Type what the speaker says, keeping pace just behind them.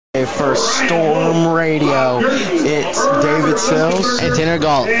for Storm Radio. It's David Sills and Tanner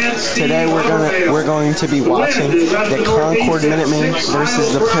Galt. Today we're going to be watching the Concord Minutemen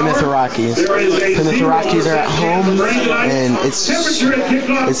versus the Plymouth Rockies. Plymouth Rockies are at home, and it's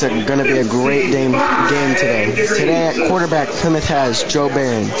going to be a great game today. Today at quarterback, Plymouth has Joe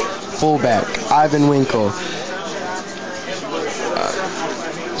Barron. Fullback, Ivan Winkle.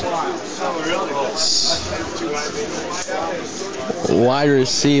 Wide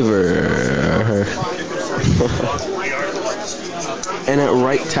receiver. And at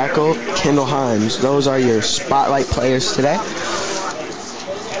right tackle, Kendall Himes. Those are your spotlight players today.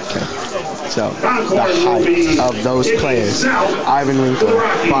 Okay. So, the height of those players. Ivan Winkle,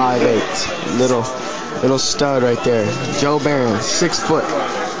 5'8". Little stud right there. Joe Barron, 6 foot.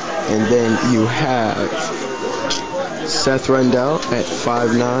 And then you have Seth Rundell at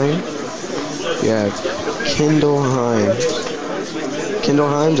 5'9". You have Kendall Himes. Kendall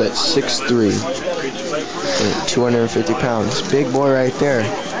Himes at 6'3", and 250 pounds. Big boy right there.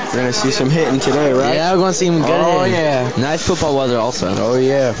 We're going to see some hitting today, right? Yeah, we're going to see him good. Oh, yeah. Nice football weather also. Oh,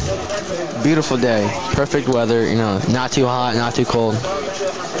 yeah. Beautiful day. Perfect weather, not too hot, not too cold.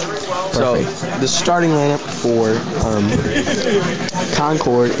 Perfect. So, the starting lineup for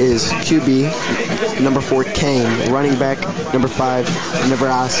Concord is QB, number 4, Kane. Running back, number 5,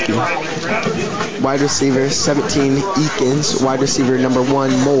 Nebraska. Wide receiver, 17, Eakins. Wide receiver, number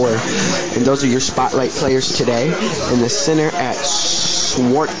 1, Moore. And those are your spotlight players today. In the center at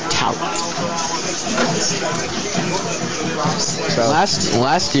Swartout. So,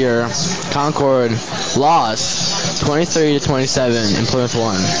 last year, Concord lost 23-27 and Plymouth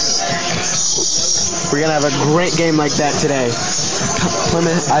won. We're going to have a great game like that today.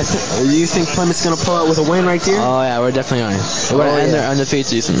 Plymouth, you think Plymouth's going to pull out with a win right here? Oh, yeah, we're definitely going to. We're going to end their undefeated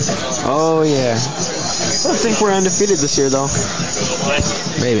season. Oh, yeah. I don't think we're undefeated this year, though.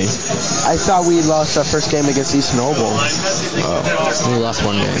 Maybe. I thought we lost our first game against East Noble. Oh, we lost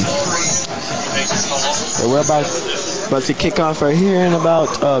one game. So we're about to kick off right here in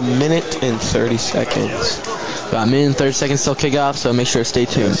about a minute and 30 seconds. About a minute and 30 seconds till kick off, so make sure to stay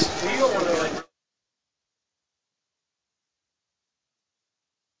tuned.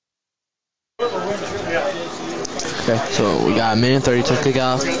 Okay. So we got a minute and 30 till kick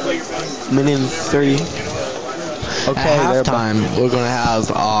off. Minute and 30. Okay. At halftime, we're going to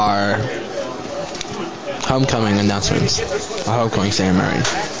have our homecoming announcements. Our homecoming ceremony.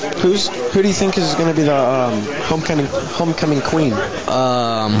 Who do you think is going to be the homecoming queen?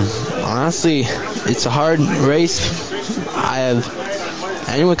 Honestly, it's a hard race.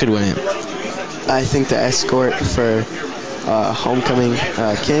 Anyone could win it. I think the escort for homecoming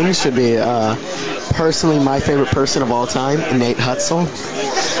king should be personally my favorite person of all time, Nate Hutzel.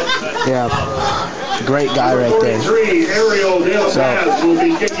 Yeah, great guy right there. So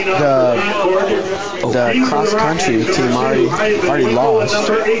the cross country team already lost,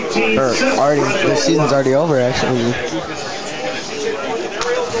 the season's already over actually.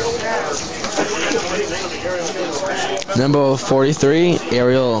 Number 43,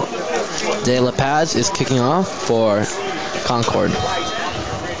 Ariel De La Paz is kicking off for Concord.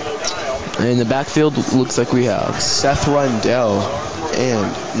 In the backfield, looks like we have Seth Rundell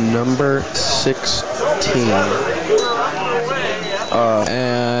and number 16.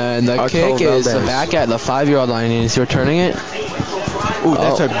 And the kick is back at the 5-yard line, and he's returning it. Ooh,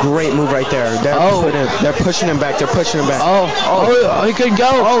 that's a great move right there. They're pushing him back. Oh, he could go.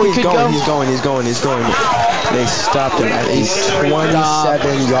 Oh, he's going. They stopped him at the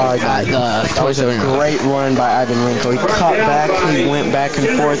 27-yard line. That was a great run by Ivan Winkle. He cut back. He went back and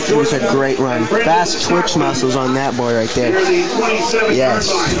forth. It was a great run. Fast twitch muscles on that boy right there.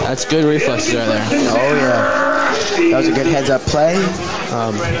 Yes. That's good reflexes right there. Oh, yeah. That was a good heads-up play.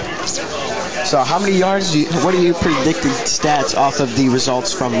 So how many yards what are your predicted stats off of the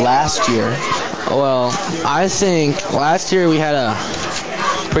results from last year? Well, I think last year we had a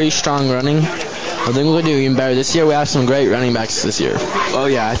pretty strong running. I think we'll do even better. This year we have some great running backs this year. Oh,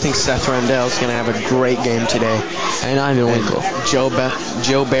 yeah. I think Seth Rundell's going to have a great game today. And Ivan Winkle. Joe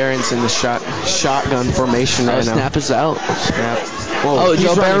Barron's in the shotgun formation right now. Snap is out. Snap. Whoa,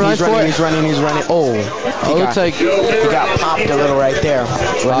 Joe Barron he's running. Oh, looks like he got popped a little right there.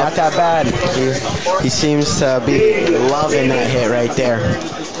 But not that bad. He seems to be loving that hit right there.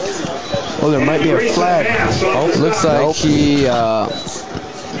 Oh, there might be a flag. Oh, looks like he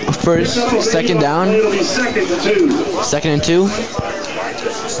second down. 2nd and 2.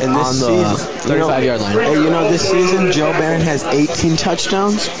 And this on the season, 35-yard line. Hey, this season, Joe Barron has 18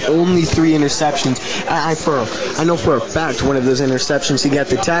 touchdowns, only 3 interceptions. I know for a fact one of those interceptions he got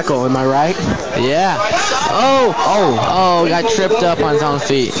the tackle. Am I right? Yeah. Got tripped up on his own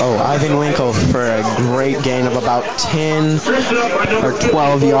feet. Ivan Winkle for a great gain of about 10 or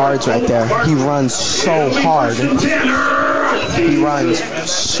 12 yards right there. He runs so hard. He runs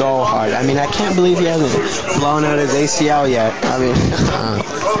so hard. I mean, I can't believe he hasn't blown out his ACL yet. I mean,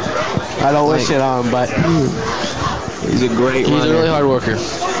 I don't wish it on, but he's a great runner. He's a really hard worker.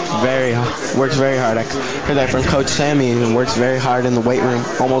 Works very hard. I heard that from Coach Sammy. He works very hard in the weight room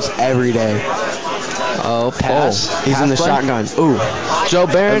almost every day. Pass. He's pass in the play? shotgun. Ooh. Joe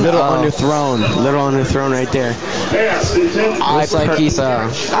Barron. A little underthrown right there. Looks like he's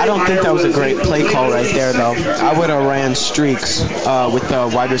I don't think that was a great play call right there, though. I would have ran streaks with the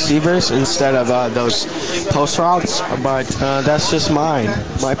wide receivers instead of those post routes, but that's just my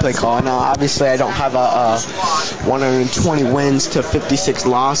play call. Now, obviously, I don't have a 120 wins to 56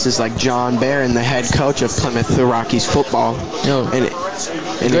 losses like John Barron, the head coach of Plymouth Rockies Football. And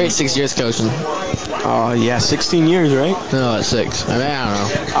great 6 years coaching. 16 years, right? No, 6. I don't know.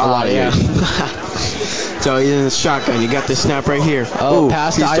 A lot of years. So he's in the shotgun. You got the snap right here.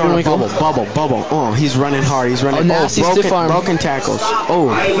 Pass to Ivan Winkle. Bubble. Oh, he's running hard. Nasty stiff arm. Broken tackles.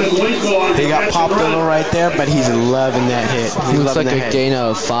 They got popped a little right there, but he's loving that hit. He looks like a gain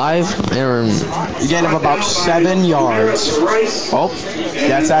of 5. Gain of about 7 yards.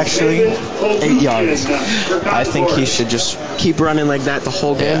 That's actually 8 yards. I think he should just keep running like that the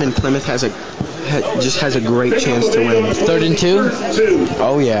whole game, and Plymouth has a great chance to win. 3rd and 2.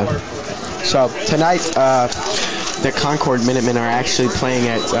 Oh yeah. So tonight, the Concord Minutemen are actually playing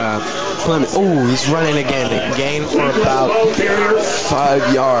at Plymouth. He's running again. A gain for about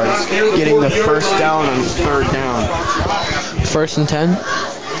 5 yards, getting the first down on 3rd down. 1st and 10.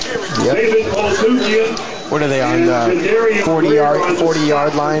 Yep. What are they on the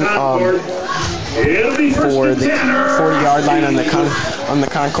 40-yard line? For the 40-yard line on the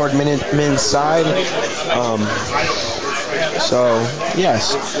Concord Minutemen's side. So,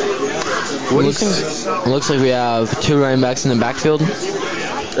 yes. What do you think? Looks like we have 2 running backs in the backfield.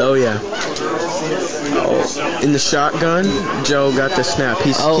 Oh, yeah. In the shotgun, Joe got the snap.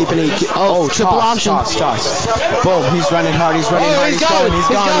 He's keeping it. Triple option. Toss. Boom, he's running hard. He's going.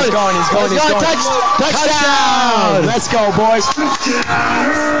 Touchdown! Let's go, boys.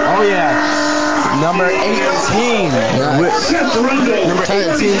 Oh, yeah. Number 18. Number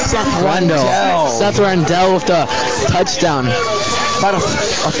 18, Seth Rendell. Seth Rendell with the touchdown. About a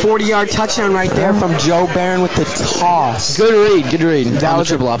 40-yard touchdown right there from Joe Barron with the toss. Good read. That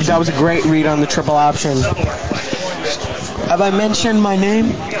was a great read on the triple option. Have I mentioned my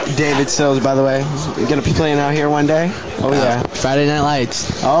name? David Sills, by the way. You're going to be playing out here one day? Oh, yeah. Friday Night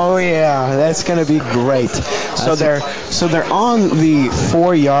Lights. Oh, yeah. That's going to be great. So they're on the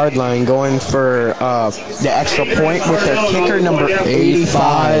 4-yard line going for the extra point with their kicker, number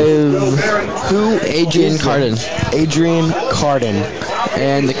 85. Who? Adrian Carden. Adrian Carden.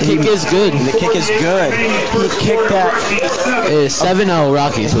 And the kick is good. He kicked that. It's 7-0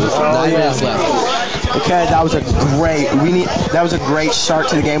 Rockies with 9 minutes left. Okay, that was a great start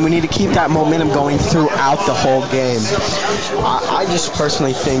to the game. We need to keep that momentum going throughout the whole game. I just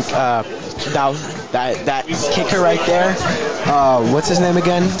personally think that kicker right there, what's his name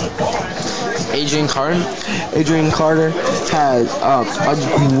again? Adrian Carden. Adrian Carter has a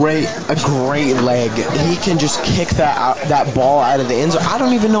great leg. He can just kick that ball out of the end zone. I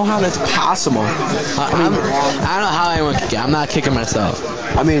don't even know how that's possible. I don't know how anyone can kick. I'm not kicking myself.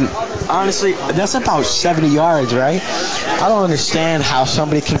 I mean, honestly, that's about 70 yards, right? I don't understand how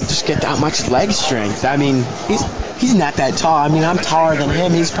somebody can just get that much leg strength. I mean, he's not that tall. I mean, I'm taller than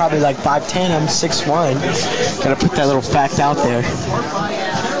him. He's probably like 5'10". I'm 6'1". Gotta put that little fact out there.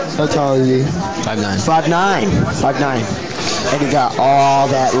 How tall is he? 5'9". 5'9". And he got all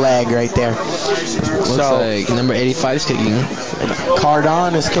that leg right there. Looks like number 85 is kicking.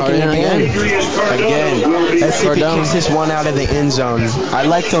 Cardon is kicking again. Let's see if he kicks this one out of the end zone. I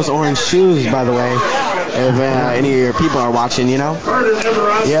like those orange shoes, by the way. If any of your people are watching, Yeah.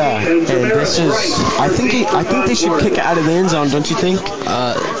 And this is. I think they should kick it out of the end zone. Don't you think?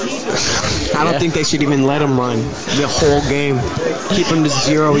 I don't think they should even let him run the whole game. Keep him to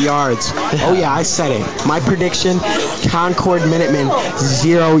 0 yards. Oh yeah, I said it. My prediction: Concord Minutemen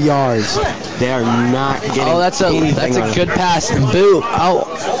 0 yards. They are not getting. That's a good pass. Boo! Oh.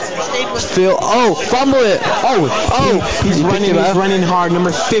 Phil. Oh, fumble it. He's running hard.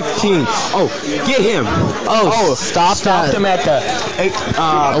 Number 15. Oh, get him. Stopped him at the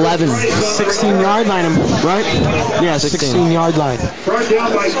 11. 16-yard line, right? Yeah, 16-yard line.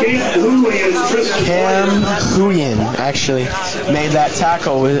 Cam Huyen actually made that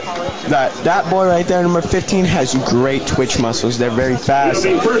tackle with that boy right there, number 15, has great twitch muscles. They're very fast.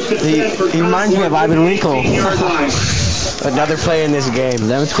 He reminds me of Ivan Winkle. Another player in this game.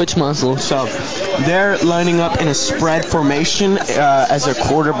 Them twitch muscles. So they're lining up in a spread formation as their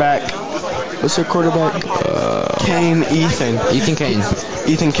quarterback. What's their quarterback? Ethan Kane.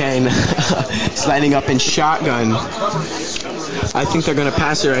 He's lining up in shotgun. I think they're gonna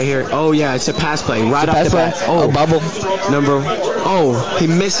pass it right here. Oh yeah, it's a pass play right off the bat. Bubble. He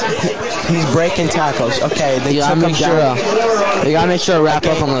missed. He's breaking tackles. Okay, they gotta make sure to wrap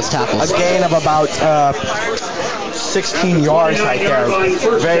up on those tackles. A gain of about 16 yards right there.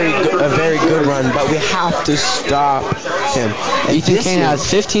 A very good run, but we have to stop him. Ethan Kane has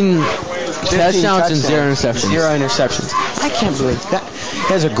 15 touchdowns and 0 interceptions. 0 interceptions. I can't believe that.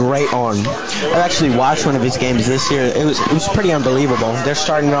 He has a great arm. I actually watched one of his games this year. It was pretty unbelievable. They're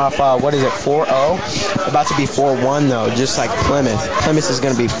starting off 4-0? About to be 4-1 though, just like Plymouth. Plymouth is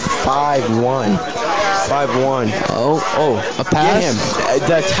going to be 5-1. 5-1. A pass. Get him.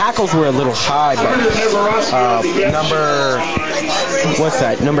 The tackles were a little high, but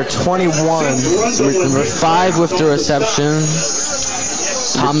number 21. Number 5 with the reception.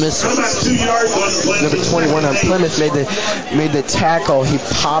 Thomas. Number 21 on Plymouth made the tackle. He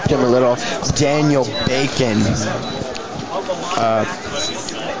popped him a little. Daniel Bacon.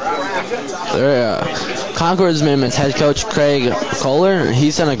 Concord's Minutes head coach Craig Kohler.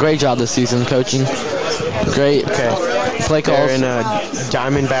 He's done a great job this season coaching. Great. Okay. Play calls. They're in a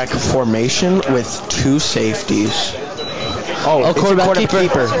diamondback formation with 2 safeties. Quarterback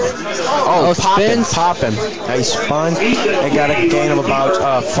keeper. Pop him. He spun. They got a gain of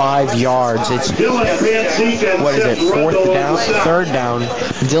about 5 yards. It's, what is it, 3rd down.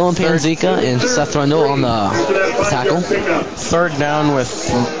 Dylan Panzika and Seth Rundle on the tackle. 3rd down with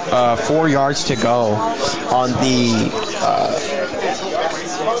 4 yards to go on the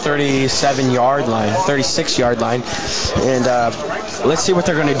 36-yard line. And let's see what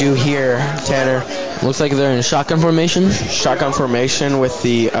they're going to do here, Tanner. Looks like they're in shotgun formation. Shotgun formation with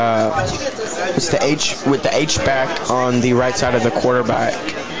the H back on the right side of the quarterback.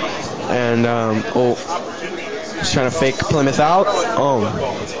 And he's trying to fake Plymouth out.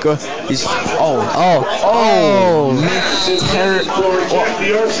 Good. It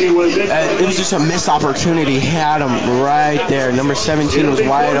was just a missed opportunity. He had him right there. Number 17 was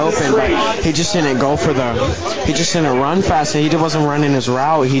wide open, but he just didn't go for he just didn't run fast. He wasn't running his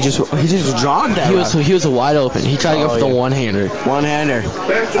route. He just jogged that. He was wide open. He tried to go for the one-hander. One-hander.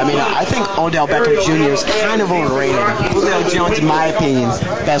 I mean, I think Odell Beckham Jr. is kind of overrated. Julio Jones, in my opinion,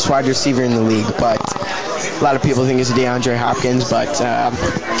 best wide receiver in the league, but a lot of people think it's DeAndre Hopkins, but I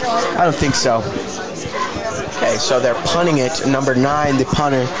don't think so. Okay, so they're punting it. Number 9, the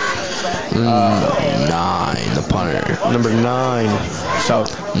punter. 9, the punter. Number 9. So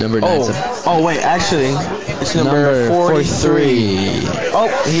number 9. Wait, actually, it's number 43.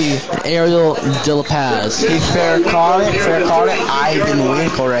 Ariel De La Paz. He fair caught it. Ivan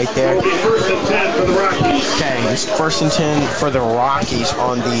Winkle right there. Okay, it's 1st and 10 for the Rockies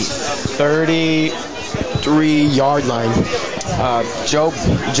on the 33-yard line. Joe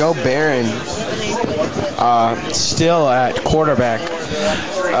Barron still at quarterback.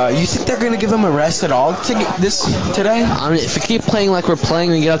 You think they're going to give him a rest at all today? I mean, if we keep playing like we're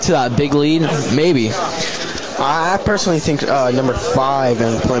playing and get up to that big lead, maybe. I personally think number 5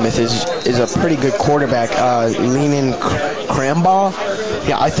 in Plymouth is a pretty good quarterback. Leanin Crambaugh.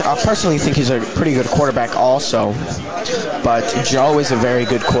 Yeah, I personally think he's a pretty good quarterback also. But Joe is a very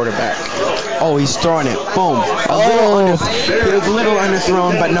good quarterback. He's throwing it. Boom. It was a little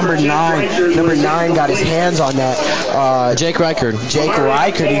underthrown, but number 9 got his hands on that. Jake Reichert, he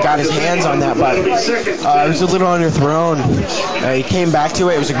got his hands on that, but it was a little underthrown. He came back to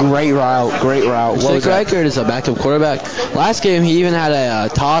it. It was a great route. Jake Reichert is a backup quarterback. Last game, he even had a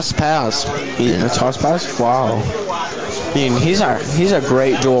toss pass. A toss pass? Wow. I mean, he's a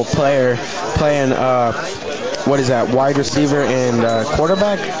great dual player, playing wide receiver and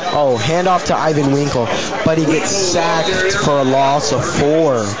quarterback. Handoff to Ivan Winkle, but he gets sacked for a loss of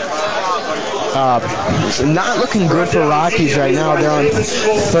 4. Not looking good for Rockies right now. They're on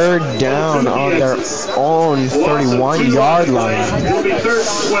 3rd down on their own 31-yard line.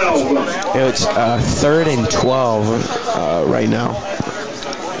 It's 3rd and 12 right now.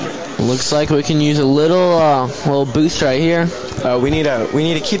 Looks like we can use a little boost right here. We need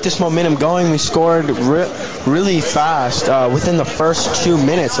to keep this momentum going. We scored really fast within the first 2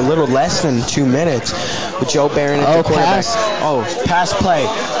 minutes, a little less than 2 minutes, with Joe Barron at the quarterback. Pass play.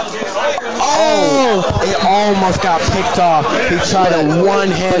 It almost got picked off. He tried a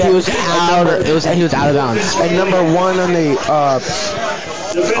one-hand. But he was out. He was out of bounds. And number 1 on the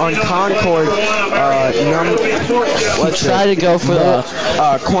on Concord, tried to go for the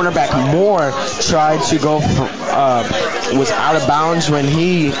cornerback Moore tried to go for, was out of bounds when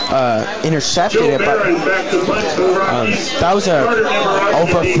he intercepted it, but that was a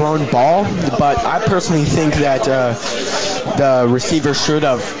overthrown ball. But I personally think that the receiver should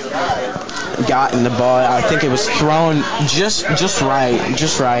have gotten the ball. I think it was thrown just right.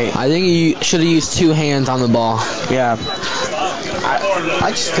 I think he should have used 2 hands on the ball. Yeah.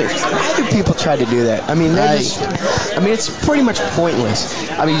 I just think, why do people try to do that? I mean, it's pretty much pointless.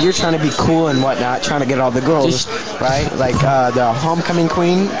 I mean, you're trying to be cool and whatnot, trying to get all the girls, right? Like the homecoming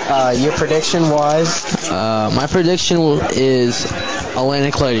queen. Your prediction was? My prediction is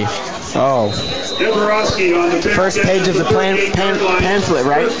Atlantic Lady. Oh. First page of the pamphlet,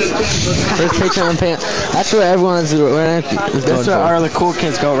 right? First page on the pamphlet. That's where everyone is going. That's where all the cool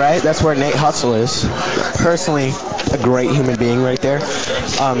kids go, right? That's where Nate Hustle is. Personally, a great human being right there.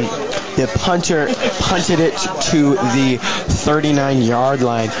 The punter punted it to the 39-yard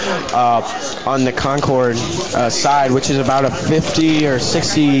line on the Concord side, which is about a 50 or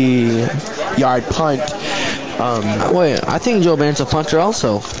 60-yard punt. Wait, I think Joe Barron's a punter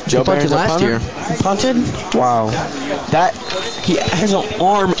also. Joe Barron's last year. Punted? Wow. That he has an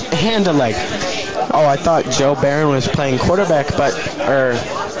arm and a leg. Oh, I thought Joe Barron was playing cornerback, but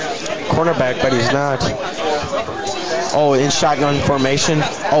he's not. Oh, in shotgun formation.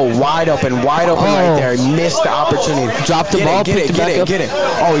 Oh, wide open right there. Missed the opportunity. Dropped the ball. Get it.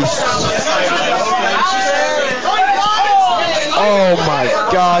 Oh, oh my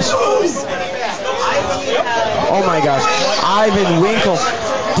gosh. Ivan Winkle.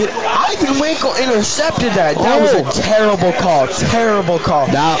 Did Ivan Winkle intercepted that? That was a terrible call.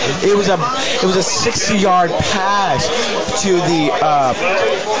 It was a 60-yard pass to the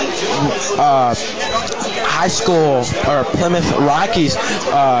high school or Plymouth Rockies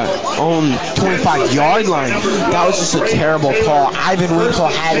own 25-yard line. That was just a terrible call. Ivan Winkle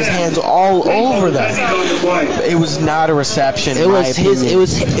had his hands all over that. It was not a reception. It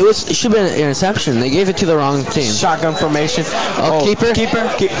should have been an interception. They gave it to the wrong team. Shotgun formation. Keeper.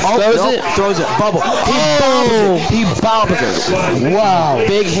 Throws it. Bubble. He bobbles it. Wow.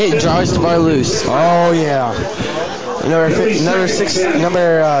 Big hit. Draws the bar loose. Oh yeah. Number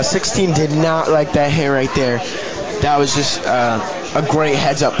 16 did not like that hit right there. That was just a great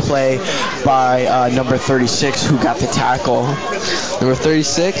heads-up play by number 36, who got the tackle. Number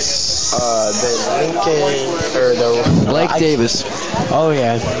 36? The Lincoln, or the... Blake Davis. Oh,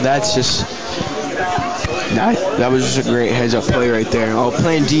 yeah. That's just... That was just a great heads-up play right there. Oh,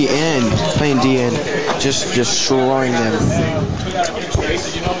 playing DN. Just destroying them.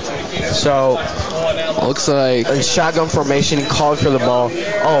 So... Looks like a shotgun formation. He called for the ball.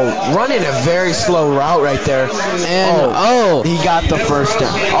 Oh, running a very slow route right there. And he got the first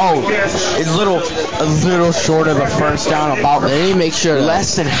down. Oh, a little short of the first down. About they didn't make sure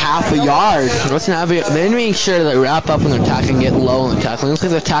less than half a yard. They didn't make sure to wrap up when they're tackling, get low in the tackling. It looks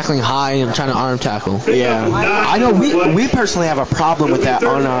like they're tackling high and trying to arm tackle. Yeah, I know. We personally have a problem with that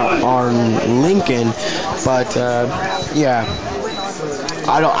on Lincoln, but yeah.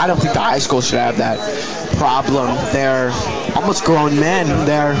 I don't think the high school should have that problem. They're almost grown men.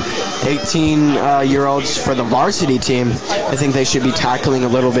 They're 18-year-olds for the varsity team. I think they should be tackling a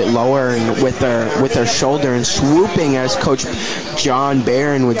little bit lower and with their shoulder and swooping, as Coach John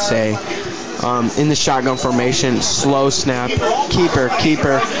Barron would say. In the shotgun formation, slow snap, keeper.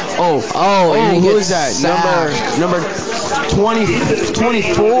 Who is that? Number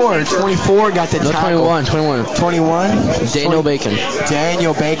 24 got the tackle. 21. Daniel Bacon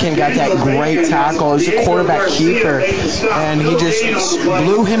got that great tackle. It was a quarterback keeper, and he just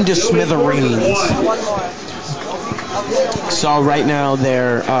blew him to smithereens. So right now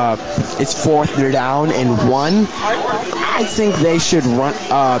it's 4th down and 1. I think they should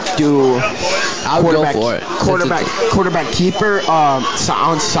do I would go for it. Quarterback keeper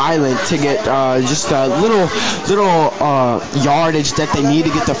on silent to get just a little yardage that they need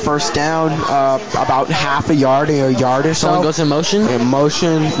to get the first down, about half a yard or a yard or so. Someone goes in motion.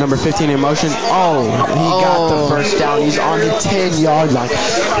 Number 15 in motion. Oh, he got the first down. He's on the 10-yard line.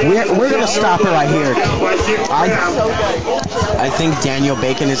 We're gonna stop it right here. I think Daniel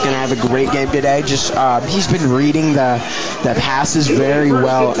Bacon is gonna have a great game today. Just he's been reading the passes very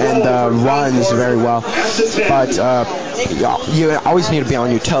well and the runs very well. But you always need to be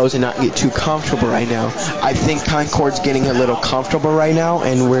on your toes and not get too comfortable right now. I think Concord's getting a little comfortable right now,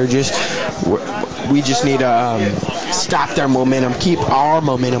 and we just need to stop their momentum, keep our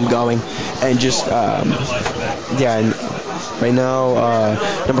momentum going, and just and right now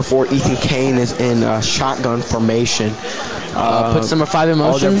number 4 Ethan Kane is in shotgun formation. Puts number 5 in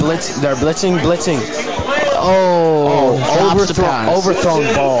motion. They're blitzing. Overthrown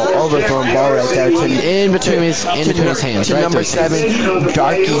ball right there in between his hands. To right number 7,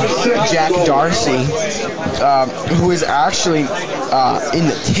 Jack Darcy, who is actually in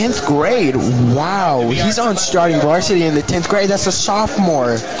the 10th grade. Wow, he's on starting varsity in the 10th grade. That's a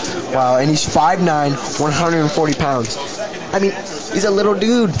sophomore. Wow, and he's 5'9", 140 pounds. I mean, he's a little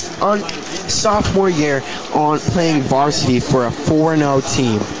dude on sophomore year on playing varsity for a 4-0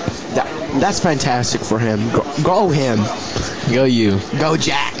 team. That's fantastic for him. Go him. Go you. Go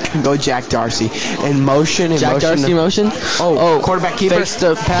Jack. Go Jack Darcy. In motion. Jack Darcy motion. Oh, quarterback keeper. Fakes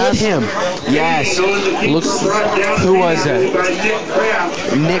the pass. Hit him. Yes. Who was it?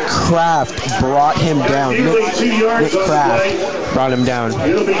 Nick Kraft brought him down. Nick Kraft brought him down.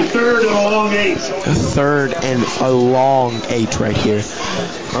 It'll be third and a long 8. Third and a long 8 right here.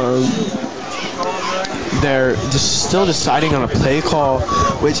 They're just still deciding on a play call,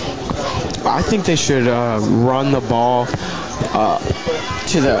 which I think they should run the ball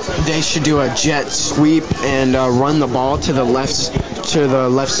they should do a jet sweep and run the ball to the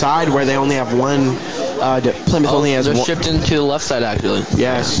left side where they only have one. Plymouth only has one. They're shifting to the left side actually.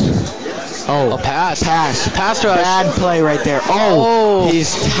 Yes. Oh, a pass rush. Bad play right there. Oh,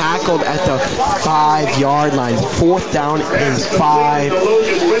 he's tackled at the 5-yard line. 4th down and 5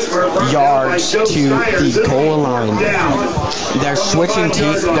 yards to the goal line. They're switching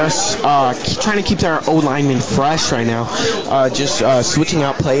teams. They're trying to keep their O-linemen fresh right now. Just switching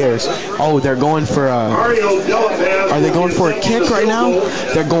out players. Oh, they're going for are they going for a kick right now?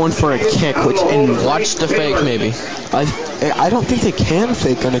 They're going for a kick, and watch the fake maybe. I don't think they can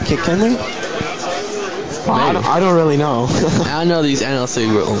fake on a kick, can they? I don't really know. I know these NLC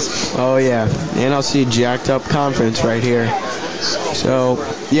rules. Oh yeah, NLC jacked up conference right here. So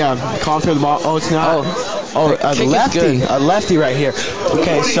yeah, calling for the ball. Oh, it's not. A lefty right here.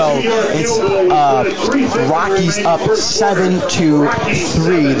 Okay, so it's Rockies up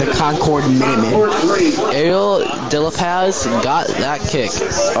 7-3. The Concord Minutemen. Ariel De La Paz got that kick.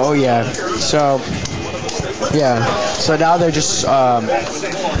 Oh yeah. So now they're just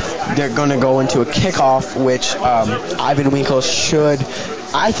they're gonna go into a kickoff, which Ivan Winkle should.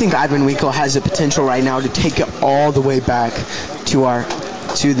 I think Ivan Winkle has the potential right now to take it all the way back to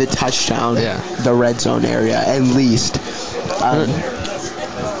the touchdown, the red zone area at least. I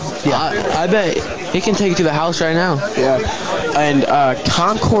bet he can take it to the house right now. Yeah, and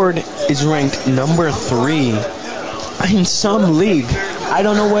Concord is ranked number 3 in some league. I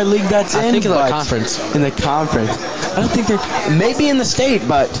don't know what league that's in. I think in the conference. In the conference. I don't think they're maybe in the state,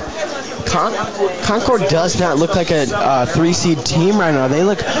 but Concord does not look like a 3-seed team right now. They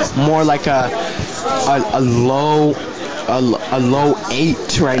look more like a low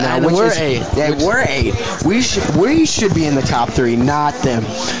 8 right now. And we're 8. Yeah, we're 8. We should be in the top 3, not them.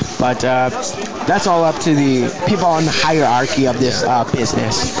 But that's all up to the people on the hierarchy of this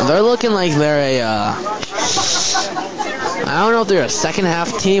business. They're looking like they're I don't know if they're a second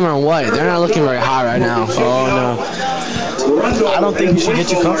half team or what. They're not looking very hot right now. Oh no. I don't think we should get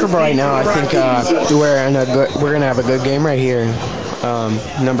too comfortable right now. I think we're gonna have a good game right here.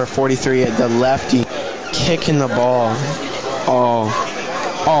 Number 43 at the lefty, kicking the ball. Oh,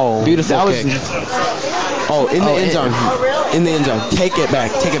 beautiful kick. In the end zone. In the end zone. Take it back.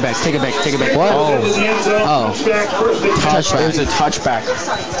 What? Touchback. It was a touchback.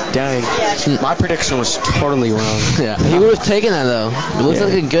 Dang. My prediction was totally wrong. Yeah. He would have taken that though. It looks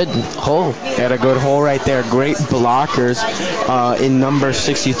like a good hole. Had a good hole right there. Great blockers in number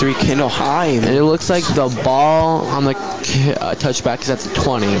 63, Kendall Heim. And it looks like the ball on the touchback is at the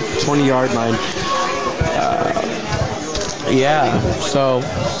 20-yard line. Yeah. So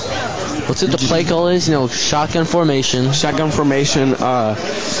What's it? The play call is, shotgun formation. shotgun formation. 3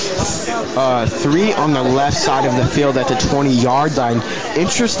 on the left side of the field at the 20-yard line.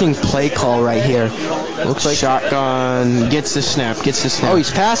 Interesting play call right here. Looks like shotgun gets the snap. Oh,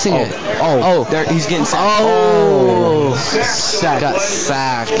 he's passing it. There he's getting sacked. Sacked. Got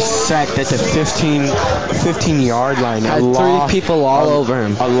sacked. Sacked at the 15-yard line. Had 3 people all over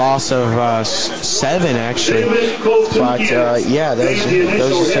him. A loss of 7 actually. But yeah,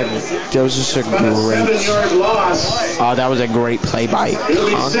 that was just a great. That was a great play by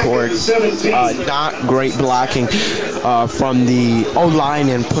Concord. Not great blocking from the O-line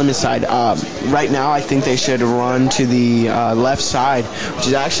and Plymouth side. Right now, I think they should run to the left side, which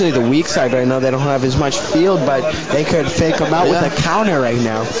is actually the weak side right now. They don't have as much field, but they could fake them out with a counter right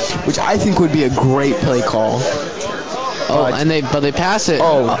now, which I think would be a great play call. But they pass it.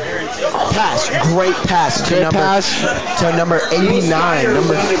 Great pass to number 89,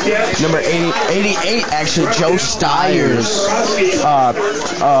 number 88 actually, Joe Stiers.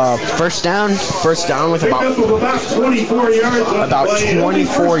 First down with about 24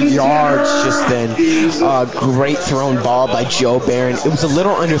 yards just then. Great thrown ball by Joe Barron. It was a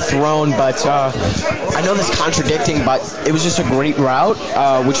little underthrown, but I know this is contradicting, but it was just a great route,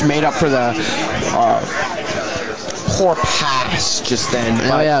 which made up for the poor pass just then.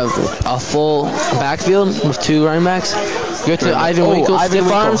 Now we have a full backfield with 2 running backs. Go to Ivan Winkle,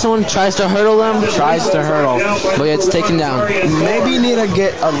 stiff arm someone, tries to hurdle them. But it's taken down. Maybe you need to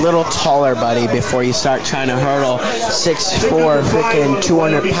get a little taller, buddy, before you start trying to hurdle 6'4", freaking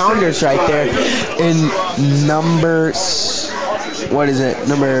 200-pounders right there. In what is it?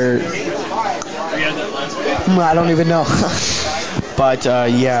 I don't even know. But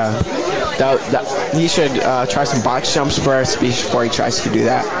yeah. He should try some box jumps first before he tries to do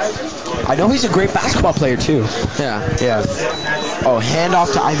that. I know he's a great basketball player too. Yeah. Oh, hand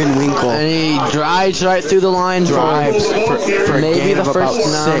off to Ivan Winkle. And he drives right through the line. For maybe the first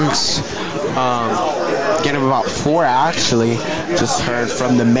about 6. Gain of about 4 actually. Just heard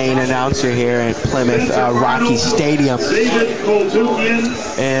from the main announcer here at Plymouth Rockies Stadium.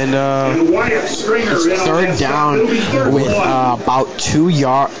 And it's 3rd down with about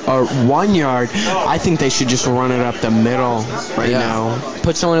 1 yard. I think they should just run it up the middle now.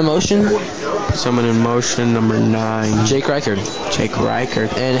 Put someone in motion. Number 9. Jake Reichard.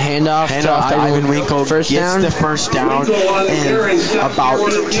 And handoff to Ivan Winkle. Gets the first down. And about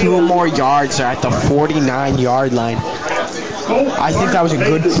 2 more yards are at the 49-yard line. I think that was a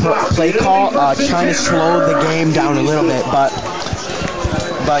good play call, trying to slow the game down a little bit,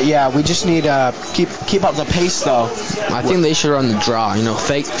 but yeah, we just need to keep up the pace though. I think they should run the draw,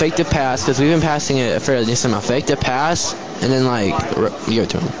 fake the pass, because we've been passing it a fairly decent amount. Fake the pass and then give it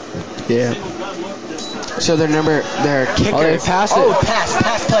to them. Yeah. So their kicker. They passed it. Pass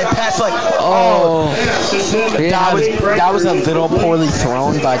play. That was a little poorly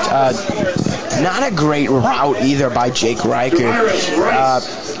thrown, but not a great route either by Jake Riker.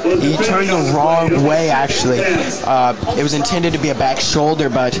 He turned the wrong way actually. It was intended to be a back shoulder,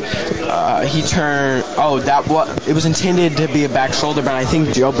 but he turned. It was intended to be a back shoulder, but I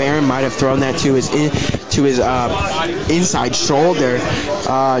think Joe Barron might have thrown that to his inside shoulder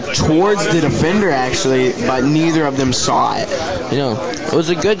towards the defender actually, but neither of them saw it. It was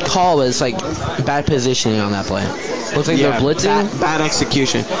a good call, but it's bad positioning on that play. Looks like they're blitzing. Bad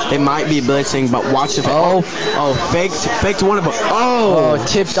execution. They might be blitzing, but watch the faked one of them.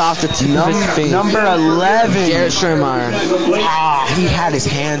 Tipped off the number 11. Garrett Schremeyer. He had his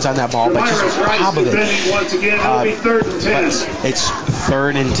hands on that ball, but just probably it's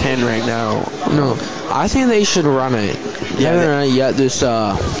 3rd and 10 right now. No, I think they should run it. They haven't run it yet. This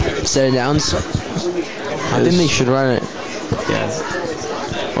set it downs. I think they should run it. Yeah.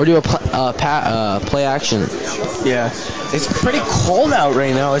 Or do a play action. Yeah. It's pretty cold out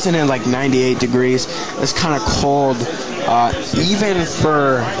right now, isn't it? 98 degrees. It's kind of cold, even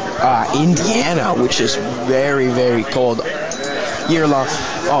for Indiana, which is very, very cold year long.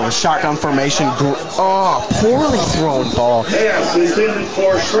 Shotgun formation. Poorly thrown ball.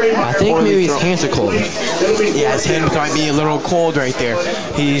 I think maybe his hands are cold. Yeah, his hands might be a little cold right there.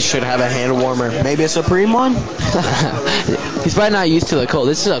 He should have a hand warmer. Maybe a Supreme one? He's probably not used to the cold.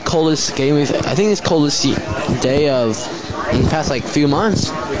 This is the coldest game I think it's coldest day in the past few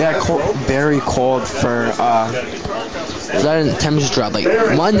months. Yeah, very cold for That temperature dropped.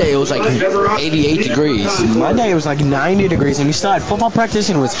 Monday it was 88 degrees. Monday it was 90 degrees, and we still had football practice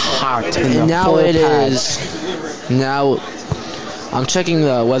and it was hot. And now it is. Now I'm checking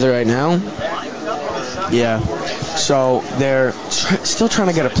the weather right now. Yeah. So they're still trying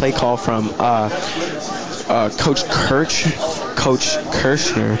to get a play call from Coach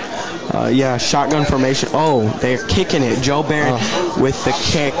Kirschner. Shotgun formation. Oh, they're kicking it. Joe Barron with the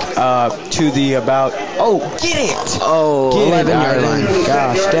kick to the about. Oh, get it! Oh, Get 11-yard line.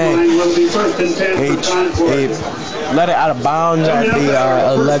 Gosh, dang. Let it out of bounds at the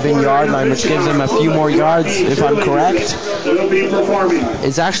 11-yard line, which gives them a few more yards, if I'm correct.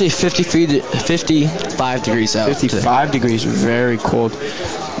 It's actually 55 degrees out. 55 degrees, very cold.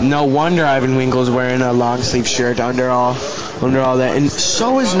 No wonder Ivan Winkle's wearing a long sleeve shirt under all that. And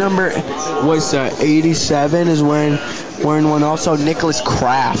so is 87 is wearing one also. Nicholas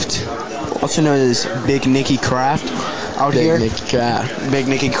Kraft, also known as Big Nicky Kraft, out here. Big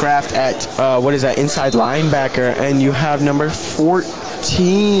Nicky Kraft at inside linebacker. And you have number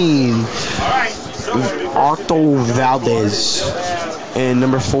 14, Otto Valdez. And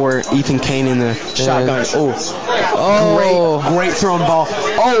number 4, Ethan Kane in the shotgun. Great throwing ball.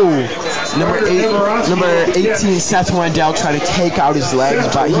 Number 18, Seth Wendell tried to take out his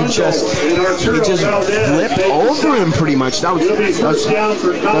legs, but he just flipped over him pretty much. That was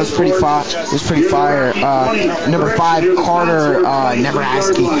pretty fire. It was pretty fire. Number 5, Carter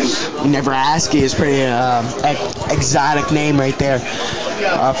Nebraska is pretty exotic name right there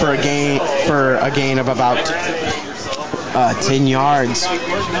for a gain of about 10 yards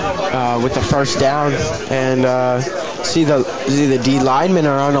with the first down. And see the D linemen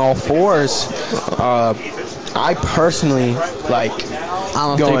are on all fours. I personally like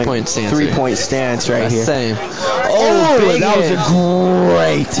going 3-point stance right here. Same. That was a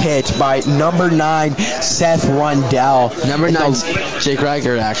great hit by number 9, Seth Rundell. Number 9, Jake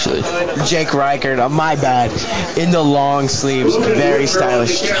Reichert, actually. Jake Reichert, my bad. In the long sleeves, very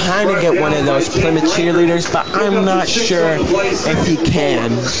stylish. Trying to get one of those Plymouth cheerleaders, but I'm not sure if he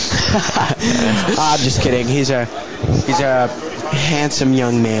can. I'm just kidding. He's a handsome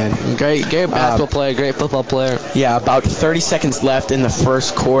young man. Great basketball player, great football player. Yeah, about 30 seconds left in the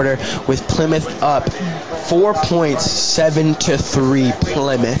first quarter with Plymouth up 4 points, 7-3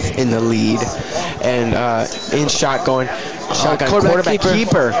 Plymouth in the lead. And in shotgun, quarterback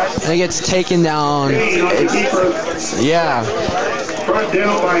keeper. And he gets taken down.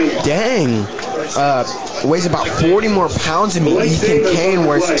 Dang. Weighs about 40 more pounds than me. Ethan Kane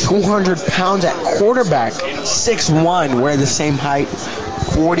wears 200 pounds at quarterback. 6'1", we're the same height.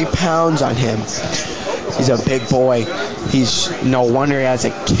 40 pounds on him. He's a big boy. He's no wonder he has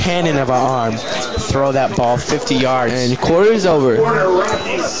a cannon of an arm. Throw that ball 50 yards. And quarter's over.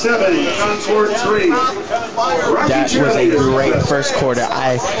 Rockies 7, Concord 3. That was a great first quarter.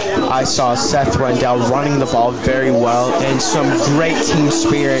 I saw Seth Rundell running the ball very well, and some great team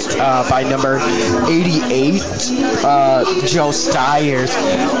spirit by number 88, Joe Stiers.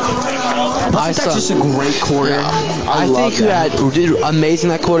 That's just a great quarter. I think who did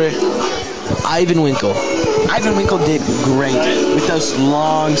amazing that quarter? Ivan Winkle. Ivan Winkle did great with those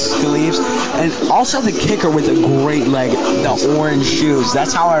long sleeves, and also the kicker with a great leg, the orange shoes.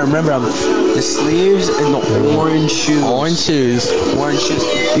 That's how I remember him. The sleeves and the orange shoes. Orange shoes.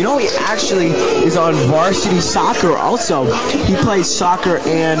 You know, he actually is on varsity soccer also. He plays soccer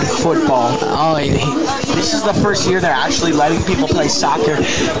and football. This is the first year they're actually letting people play soccer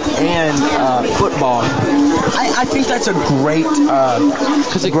and football. I think that's a great...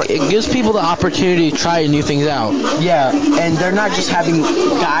 Because it gives people the opportunity to try new things out. Yeah, and they're not just having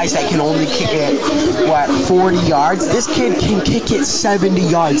guys that can only kick it, 40 yards. This kid can kick it 70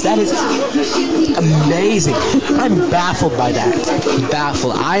 yards. That is amazing. I'm baffled by that.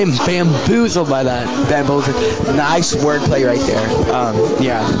 I am bamboozled by that. Nice wordplay right there.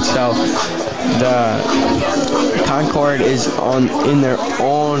 So the Concord is in their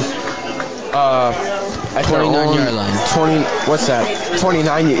own... 29-yard line.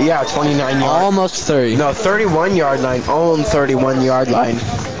 29 yards. Almost 30. No, 31-yard line. Own 31-yard line.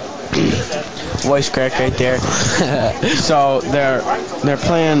 Voice crack right there. So they're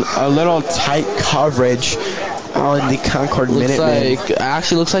playing a little tight coverage on the Concord Minutemen.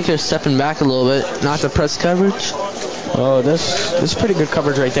 Looks like they're stepping back a little bit. Not the press coverage. Oh, this is pretty good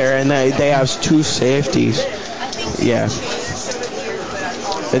coverage right there. And they have 2 safeties. Yeah.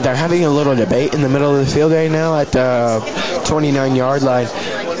 They're having a little debate in the middle of the field right now at the 29-yard line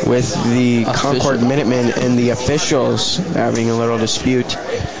with the Concord Minutemen and the officials having a little dispute.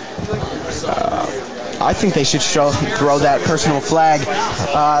 I think they should throw that personal flag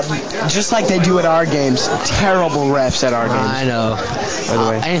just like they do at our games. Terrible refs at our games. I know. By the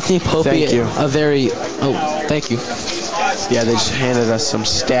way. Anthony Pope, thank you. thank you. Yeah, they just handed us some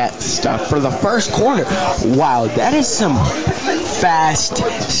stat stuff for the first quarter. Wow, that is some fast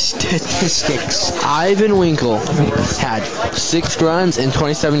statistics. Ivan Winkle had 6 runs and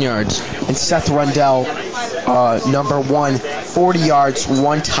 27 yards. And Seth Rundell, number 1, 40 yards,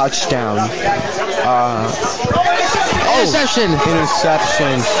 1 touchdown. Interception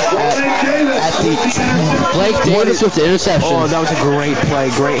at the Blake Davis with the interception. Oh, that was a great play.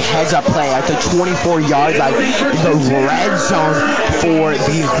 Great heads-up play at the 24-yard line. The red zone for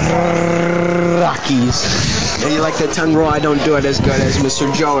the Rockies. And you like the tongue roll? I don't do it as good as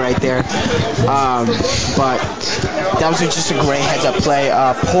Mr. Joe right there. But that was just a great heads-up play.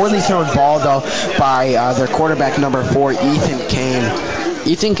 Poorly thrown ball, though, by their quarterback, number 4, Ethan Kane.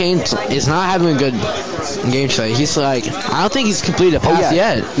 Ethan Kane is not having a good game today. He's like, I don't think he's completed a pass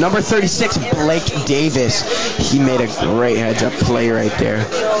yet. Number 36, Blake Davis. He made a great heads-up play right there.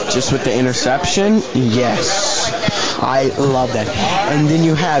 Just with the interception, yes. I love that. And then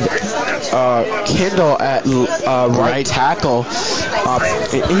you have Kendall at right tackle.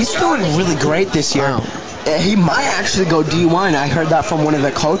 He's doing really great this year. Wow. He might actually go D1. I heard that from one of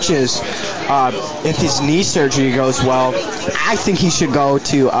the coaches. If his knee surgery goes well, I think he should go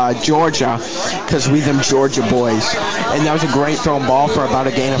to Georgia, because we them Georgia boys. And that was a great thrown ball for about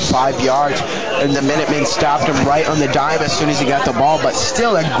a gain of 5 yards. And the Minutemen stopped him right on the dime as soon as he got the ball. But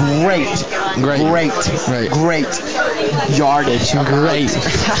still a great yardage. Great.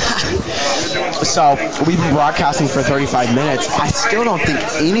 So we've been broadcasting for 35 minutes. I still don't think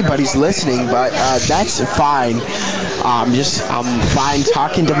anybody's listening, but that's fine. I'm fine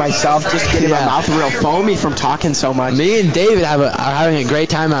talking to myself, just getting my mouth real foamy from talking so much. Me and David are having a great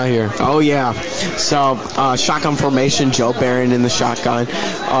time out here. Oh yeah. So shotgun formation, Joe Barron in the shotgun.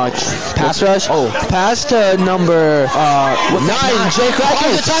 Pass rush. Pass to number 9, Jake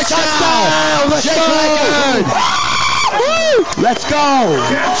Reckon. Touchdown! Let's go!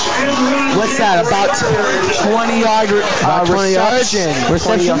 What's that? About 20-yard reception.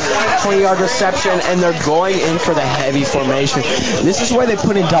 20-yard reception, and they're going in for the heavy formation. This is where they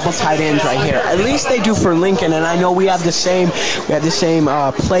put in double tight ends right here. At least they do for Lincoln, and I know we have the same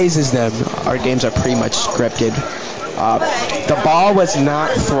plays as them. Our games are pretty much scripted. The ball was not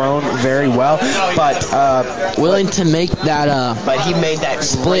thrown very well, but willing to make that but he made that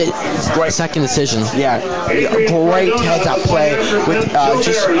split second decision. Yeah, great heads-up play with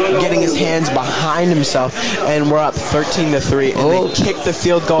just getting his hands behind himself, and we're up 13-3. And they kick the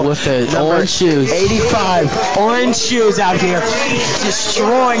field goal with the orange shoes. 85 orange shoes out here,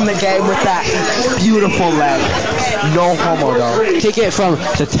 destroying the game with that beautiful leg. No homo though. Kick it from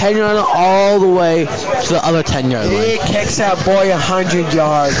the 10-yard line all the way to the other 10-yard line. He kicks that boy 100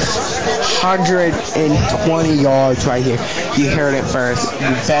 yards, 120 yards right here. You heard it first.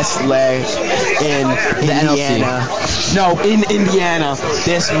 The best leg in Indiana. No, in Indiana,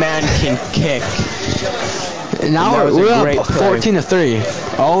 this man can kick. And now we're up 14-3.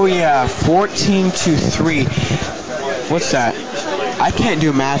 Oh yeah, 14-3. What's that? I can't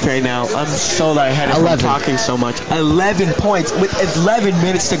do math right now. I'm so lightheaded from talking so much. 11 points with 11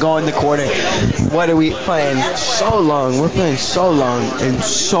 minutes to go in the quarter. What are we playing? So long. We're playing so long and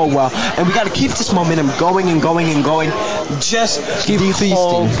so well. And we got to keep this momentum going and going and going. Just keep the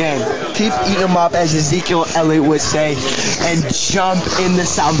whole game. Keep eating them up, as Ezekiel Elliott would say, and jump in the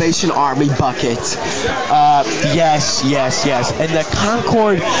Salvation Army bucket. Yes. And the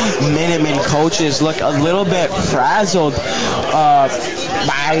Concord Minutemen coaches look a little bit frazzled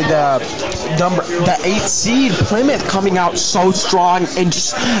by the 8th seed Plymouth coming out so strong and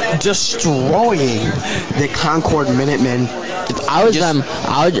just destroying the Concord Minutemen. If I was them,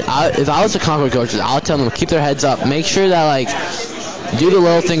 if I was the Concord coaches, I would tell them to keep their heads up. Make sure that do the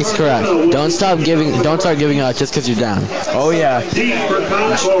little things correct. Don't start giving up just because you're down. Oh yeah.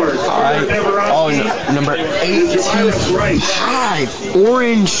 Number 85,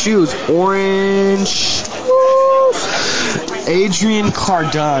 orange shoes, orange. Adrian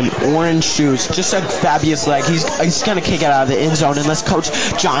Cardone, orange shoes, just a fabulous leg. He's gonna kick it out of the end zone unless Coach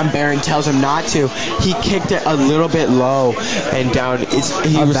John Barron tells him not to. He kicked it a little bit low and down.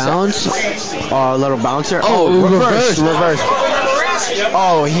 Bounce? A little bouncer. Reverse.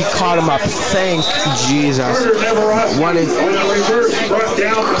 Oh, he caught him up. Thank Jesus. What is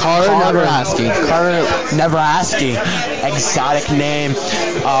Carter Neveraski. Exotic name.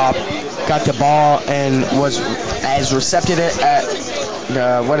 Got the ball and has recepted it at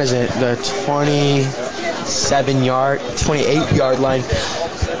the 28-yard line.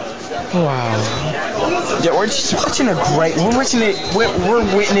 Wow. Yeah, we're just watching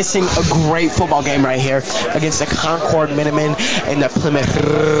we're witnessing a great football game right here against the Concord Minutemen and the Plymouth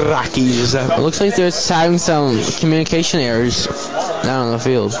Rockies. It looks like they're having some communication errors down on the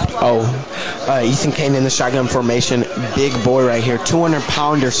field. Ethan Kane in the shotgun formation. Big boy right here.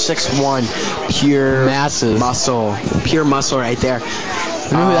 200-pounder, 6'1". Pure massive muscle. Pure muscle right there.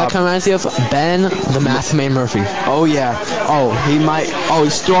 You know who that kind of reminds you of? Ben, the Math Man Murphy. Oh, yeah. Oh, he might. Oh,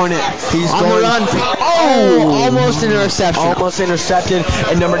 he's throwing it. He's on going. The run. Oh, almost an interception. Almost intercepted.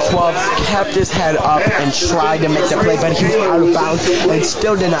 And number 12 kept his head up and tried to make the play, but he was out of bounds and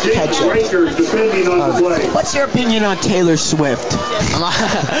still did not catch it. What's your opinion on Taylor Swift?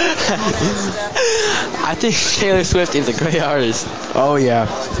 I think Taylor Swift is a great artist. Oh, yeah.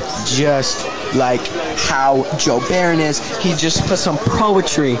 Just like how Joe Barron is. He just put some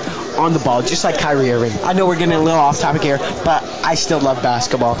poetry on the ball, just like Kyrie Irving. I know we're getting a little off topic here, but I still love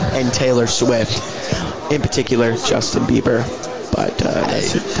basketball and Taylor Swift. In particular, Justin Bieber. But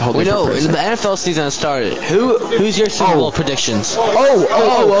that's a whole different person. The NFL season has started. Who's your Super Bowl predictions?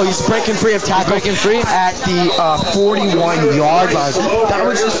 He's breaking free of tackle. Breaking free at the 41-yard line. That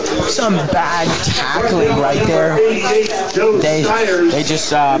was just some bad tackling right there. They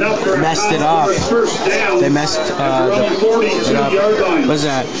just messed it up. They messed it up. What's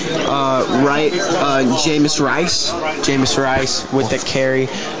that? Jameis Rice with the carry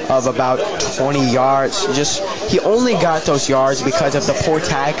of about 20 yards. He only got those yards because of the poor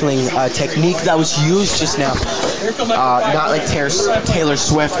tackling technique that was used just now. Not like Taylor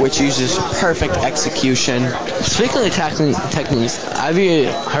Swift, which uses perfect execution. Speaking of tackling techniques, have you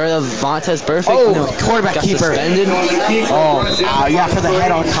heard of Vontaze Burfict? Quarterback keeper. Suspended. Yeah, for the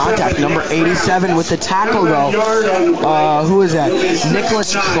head-on contact. Number 87 with the tackle, though. Who is that?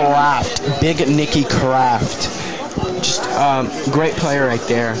 Nicholas Kraft. Big Nicky Kraft. Just great player right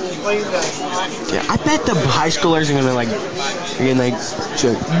there. Yeah, I bet the high schoolers are gonna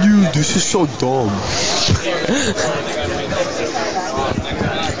dude, this is so dumb.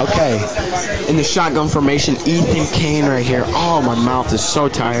 Okay, in the shotgun formation, Ethan Kane right here. Oh, my mouth is so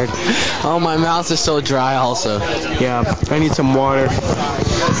tired. Oh, my mouth is so dry also. Yeah, I need some water.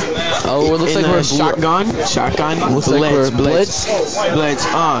 Oh, it looks like we're shotgun. Looks like we're blitz.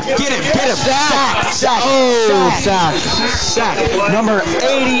 Get him. Sack. Number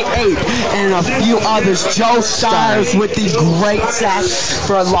 88 and a few others. Joe Styles with the great sack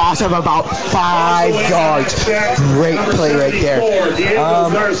for a loss of about 5 yards. Great play right there.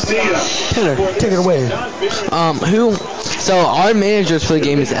 Taylor, take it away. So our managers for the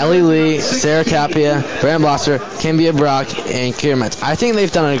game is Ellie Lee, Sarah Tapia, Brandon Blosser, Kimbia Brock, and Kieran Metz. I think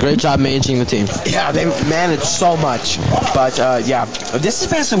they've done a great job managing the team. Yeah, they've managed so much. But, this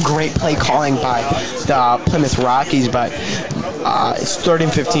has been some great play calling by the Plymouth Rockies, but it's 3rd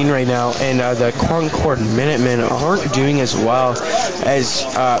and 15 right now, and the Concord Minutemen aren't doing as well as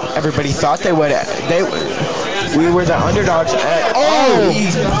everybody thought they would. We were the underdogs. He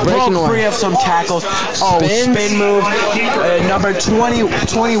broke free of some tackles. Spin move. Number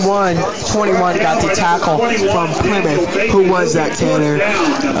 21 got the tackle from Plymouth. Who was that, Tanner?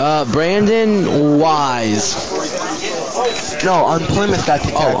 Brandon Wise. No, on Plymouth got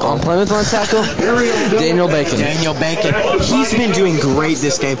the tackle. On Plymouth on tackle? Daniel Bacon. He's been doing great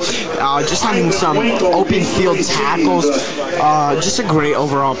this game. Just having some open field tackles. Just a great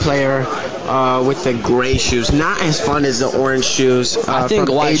overall player with the gray shoes. Not as fun as the orange shoes. I think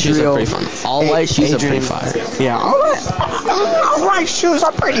white shoes are pretty fun. All white shoes are pretty fire. Yeah, all white shoes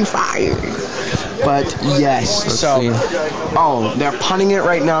are pretty fire. But yes, they're punting it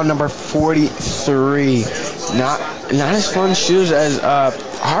right now. Number 43. Not as fun shoes as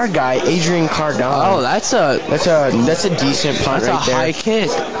our guy Adrian Cardone. Oh, that's a decent punt right there. That's a high kick.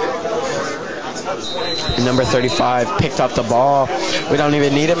 Number 35 picked up the ball. We don't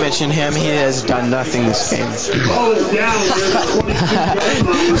even need to mention him. He has done nothing this game. Ball is down.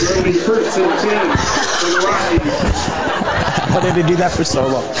 It'll be first and 10 for the Rockies. Why did he do that for so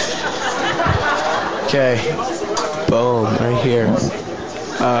long? Okay. Boom, right here.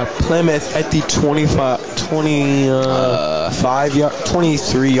 Plymouth at the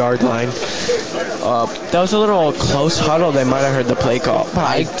 23-yard line. That was a little close huddle. They might have heard the play call, but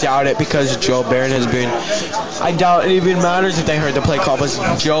I doubt it because Joe Barron has been. I doubt it even matters if they heard the play call, but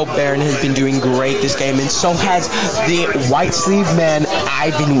Joe Barron has been doing great this game, and so has the white sleeve man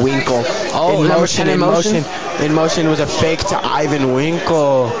Ivan Winkle. In motion was a fake to Ivan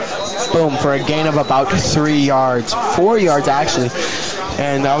Winkle. Boom, for a gain of about 3 yards, 4 yards actually.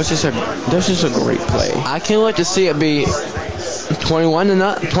 And that was just a great play. I can't wait to see it be 21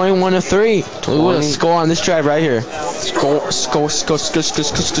 to 3. We would have score on this drive right here. Scoring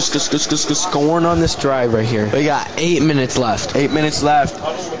on this drive right here. We got 8 minutes left. 8 minutes left.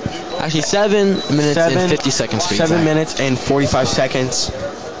 Actually, 7 minutes and 50 seconds. 7 minutes and 45 seconds.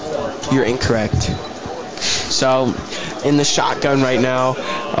 You're incorrect. So, in the shotgun right now,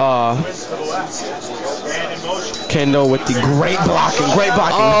 Kendall with the great blocking.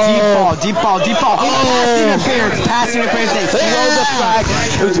 Oh. Deep ball. Pass interference. They throw the flag.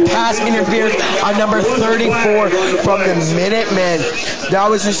 It was pass interference on number 34 from the Minutemen. That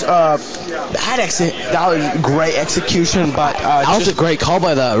was just bad exit. That was great execution, but That was a great call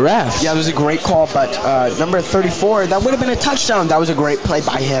by the ref. yeah, it was a great call, but number 34, that would have been a touchdown. That was a great play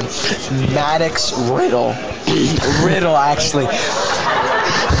by him. Maddox Riddle. Riddle, actually.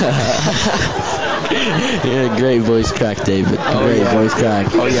 Yeah, great voice crack, David. Great voice crack.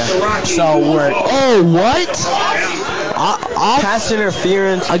 Oh, yeah. So we're... Oh, what? Pass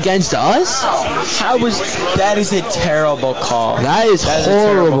interference. Against us? That is a terrible call. That is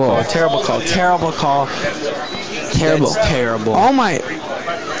horrible. Terrible call. Terrible. That's terrible. Oh my!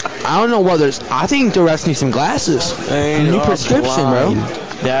 I don't know what there's. I think the refs need some glasses. New prescription, bro.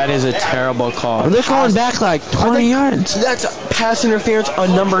 That is a terrible call. They're going back like 20 yards. That's pass interference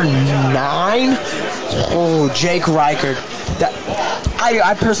on number 9. Oh, Jake Reichert.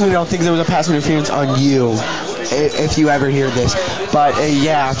 I personally don't think there was a pass interference on you, if you ever hear this. But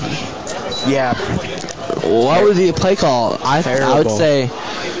yeah. What was the play call? I would say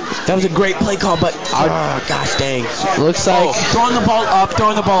that was a great play call, but gosh dang. Looks like throwing the ball up. It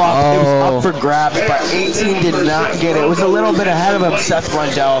was up for grabs, but 18 did not get it. It was a little bit ahead of him. Seth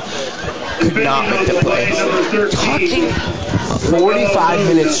Rundell could not make the play. Talking 45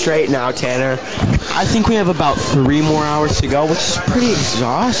 minutes straight now, Tanner. I think we have about 3 more hours to go, which is pretty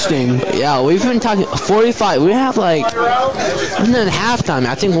exhausting. Yeah, we've been talking 45. We have like and then halftime.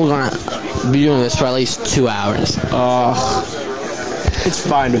 I think we're gonna be doing this for at least 2 hours. It's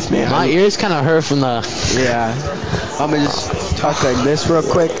fine with me. My ears kind of hurt from the. Yeah. I'm gonna just talk like this real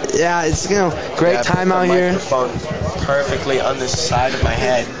quick. Yeah, it's great time out here. Perfectly on the side of my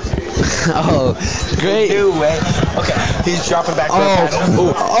head. Oh, great. No way. Okay, he's dropping back. Oh,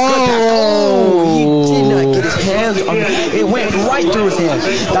 he did not get his hands on it. It went right through his hands.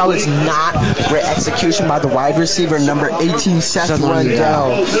 That was not great execution by the wide receiver, number 18, Seth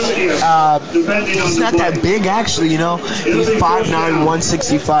Rundell. He's not that big, actually, He's 5'9",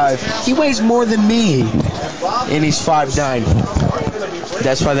 165. He weighs more than me, and he's 5'9".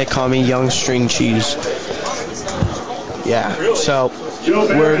 That's why they call me Young String Cheese. Yeah, so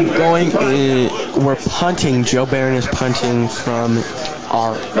we're punting. Joe Barron is punting from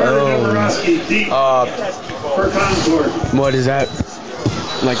our own. What is that?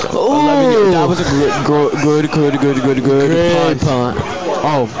 Like 11. That was a good punt.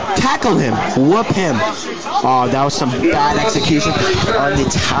 Oh, tackle him. Whoop him. Oh, that was some bad execution on the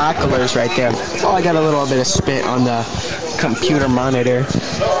tacklers right there. Oh, I got a little bit of spit on the computer monitor.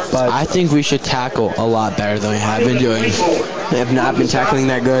 But I think we should tackle a lot better than we have been doing. They have not been tackling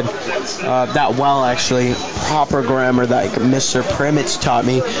that good. That well, actually. Proper grammar that Mr. Primitz taught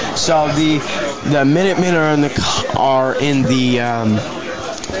me. So the Minutemen are in the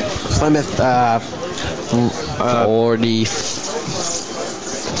Plymouth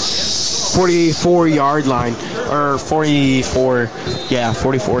 44-yard line, or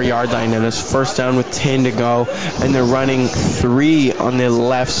 44-yard line, and it's first down with 10 to go, and they're running 3 on the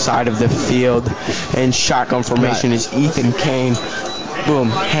left side of the field, and shotgun formation is Ethan Kane. Boom,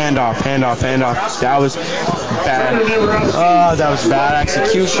 handoff. That was bad. Oh, that was bad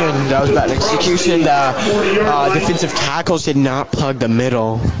execution. The defensive tackles did not plug the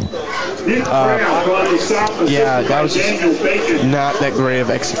middle. Yeah, that was just not that great of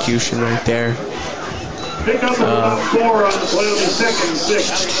execution right there.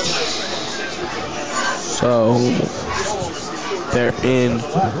 So they're in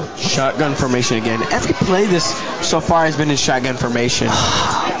shotgun formation again. Every play this so far has been in shotgun formation,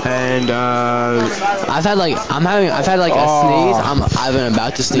 and I've had like a sneeze. I've been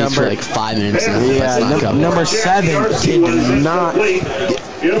about to sneeze for like 5 minutes now. Yeah, number 7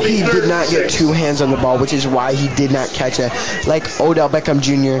 he did not get 2 hands on the ball, which is why he did not catch it. Like Odell Beckham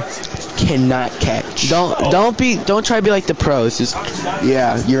Jr. cannot catch. Don't try to be like the pros.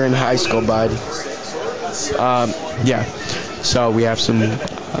 Yeah, you're in high school, bud. Yeah. So we have some.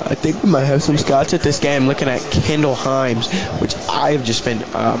 I think we might have some scouts at this game. Looking at Kendall Himes, which I have just been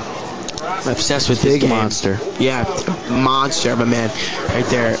obsessed with. Big monster. Yeah, monster of a man. Right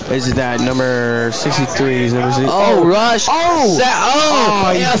there. Is that number 63? Is number 63? Oh, rush.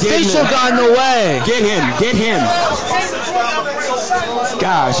 The official got in the way. Get him.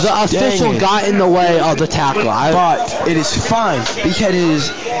 Gosh, The official dang it. got in the way of the tackle. But it is fine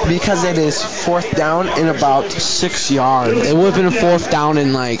because it is fourth down in about 6 yards. It would have been a fourth down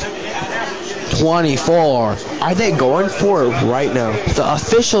in like 24. Are they going for it right now? The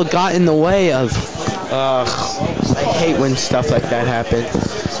official got in the way of. I hate when stuff like that happens.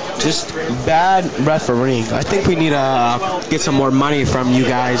 Just bad refereeing. I think we need to get some more money from you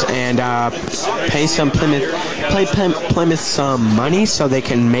guys and pay Plymouth some money so they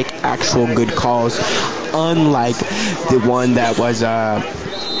can make actual good calls, unlike the one that was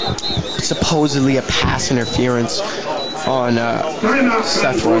supposedly a pass interference on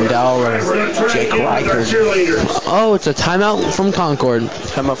Seth Rundell or Jake Reichert. Oh, it's a timeout from Concord.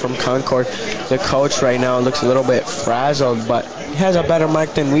 Timeout from Concord. The coach right now looks a little bit frazzled, but he has a better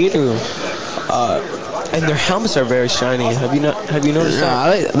mic than we do. And their helmets are very shiny. Have you noticed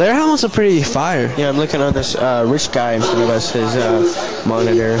that? Their helmets are pretty fire. Yeah, I'm looking on this rich guy in front of us, his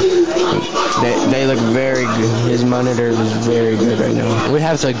monitor. They look very good. His monitor is very good right now. We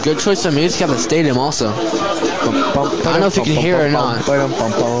have a good choice of music at the stadium also. I don't know if you can hear it or not. Okay,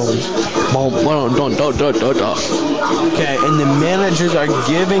 and the managers are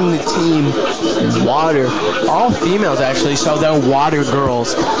giving the team water. All females, actually, so they're water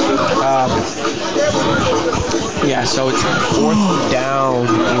girls. Yeah, so it's fourth down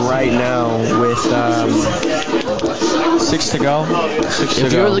right now with 6 to go.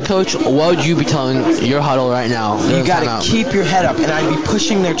 If you were the coach, what would you be telling your huddle right now? You gotta keep your head up, and I'd be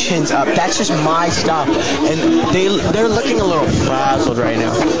pushing their chins up. That's just my stuff, and they're looking a little frazzled right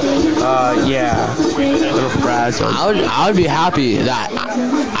now. Yeah, a little frazzled. I would be happy that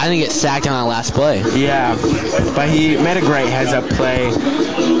I didn't get sacked on that last play. Yeah, but he made a great heads-up play.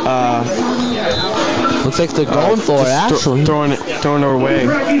 Looks like they're going for it, actually. Throwing it our way.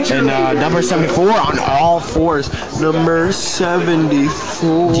 And number 74 on all fours. Number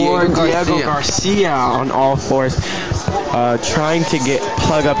 74, Diego Garcia on all fours. Trying to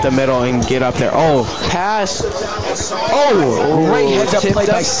plug up the middle and get up there. Oh, pass. Oh, great heads-up play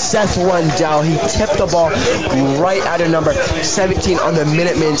by Seth Rundell. He tipped the ball right out of number 17 on the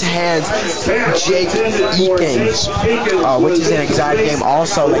Minutemen's hands. Jake Eakins, which is an exact game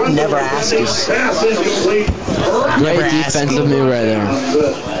also, like never ask us. Great defensive move right there.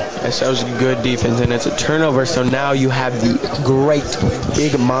 Yes, that was good defense, and it's a turnover, so now you have the great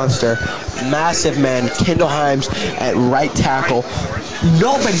big monster, massive man, Kendall Himes at right tackle.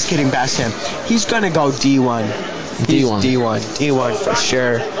 Nobody's getting past him. He's going to go D1. D1 for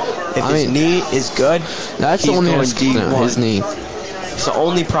sure. If his knee is good, that's the only D1. His knee. It's the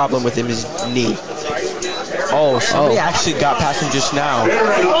only problem with him is knee. Oh, somebody actually got past him just now.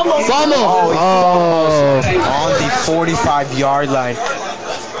 Fumble! Oh, on the 45-yard line.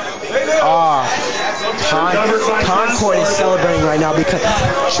 Concord is celebrating right now because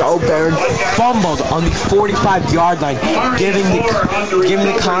Joe Barron fumbled on the 45-yard line, giving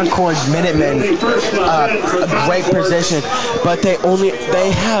the Concord Minutemen a great position. But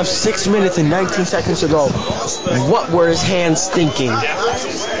they have 6 minutes and 19 seconds to go. What were his hands thinking?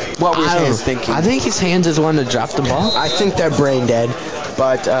 I think his hands is one to drop the ball. I think they're brain dead.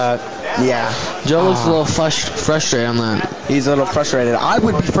 But yeah. Joe looks a little frustrated on that. He's a little frustrated. I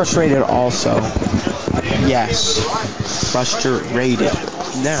would be frustrated also. Yes. Frustrated.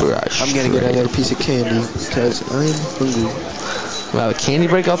 Now, I'm going to get another piece of candy because I'm hungry. We have a candy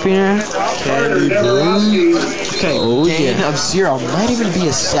break up here. Candy break. Okay, gain of 0. Might even be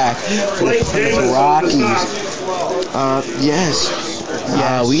a sack for the Rockies. Yes.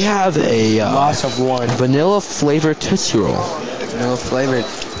 We have a loss of 1. Vanilla flavored Tootsie Roll. Vanilla flavored.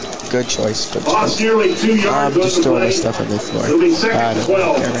 Good choice. Nearly 2 yards. I'm just throwing this stuff on the floor. I don't care right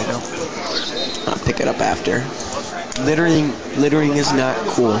now. I'll pick it up after. Littering is not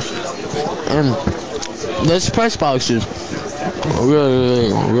cool. And this price box is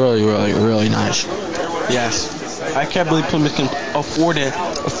really nice. Yes. I can't believe Plymouth can afford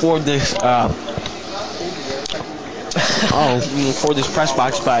this for this press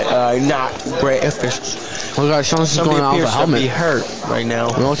box by not great officials. Oh gosh, someone's going off a helmet. Be hurt right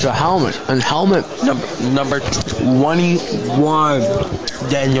now. No, it's a helmet. And helmet number 21,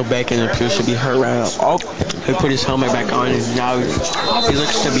 Daniel Bacon appears to be hurt right now. Oh, he put his helmet back on, and now he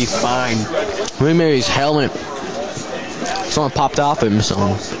looks to be fine. Maybe his helmet. Someone popped off him,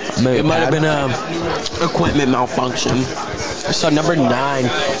 so maybe it might have been equipment malfunction. So number 9,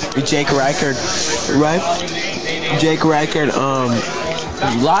 Jake Reichert, right? Jake Reichert,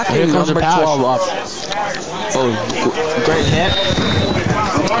 locking number 12 up. Oh, great hit.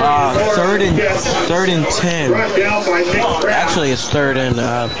 Third and 10. Actually, it's third and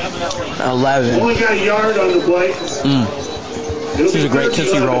 11. Only got a yard on the play. This is a great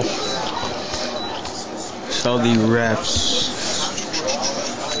Tootsie Roll. So the refs.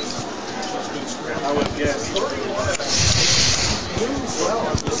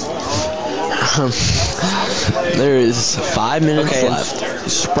 There is 5 minutes left.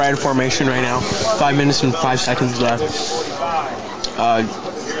 Spread formation right now. 5 minutes and 5 seconds left.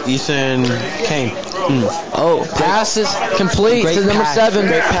 Ethan Kane. Oh, pass is complete to number 7.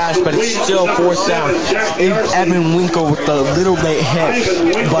 Great pass, but it's still 4th down. Evan Winkle with a little late hit,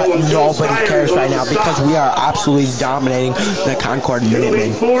 but nobody cares right now because we are absolutely dominating the Concord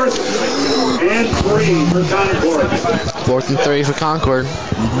Minutemen. 4th and 3 for Concord. 4th and 3 for Concord.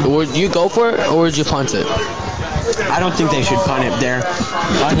 Would you go for it or would you punt it? I don't think they should punt it there.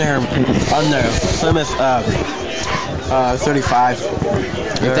 On their Plymouth 35.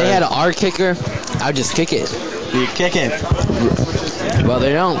 If they had an R kicker, I'd just kick it. You kick it. Well,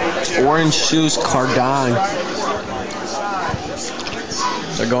 they don't. Orange shoes Cardon.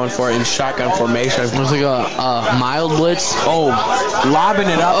 They're going for it in shotgun formation. Looks like a mild blitz. Oh, lobbing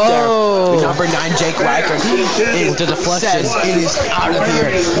it up there. Number 9, Jake Riker. Into the deflection. Says it is out of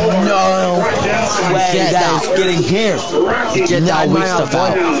here. No way Get that out. is getting here. Get that weak stuff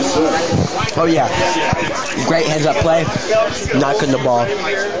out. Oh, yeah. Great heads-up play. Knocking the ball.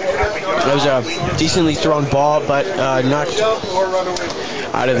 It was a decently thrown ball, but knocked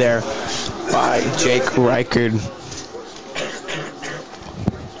out of there by Jake Reichard.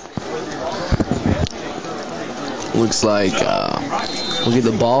 Looks like we'll get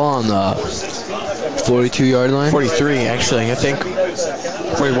the ball on the 42-yard line. 43, actually, I think.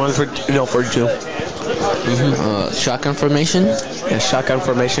 41, 42. Shotgun formation. Yeah, shotgun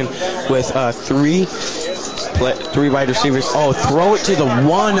formation with three wide receivers. Oh, throw it to the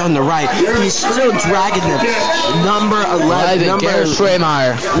one on the right. He's still dragging them. Number 11. Garrett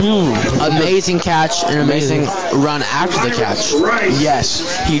Schremeyer. Amazing catch and amazing run after the catch. Yes,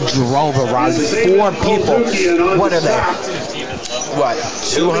 he drove around 4 people. What are they? What?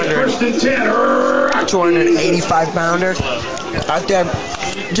 285 pounder out there.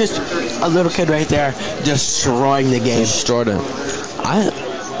 Just a little kid right there, destroying the game. Destroyed it.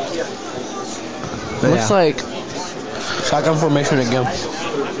 Looks like shotgun formation again.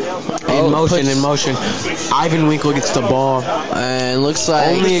 In motion. Ivan Winkle gets the ball, and looks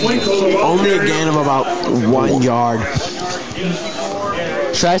like only a gain of about 1 yard.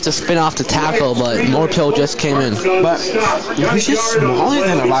 Tries to spin off the tackle, but Morpill just came in. But he's just smaller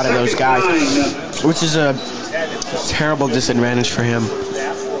than a lot of those guys, which is a terrible disadvantage for him.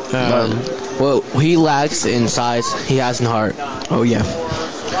 Well, he lacks in size. He has in heart. Oh yeah.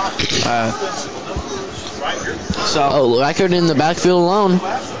 Reichard in the backfield alone.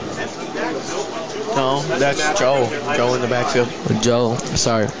 No, that's Joe. Joe in the backfield. Joe.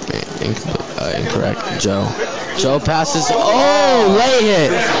 Sorry. Incorrect. Joe. Joe passes. Oh, late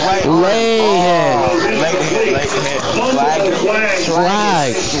hit.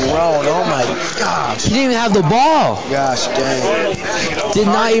 Flag. Thrown. Oh my gosh. He didn't even have the ball. Gosh dang. Did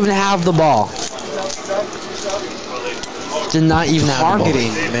not even have the ball. Did not even have the ball.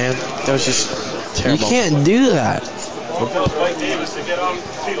 Targeting, man. That was just terrible. You can't do that.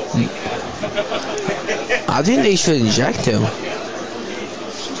 I think they should inject him.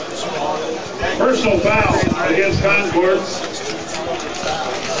 Personal foul against Concord.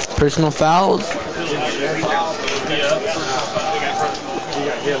 Personal foul.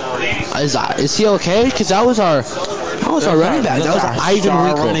 Is he okay? Because that was our running back. That was our Ivan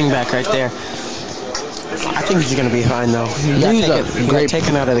Winkle. Running back right there. I think he's going to be fine, though. He's a great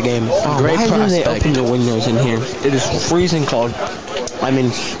taken out of the game. Great why prospect. do they open the windows in here? It is freezing cold. I'm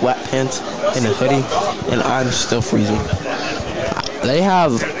in sweatpants and a hoodie, and I'm still freezing.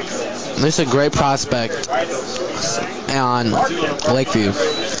 There's a great prospect on Lakeview.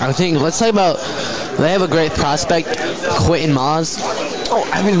 I think, let's talk about, they have a great prospect, Quentin Moss. Oh,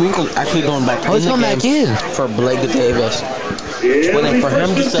 Ivan Winkle actually going back in. He's going back in. For Blake Davis. Waiting for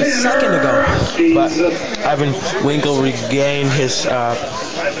him just a second ago. But Ivan Winkle regained his,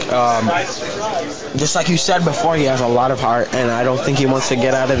 just like you said before, he has a lot of heart, and I don't think he wants to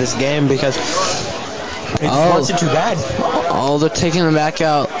get out of this game because he wants it too bad. Oh, they're taking him back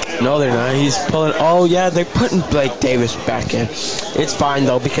out. No, they're not. He's pulling. Oh, yeah, they're putting Blake Davis back in. It's fine,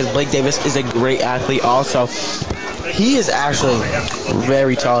 though, because Blake Davis is a great athlete also. He is actually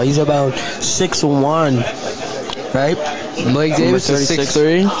very tall. He's about 6'1", right? Blake Davis is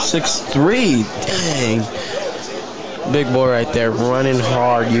 6'3". 6'3". Dang. Big boy right there, running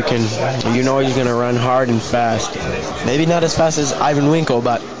hard. You know he's going to run hard and fast. Maybe not as fast as Ivan Winkle,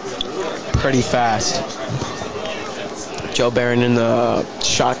 but pretty fast. Joe Barron in the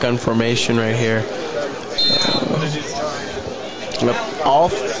shotgun formation right here. Yep.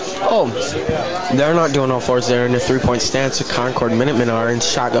 They're not doing all fours. They're in a 3-point stance. The Concord Minutemen are in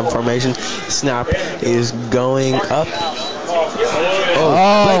shotgun formation. Snap is going up.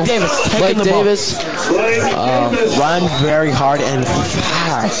 Blake Davis taking the ball. Run very hard and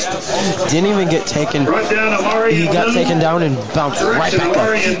fast. Didn't even get taken. He got taken down and bounced right back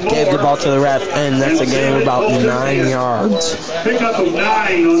up. Gave the ball to the ref, and that's a gain of about 9 yards. Pick up a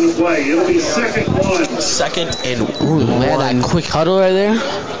 9 on the play. It'll be second one. Second and Man, that one. quick huddle right there.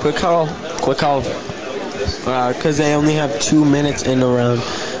 Quick call. Because they only have 2 minutes in the round.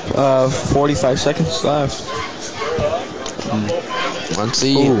 45 seconds left. Let's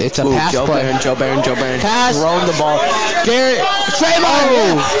see. It's a pass play. Joe Barron. Pass. Throwing the ball. Garrett.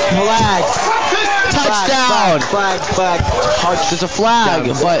 Trayvon. Flag. Touchdown. Flag. There's a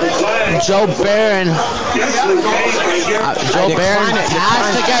flag, but Joe Barron has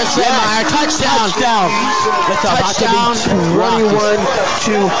to get Schremeyer. Touchdown. It's about to be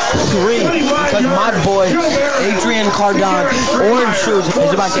 21-3. Because my boy, Adrian Cardon, Orange Shoes,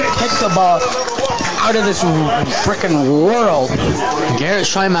 is about to kick the ball out of this freaking world. Garrett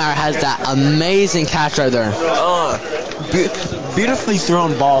Schremeyer has that amazing catch right there. Beautifully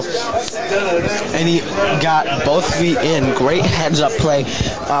thrown ball, and he got both feet in. Great heads-up play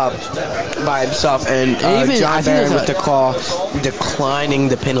by himself, and John Barron with the call declining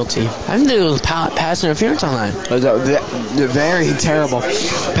the penalty. I think there was pass interference on that. It was a very terrible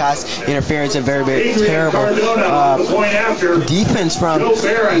pass interference and very, very terrible defense from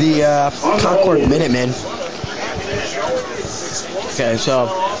the Concord Minutemen. Okay, so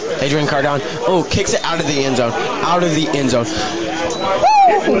Adrian Cardon, kicks it out of the end zone.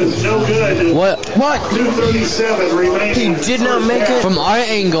 It was no good. What? 2:37 remaining. He did not make it. From our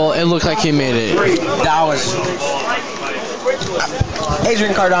angle, it looked like he made it. That was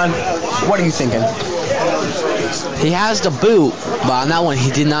Adrian Cardon. What are you thinking? He has the boot, but on that one, he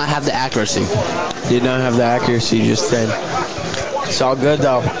did not have the accuracy. Did not have the accuracy just then. It's all good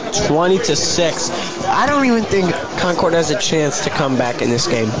though. 20-6. I don't even think Concord has a chance to come back in this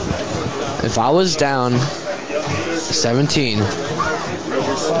game. If I was down 17,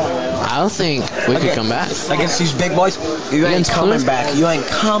 I don't think we could come back. Against these big boys, you ain't coming back. You ain't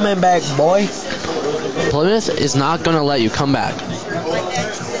coming back, boy. Plymouth is not going to let you come back.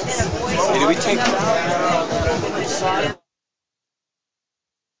 Did we take...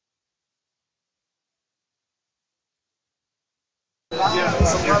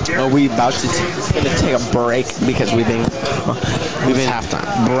 we about to gonna take a break because we've been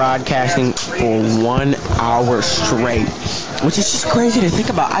broadcasting for 1 hour straight, which is just crazy to think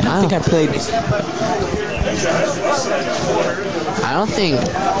about. I don't think.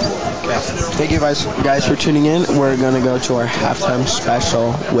 Thank you guys for tuning in. We're gonna go to our halftime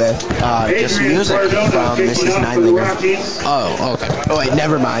special with just music from Mrs. Neidlinger. Oh, okay. Oh wait,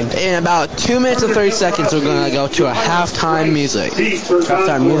 never mind. In about 2 minutes and 30 seconds, we're gonna go to a halftime music.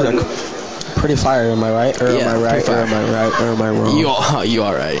 Halftime music. Pretty fire, am I right? Or am I right? Or am I right? Or am I wrong? You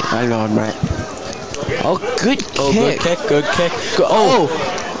are right. I know I'm right. Oh, good kick. Good kick.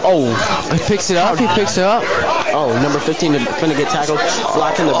 He picks it up. Oh, number 15 gonna get tackled.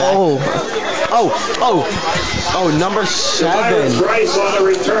 Blocked in the back. Number 7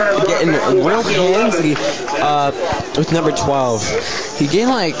 getting real handsy with number 12. He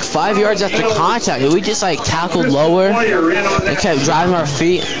gained like 5 yards after contact. We just like tackled lower and kept driving our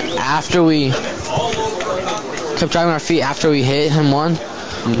feet after we hit him one.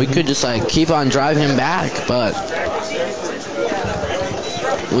 We could just like keep on driving him back, but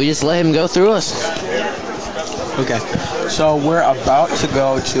we just let him go through us. Okay, so we're about to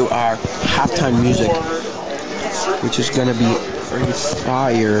go to our halftime music, which is going to be pretty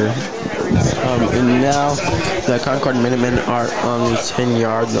fire. And now the Concord Minutemen are on the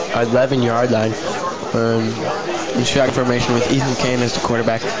 11-yard line. In shotgun formation with Ethan Kane as the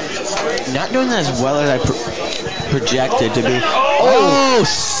quarterback. Not doing as well as I projected to be.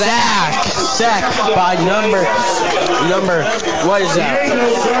 Sack by number. What is that?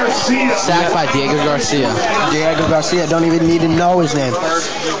 Sack by Diego Garcia. Diego Garcia. Don't even need to know his name.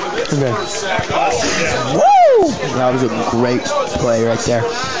 Okay. Woo! That was a great play right there.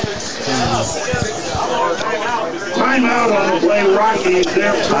 Timeout on the play, Rockies.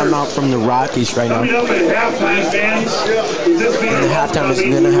 Timeout from the Rockies right now. Coming up at halftime, fans. And halftime is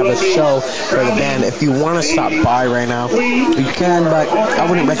going to have a show for the band. If you want to stop by right now, you can, but I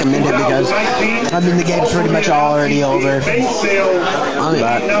wouldn't recommend it because the game's pretty much already over. But,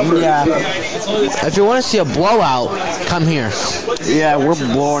 yeah. If you want to see a blowout, come here. Yeah, we're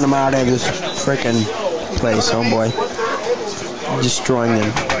blowing them out of this freaking place, homeboy. Destroying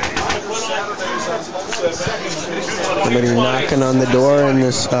them. Somebody knocking on the door in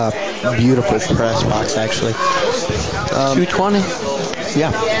this beautiful press box, actually. 2:20.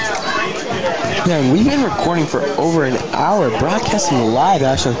 Yeah. Man, we've been recording for over an hour, broadcasting live,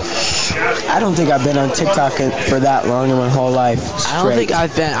 actually. I don't think I've been on TikTok for that long in my whole life. I don't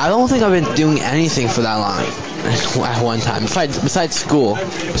think I've been doing anything for that long at one time. Besides school.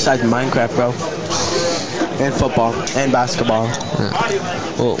 Besides Minecraft, bro. And football. And basketball. Yeah.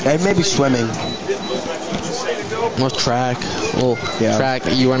 Well, and maybe swimming. Well, track. Well, yeah. Track,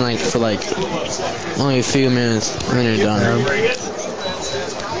 you run like for like only a few minutes and then you're done. Yeah.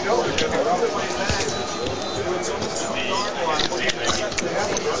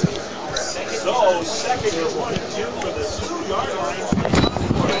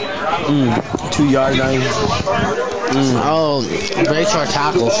 2-yard line. Oh, great short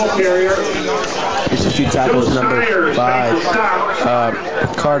tackles. It's a few tackles. Number 5,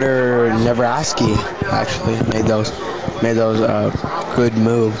 Carter Nevraski actually made those good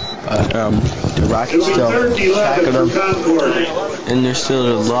move. The Rockies still tackled them, and they're still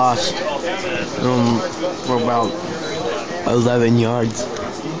at a loss for about 11 yards.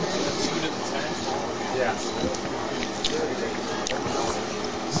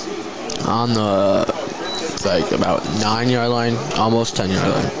 On the, it's like about 9-yard line, almost 10-yard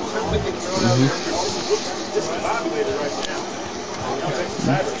line.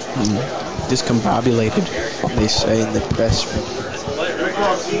 Discombobulated, they say in the press.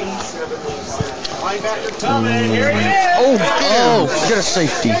 Oh, get a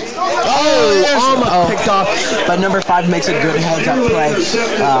safety. Almost picked off, but number 5 makes a good heads-up play.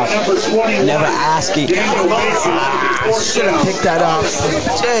 Never asking. Should have picked that up.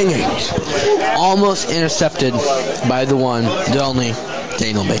 Dang it. Almost intercepted by the only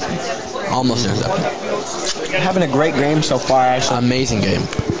Daniel Bacon. Almost intercepted. Having a great game so far, actually. Amazing game.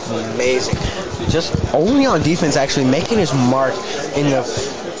 Amazing. Just only on defense, actually making his mark in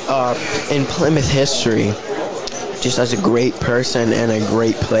Plymouth history, just as a great person and a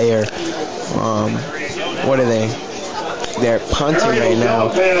great player. What are they? They're punting right now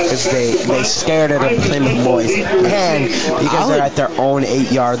because they scared of the Plymouth boys, and because they're at their own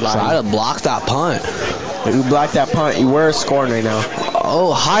 8-yard line. Try to block that punt. You blocked that punt. You were scoring right now.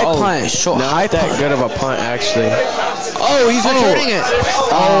 Oh, high punt. Short, not high that punt. good of a punt, actually. Oh, he's returning it.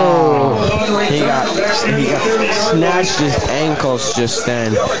 Oh, he got snatched his ankles just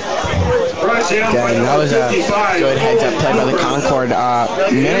then. Dang, that was a good heads-up play by the Concord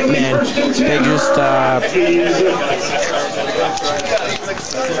Minutemen. They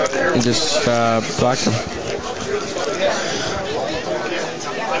just blocked him.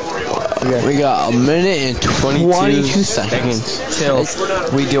 We got a minute and 22 seconds till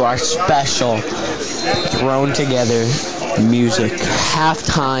we do our special thrown together music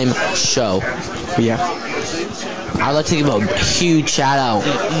halftime show. Yeah. I'd like to give a huge shout out.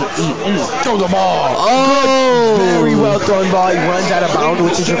 Throw the ball. Oh! Very well thrown ball. He runs out of bounds,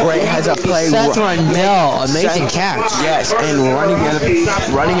 which is a great heads-up play. Seth Rundell, amazing catch. Yes, and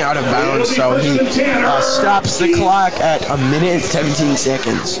running out of bounds, so he stops the clock at a minute and 17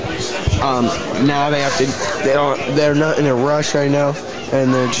 seconds. Now they're not in a rush right now,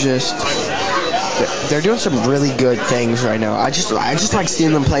 and they're doing some really good things right now. I just like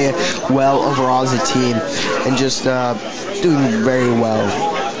seeing them play well overall as a team, and just doing very well.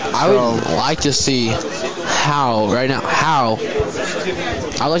 I would like to see how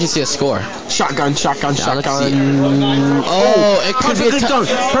I'd like to see a score. Shotgun. Oh, it could be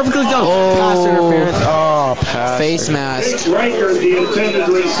perfectly done. Oh, pass interference. Oh, pass. Face mask. Striker, the intended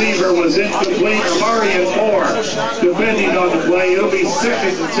receiver, was incomplete. Marion Moore, depending on the play, it'll be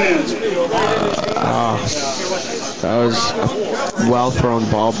 2nd and 10. That was a well thrown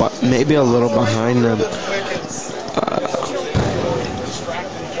ball, but maybe a little behind them.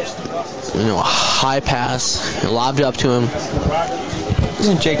 High pass, lobbed it up to him.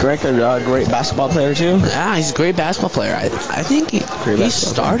 Isn't Jake Rick a great basketball player too? Yeah, he's a great basketball player. I think he's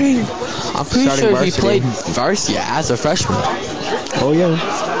starting. I'm pretty sure varsity. he played varsity as a freshman. Oh yeah.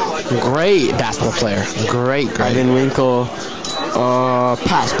 Great basketball player. Great. Ivan Winkle.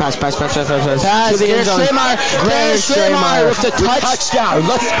 Pass. Pass. To the end zone. Grant Schremer with the touchdown.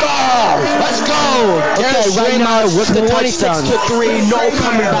 Let's go. Okay, right now with the touchdown. 26-3. No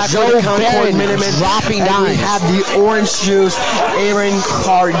coming back. Joe Concord Minutemen dropping down. We dimes. have the orange juice. Aaron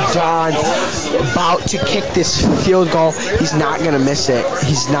Cardon about to kick this field goal. He's not gonna miss it.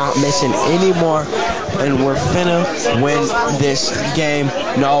 He's not missing anymore, and we're finna win this game.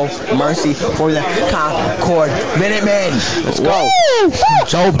 No mercy for the Concord Minutemen. Let's go.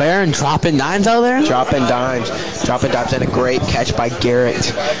 Joe Barron dropping dimes out there. Dropping dimes, and a great catch by Garrett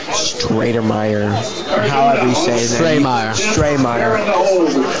Stradermeyer, or however you say his name. Stradermeyer.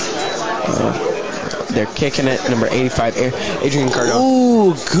 They're kicking it. Number 85, Adrian Cardone.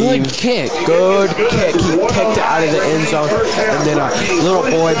 Ooh, good kick. Good kick. He kicked it out of the end zone, and then a little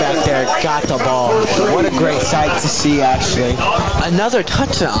boy back there got the ball. What a great sight to see, actually. Another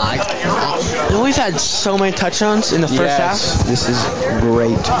touchdown. We've had so many touchdowns in the first half. This is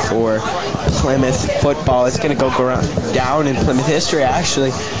great for Plymouth football. It's going to go down in Plymouth history,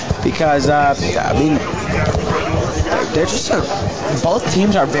 actually, because, they're just both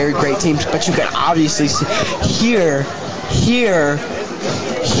teams are very great teams, but you can obviously see here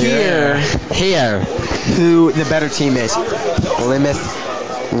who the better team is. Plymouth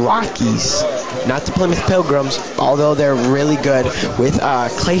Rockies, not the Plymouth Pilgrims, although they're really good, with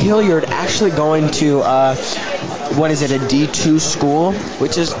Clay Hilliard actually going to a D2 school,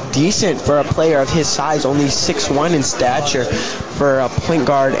 which is decent for a player of his size, only 6'1" in stature for a point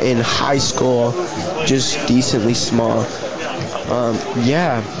guard in high school, just decently small.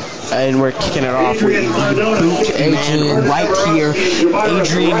 And we're kicking it off with boot Adrian right here.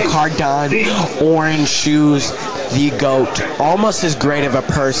 Adrian Cardone, orange shoes, the GOAT. Almost as great of a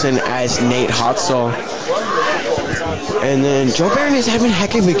person as Nate Hotzel. And then Joe Barron is having a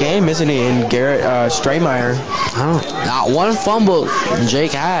heck of a game, isn't he? And Garrett Stradermeyer. Not one fumble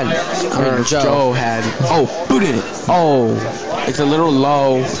Jake had. Joe had. Oh, booted it. Oh, it's a little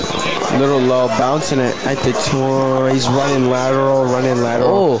low, bouncing it at the toe. He's running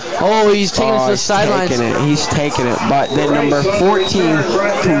lateral. Oh, he's taking it to the sidelines. He's taking it. But then number 14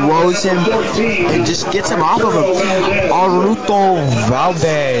 throws him and just gets him off of him. Aruto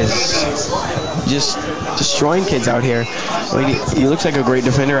Valdez. Just destroying kids out here. He looks like a great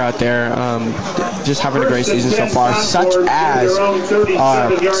defender out there. Just having a great season so far. Such as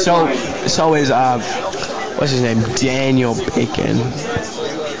so is what's his name? Daniel Bacon.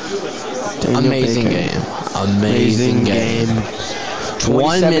 Amazing game.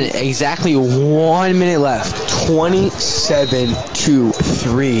 1 minute, exactly 1 minute left.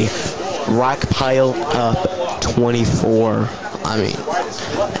 27-3. Rock pile up 24.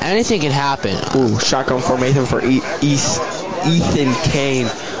 Anything can happen. Ooh, shotgun formation for Ethan Kane.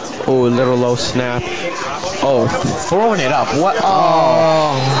 Oh, little low snap. Oh, throwing it up. What?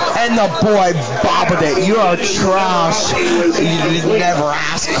 Oh. And the boy bobbled it. You are trash. You never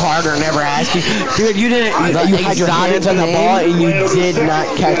asked Carter, never asked you. Dude, you didn't. You had your hands on the ball and you did not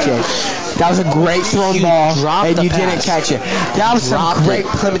catch it. That was a great thrown ball, and you didn't catch it. That was some great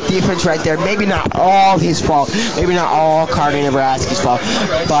Plymouth defense right there. Maybe not all his fault. Maybe not all Carter Nebraska's fault.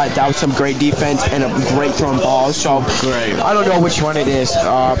 But that was some great defense and a great thrown ball. So great. I don't know which one it is,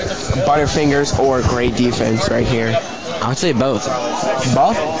 Butterfingers or great defense right here. I would say both.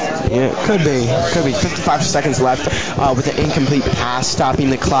 Both? Yeah, could be. 55 seconds left with an incomplete pass, stopping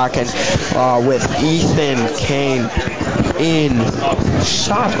the clock, and with Ethan Kane in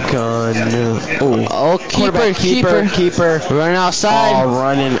shotgun. Oh, keeper. Running outside.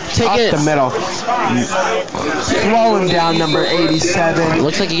 Running up the middle. Throw him down, number 87.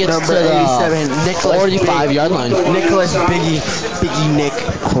 Looks like he gets number to the 87. Nicholas 45-yard line. Nicholas Biggie Nick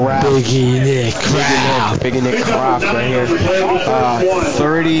Kraft. Biggie Nick Kraft right here.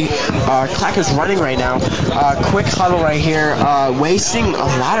 30. Clock is running right now. Quick huddle right here. Wasting a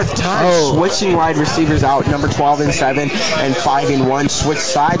lot of time. Switching wide receivers out. Number 12 and 7 and 5 and 1. Switch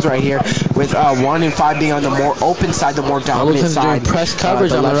sides right here with 1 and 5 being on the more open side, the more dominant side. Press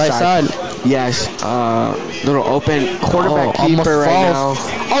coverage on the right side. Yes. Little open quarterback keeper right now.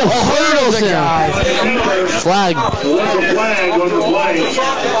 Hurdles him. Flag.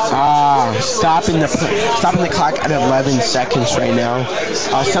 Stopping the clock at 11 seconds right now.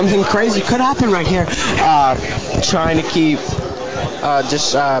 Something crazy could happen right here. Trying to keep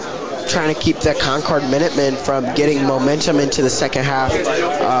the Concord Minutemen from getting momentum into the second half.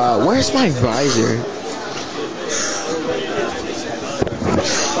 Where's my visor?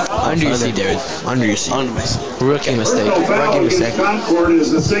 Under your seat, David. Under your seat. Rookie mistake. Concord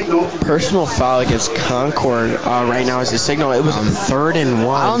is the signal. Personal foul against Concord right now is the signal. It was 3rd and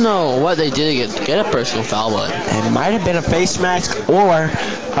 1. I don't know what they did to get a personal foul, but it might have been a face mask or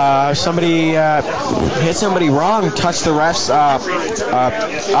somebody hit somebody wrong, touched the refs up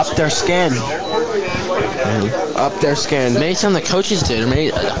their skin. Up their skin. Maybe some of the coaches did, or maybe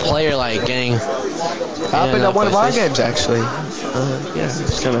a player getting Happened at one of our games, actually. Yeah,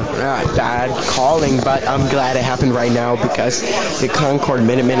 it's kind of bad calling, but I'm glad it happened right now because the Concord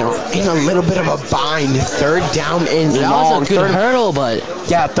Minutemen are in a little bit of a bind. Third down and That long. was a good hurdle, but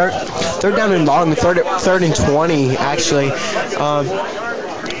Yeah, third down and long. Third and 20, actually. I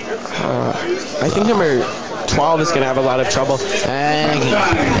think number 12 is going to have a lot of trouble. and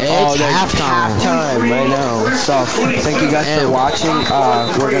it's halftime. Halftime right now. So thank you guys for watching.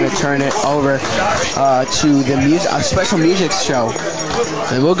 We're going to turn it over to the a special music show.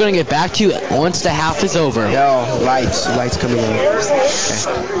 And we're going to get back to you once the half is over. Yo, lights coming in. Okay.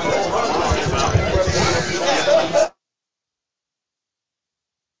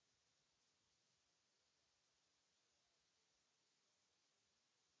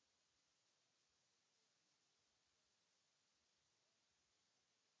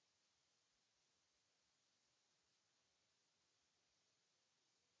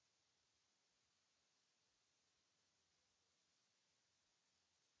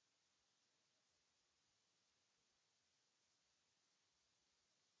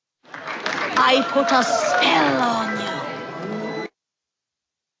 I put a spell on you.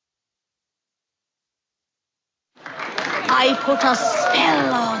 I put a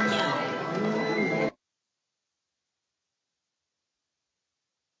spell on you.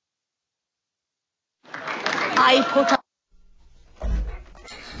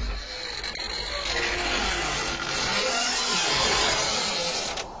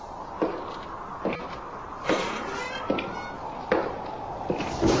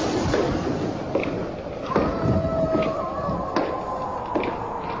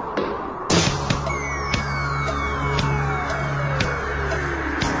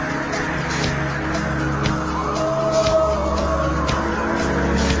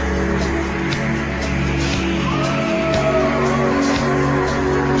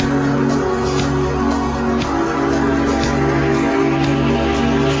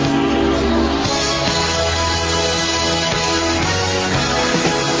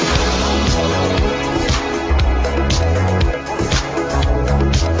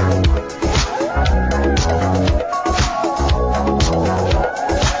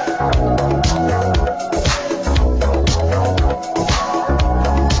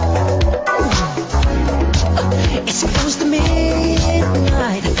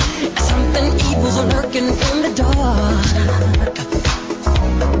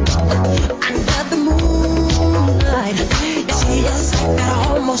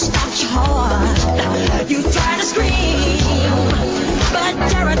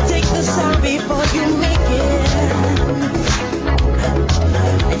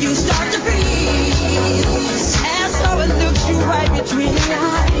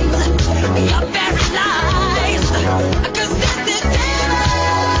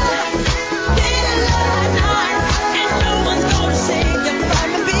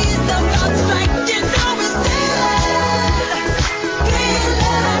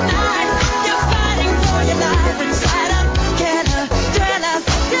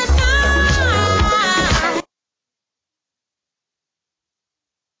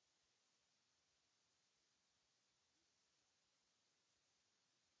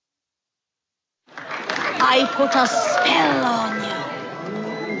 I put a spell on you.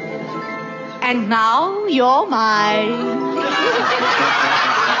 And now you're mine.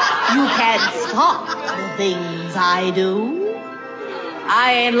 You can't stop the things I do.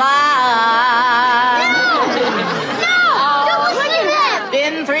 I ain't lying. No!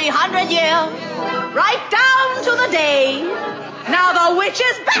 Been 300 years, right down to the day. Now the witch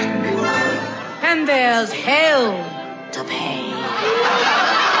is back, and there's hell to pay.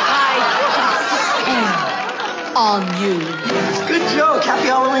 I on you. Good joke. Happy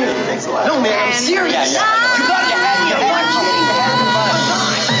Halloween. Thanks a lot. No, man, I'm serious. You got to have your fun.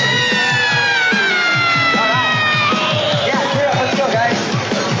 All right. Yeah, clear up. Let's go, guys.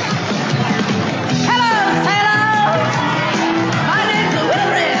 Hello, sailor. My name's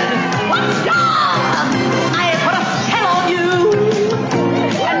Wilred. What's yours? I put a spell on you,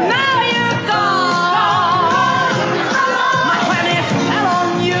 and now you're gone. My 20 fell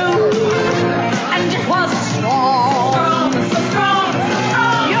on you, and it was strong.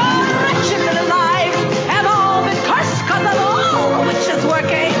 Your riches and alive have all been cursed because of all the witches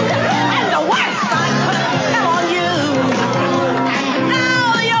working. And the worst, I put a spell on you. And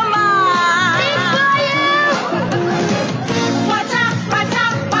now you're mine. Watch out, watch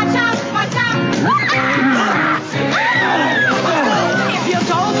out, watch out, watch out. If you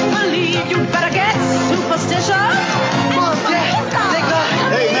don't believe, you better get superstitious.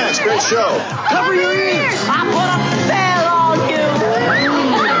 Hey, Max, great show. Cover your ears. I put a spell on you.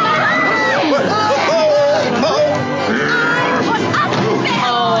 Oh!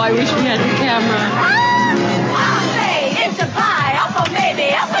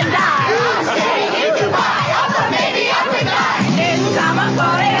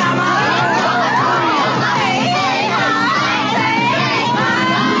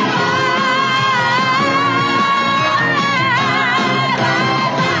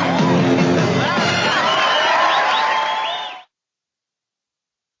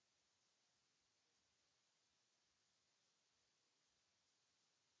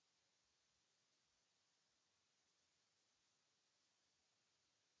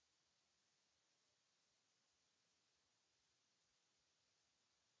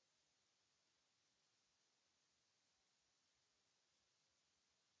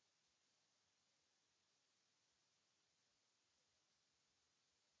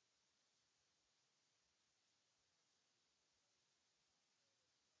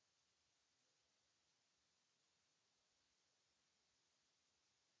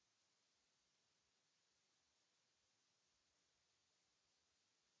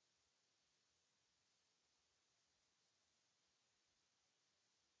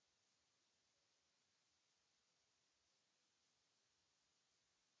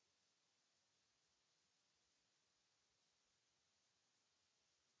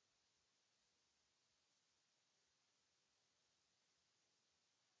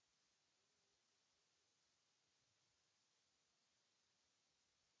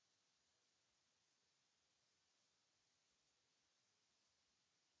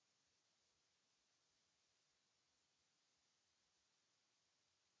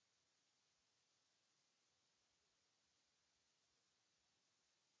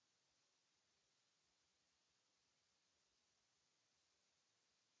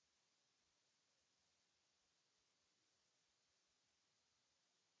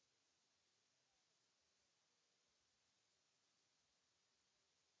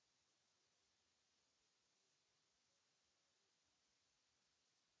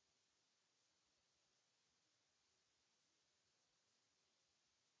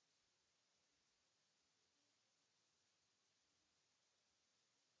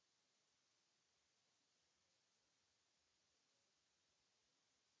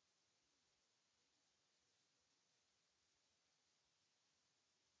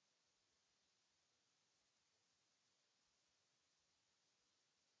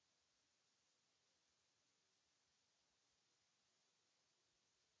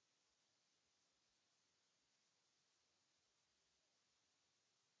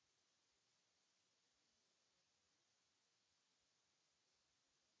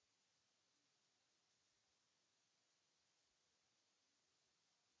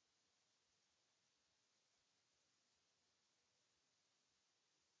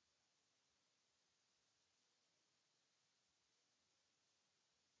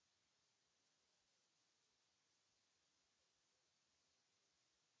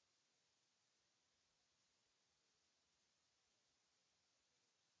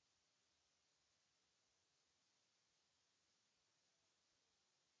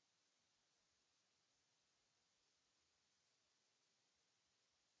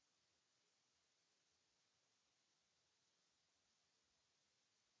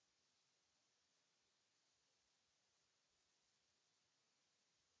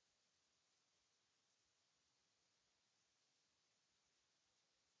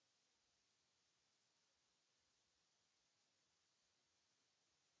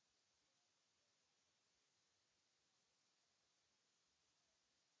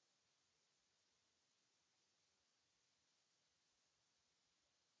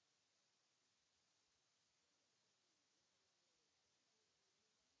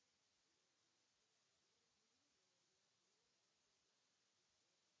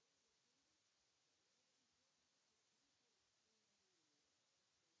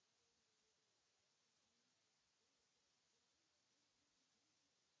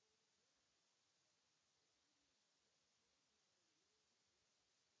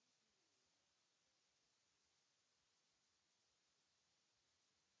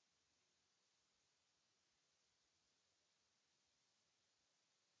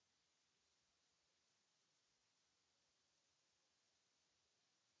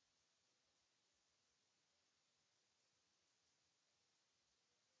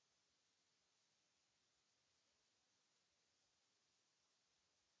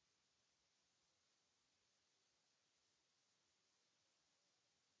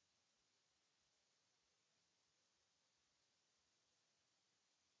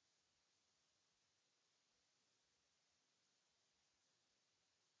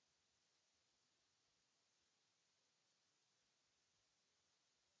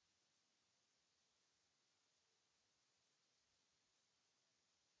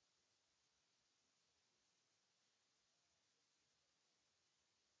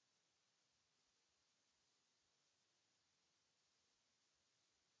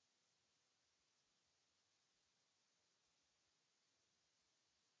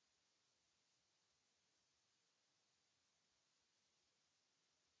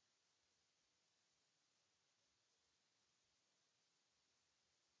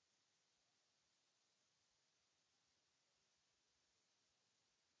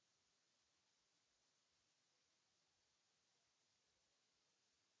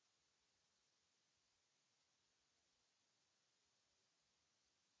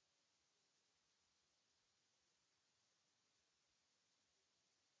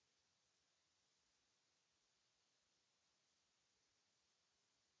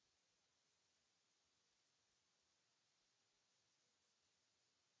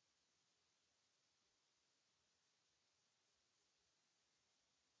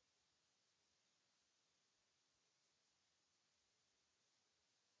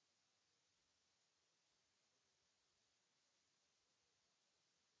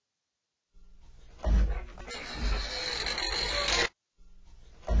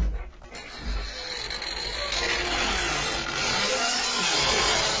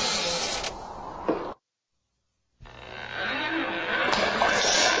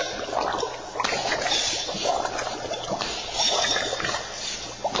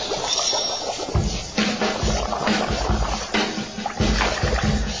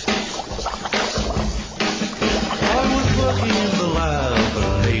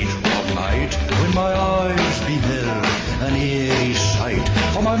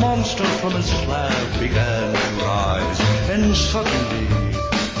 my monster from his slab began to rise, and suddenly,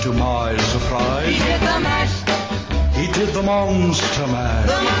 to my surprise, He did the mash. he did the monster mash.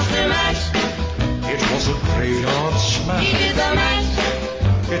 The monster mash. It was a graveyard He smash. did the mash.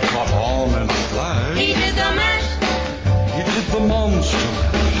 It caught on in a flash. He did the mash. He did the monster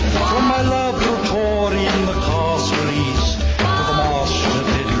mash. From my laboratory in the castle east to the master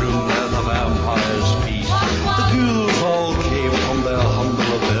bedroom where the vampires feast. The ghouls all came from their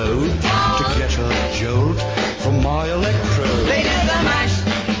humble abode to get a jolt from my electrode. They did the mash.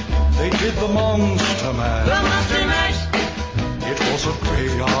 They did the monster The mash. monster mash. It was a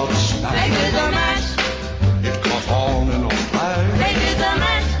graveyard They smash. did the mash. It caught on in a flash. They did the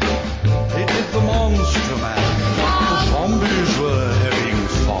mash. They did the monster mash. The zombies were having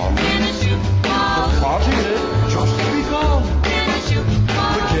fun. Finish you. The party had just begun. Finish you.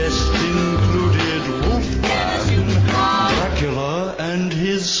 The guests included Wolfman, Dracula, and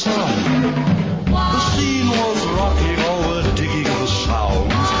his son. The scene was rocking, all were digging the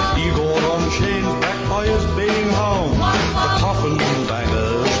sounds. Igor on chain, backed by his baying hound. The coffin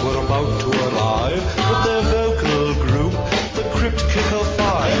bangers were about to arrive with their vocal group, the Crypt Kicker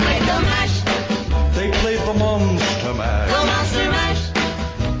Five. Played the mash. They played the monster The mash. monster mash.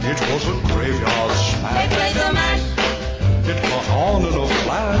 It was a graveyard They smash. played the mash. It caught on in a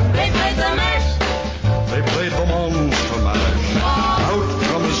flash. They played the mash. They played the monster mash. Out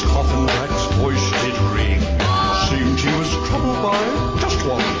from his coffin, Jack's voice did ring. Seemed he was troubled by just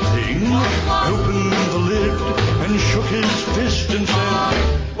one thing. Opened the lid and shook his fist and said,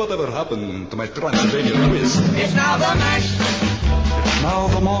 "Whatever happened to my Transylvania twist?" It's now the mash. It's now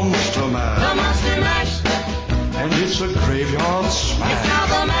the monster The mash. monster mash. And it's a graveyard It's smash. now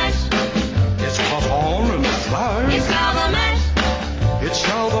the mash. It's caught on in a flash. It's now the mash. It's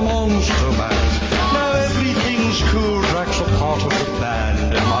now the monster mash. Now everything's cool. Drax a part of the band,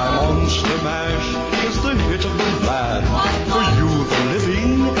 and my monster mash is the hit of the land. For you, the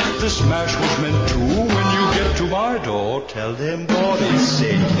living, this mash was meant to. When you get to my door, tell them God is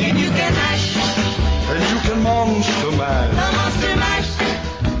sick, Then you can mash. and you can monster mash, The monster mash.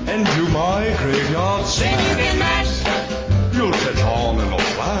 and do my graveyard Then you smash. can mash. You'll catch on in a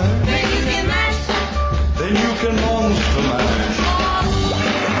flash, Then you can mash. then you can monster mash.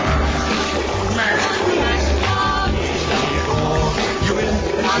 You in?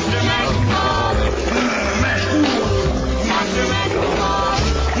 Monster mash. Monster mash.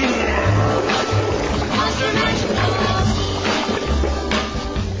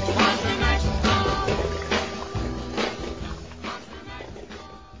 Monster mash.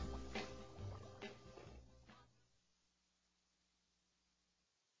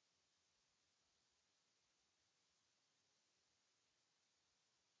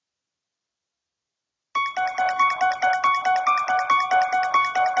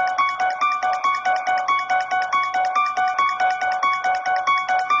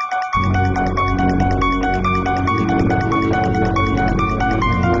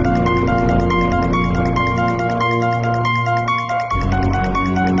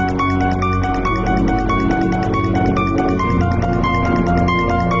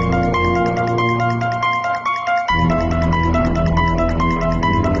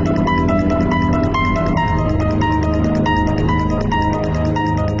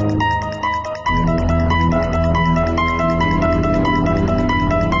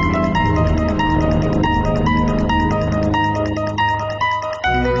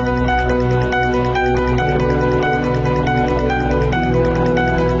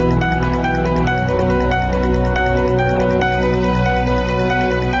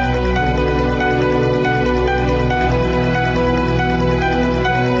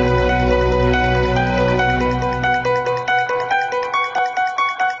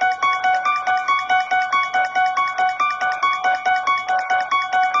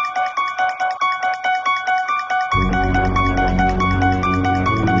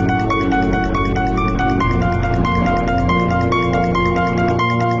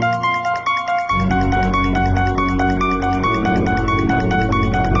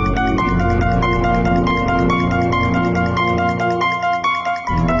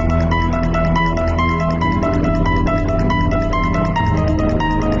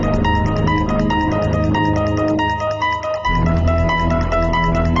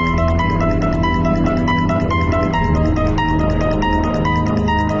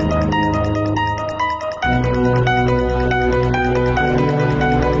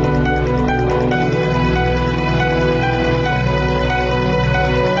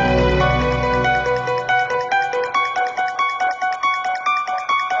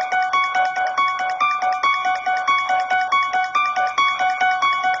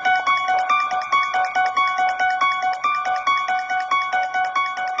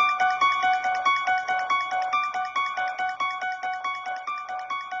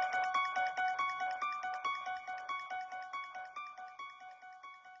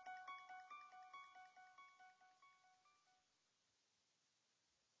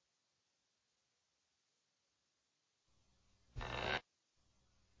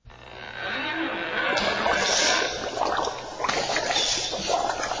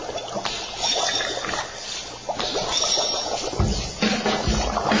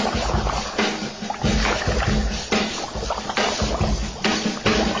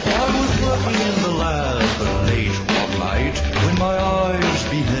 working in the lab late one night when my eyes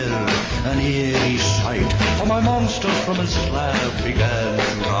beheld an eerie sight. For my monster from his slab began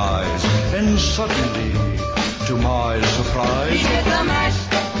to rise, and suddenly, to my surprise, He did the mash,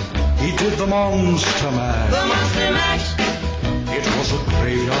 he did the monster mash. the monster mash. It was a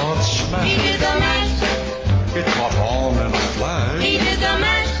graveyard He smash. did the mash, It caught on in a flash. he did the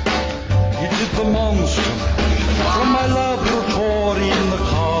mash. He did the monster mash. From my laboratory in the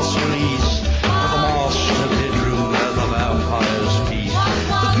castle east to the master bedroom where the vampires feast.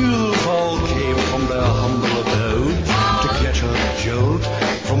 The ghouls all came from their humble abode to get a jolt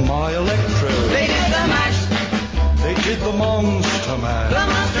from my electrode. They did the mash, They did the monster the mash.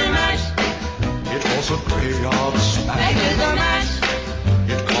 monster mash. It was a graveyard They smash. did the mash,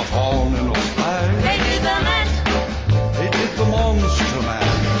 It caught on in a flash. they did the mash. They did the monster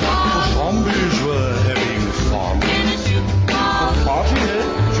mash. The zombies were having fun. In a shoot, The party had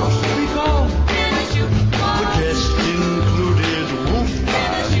just begun. in a shoot, The guests included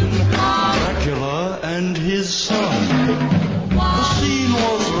Wolfman, Dracula, and his son. The scene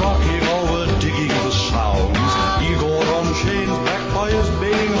was rocking, all were digging the sounds. Igor on chains, backed by his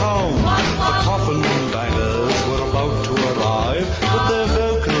baying hound. The coffin bangers were about to arrive with their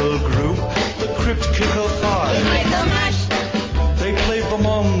vocal group, the Crypt Kicker they Five. played the mash, They played the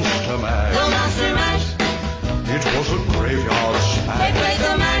monster the mash. monster mash. It was a graveyard They smash. played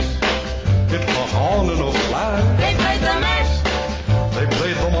the mash, It caught on in a flash. they played the mash. They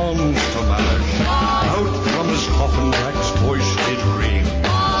played the monster mash. Out from his coffin, Drac's voice did ring.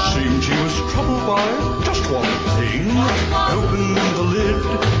 Seemed he was troubled by just one thing. Opened the lid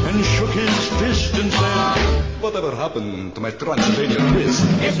and shook his fist and said, "Whatever happened to my Transylvania twist?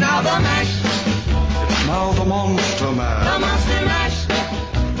 It's now the mash, It's now the monster the mash, monster mash.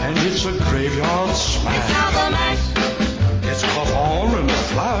 and it's a graveyard It's smash. now the mash, It's caught on in a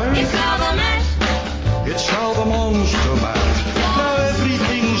flash. it's now the mash. It's now the monster mash. Now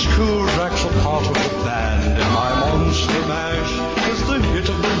everything's cool. Drac's a part of the band, and my monster mash is the hit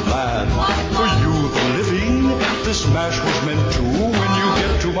of the band. For you, the living, this mash was meant to. When you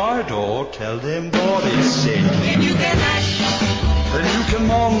get to my door, tell them God is sick. Then you can mash, Then you can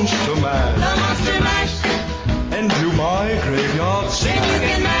monster the mash monster mash. and do my graveyard Then you smash.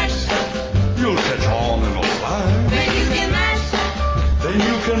 can mash, You'll catch on in a flash. then you can mash. Then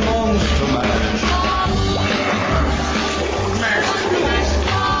you can monster mash.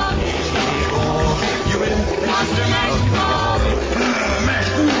 You in? Monster mash, monster mash,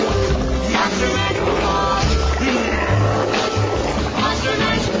 monster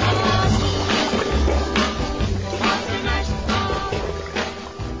mash, monster mash.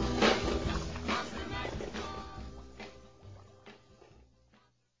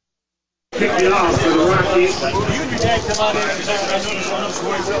 Kicked it off for the Rockies.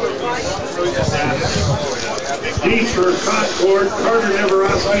 Deep for Concord, Carter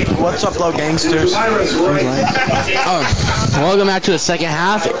Neverowski. What's up, though, gangsters? Cyrus Wright. Welcome back to the second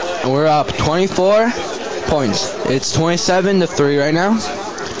half. We're up 24 points. It's 27-3 right now.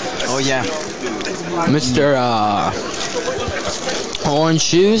 Oh, yeah. Mr. Orange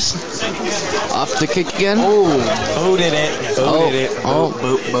Shoes off the kick again. Who did it? Oh, Who did it? oh.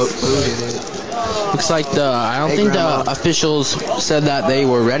 Who did it? Looks like I don't Hey, think Grandma. the officials said that they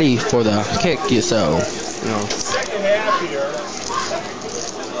were ready for the kick, so. No.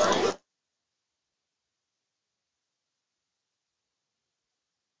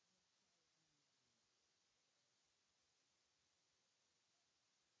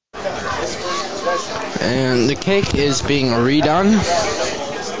 And the kick is being redone.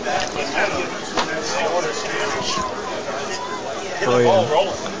 Oh, yeah.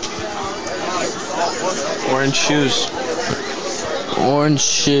 Orange shoes. Orange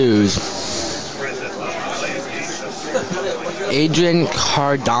Shoes. Adrian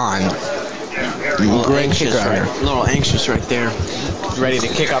Cardon. Great kicker. A little anxious right there. Ready to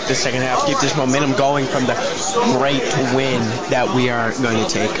kick off the second half. Keep this momentum going from the great win that we are going to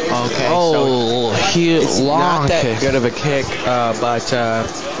take. Okay. Oh, It's long not that kick. good of a kick, but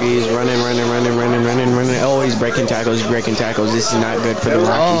he's running. Oh, he's breaking tackles. This is not good for the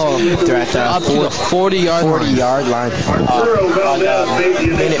Rockies. They're at the Up to the 40-yard line. 40-yard line. Arturo Valdez made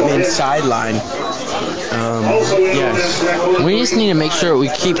the initial Minuteman hit. sideline. Also in on Yes. that tackle. We just need to make sure we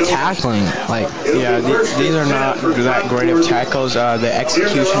keep tackling. Like, Yeah, these are not that great of tackles. The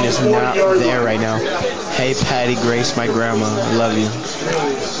execution is not there right now. Hey, Patty Grace, my grandma. I love you.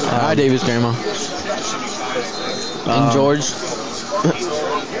 hi, Davis Grandma. And George.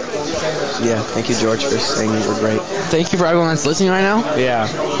 Yeah, thank you, George, for saying you were great. Thank you for everyone that's listening right now. Yeah,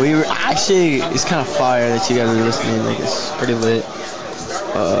 we were actually. It's kind of fire that you guys are listening. Like, it's pretty lit.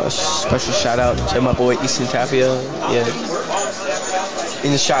 Special shout out to my boy Easton Tapia. Yeah.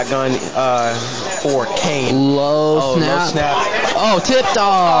 In the shotgun for Kane. Low snap. Oh, tipped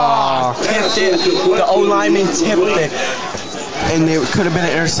off. Tipped it. The O lineman tipped it. And it could have been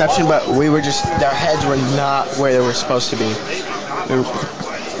an interception, but their heads were not where they were supposed to be. They were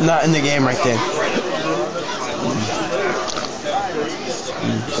not in the game right then.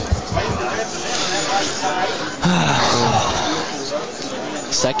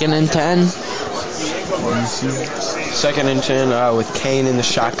 Second and 10. Second and 10 with Kane in the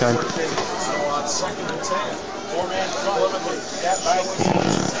shotgun.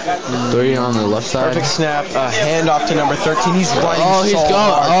 Three on the left side. Perfect snap. Handoff to number 13. He's running. Oh, he's so going.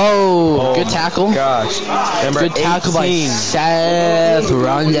 hard. Oh, good tackle. Gosh. Number Good tackle by 18. Seth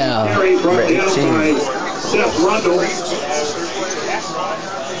Rundle. Carry brought down by Seth Rundle.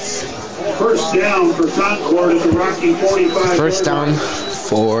 First down for Concord at the Rocky 45. First down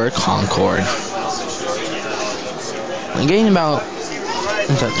for Concord. I'm getting about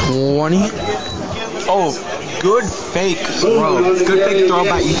 20. Oh, good fake throw. Good fake throw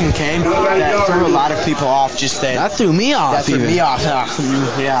by Ethan Kane. That threw a lot of people off just then. That threw me off. That threw even. me off.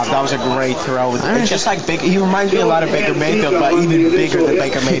 Yeah, that was a great throw. It's just like Baker. He reminds me a lot of Baker Mayfield, but even bigger than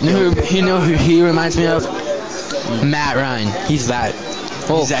Baker Mayfield. You know who he reminds me of? Matt Ryan. He's that.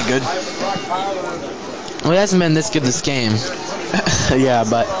 Oh. He's that good? Well, he hasn't been this good this game. Yeah,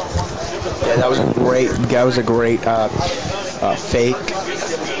 but that was a great fake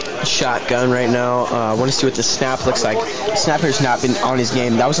shotgun right now. I want to see what the snap looks like. The snapper's not been on his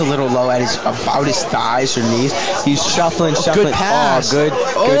game. That was a little low at about his thighs or knees. He's shuffling. Good pass. Oh, good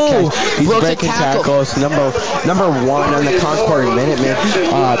catch. He's broke the breaking tackle. tackles. Number one on the Concord Minutemen,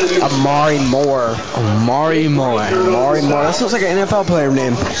 Amari Moore. Amari Moore. That sounds like an NFL player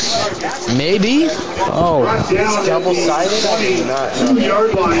name. Maybe. Oh, it's double-sided?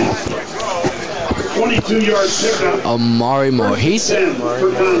 2-yard line. 22-yard pickup. Amari Moore. He's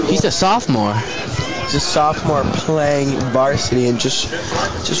a sophomore. He's a sophomore playing varsity and just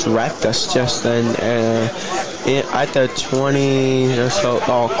wrecked us just then. At the 20 or so,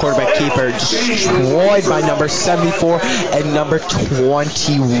 quarterback keeper destroyed by number 74 and number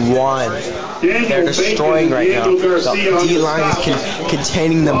 21. They're destroying right now. The D line is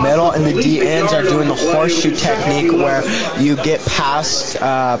containing the middle, and the D ends are doing the horseshoe technique where you get past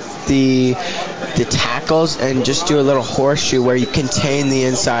the tackles and just do a little horseshoe where you contain the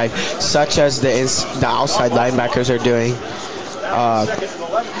inside, such as the outside linebackers are doing.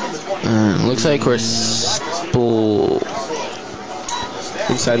 Looks like we're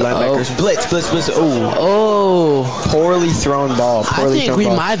inside linebackers. Blitz. Oh. Poorly thrown ball. I think we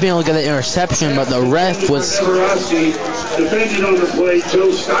might have been able to get an interception, but the ref was. Depending on the play,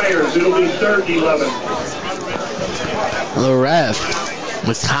 Joe Stiers. It'll be 3rd and 11. The ref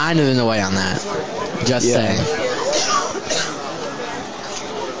was kind of in the way on that. Just saying.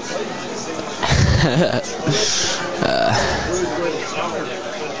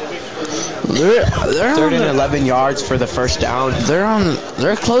 They're 3rd and 11 yards for the first down.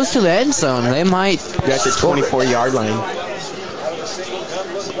 They're close to the end zone. They might. They're at the 24-yard line.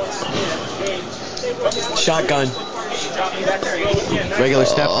 Shotgun. Regular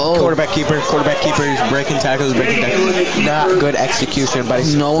step. Quarterback keeper is breaking tackles. Not good execution, but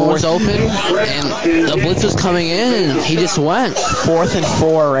it's no one was open, and the blitz was coming in, and he just went. 4th and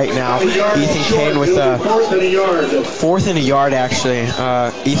 4 right now. Ethan Kane with 4th and a yard actually.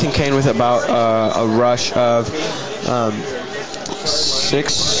 Ethan Kane with about a rush of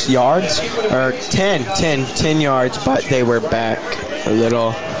 6 yards or 10 yards, but they were back a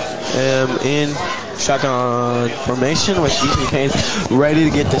little in shotgun formation with Ethan Kane ready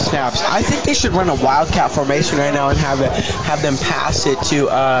to get the snaps. I think they should run a wildcat formation right now and have them pass it to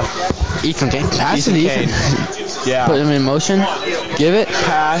Ethan Kane. Pass it to Ethan. Yeah. Put him in motion. Give it.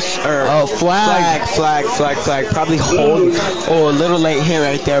 Pass or flag. Flag. Probably hold. Oh, a little late here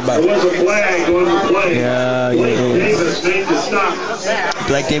right there, but There was a flag on the play. Yeah. Davis made the stop.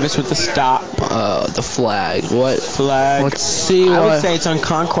 Blake Davis with the stop. The flag. What flag? Let's see. I would say it's on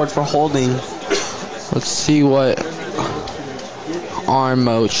Concord for holding. Let's see what arm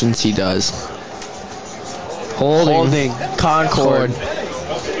motions he does. Holding. Concord.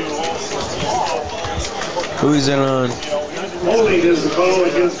 Who's it on? Holding is the call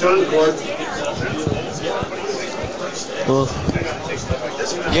against Concord. Well,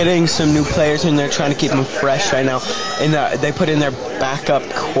 getting some new players in there, trying to keep them fresh right now. And they put in their backup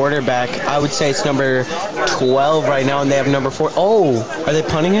quarterback. I would say it's number 12 right now, and they have number 4. Oh, are they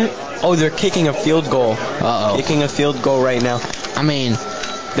punting it? Oh, they're kicking a field goal. Uh-oh. Kicking a field goal right now. I mean,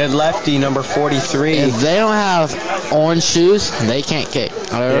 The lefty, number 43. If they don't have orange shoes, they can't kick.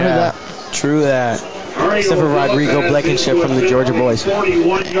 I heard that. True that. Except for Rodrigo Blankenship from the Georgia Boys.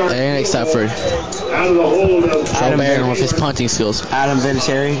 And except for Out of the hold of Joe Barron with his punting skills. Adam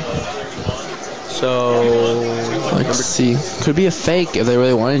Vinatieri. So, Let's see. Could be a fake if they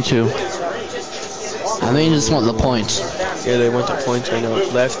really wanted to. I think you just want the points. yeah, they want the points right now.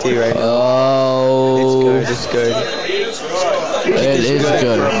 Lefty right now. Oh, It's good. it is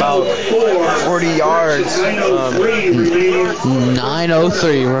good. About 40 yards.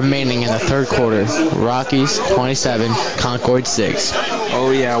 9:03 remaining in the third quarter. Rockies 27, Concord 6.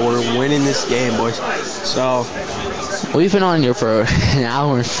 Oh yeah, we're winning this game, boys. So, We've been on here for an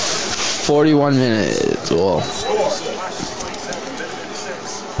hour and 41 minutes. Well,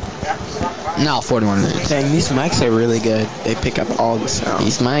 now 41 minutes. dang, these mics are really good. They pick up all the sound.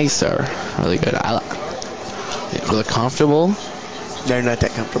 These mics are really good. Really comfortable. They're not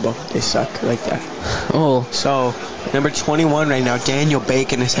that comfortable. They suck like that. Oh, So, number 21 right now, Daniel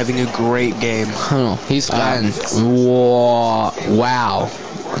Bacon is having a great game. I don't know. He's gotten wow,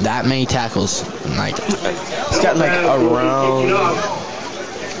 that many tackles. Like, He's gotten like around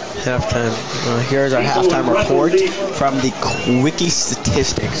halftime. Here's our halftime report from the Quickie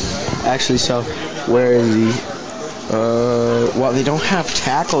Statistics. Actually, so where is the? Well, they don't have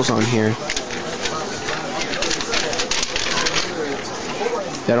tackles on here.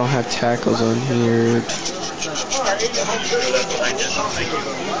 They don't have tackles on here.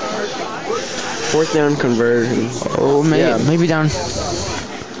 Fourth down conversion. oh, maybe down.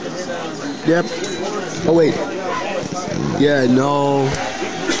 Yep. Oh wait. Yeah, no.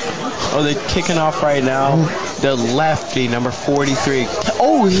 Oh, they're kicking off right now. The lefty, number 43.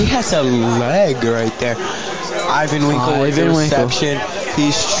 Oh, he has a leg right there. Ivan Winkle with the Ivan Winkle. reception.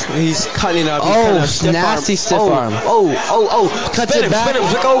 He's cutting up. He's Oh, kind of stiff nasty arm. stiff arm. Oh. Cuts Spin it him, back. spin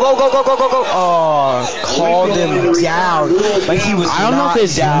him. Go. Oh, called him down. Like he was I don't know not if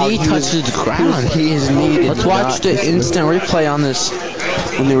his down. knee He was- touches the ground. His knee did Let's watch not the touch instant replay on this.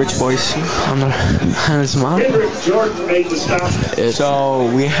 on the Rich Boys. On this mom. Kendrick Jordan made the stop. So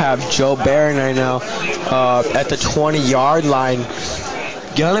we have Joe Barron right now at the 20-yard line.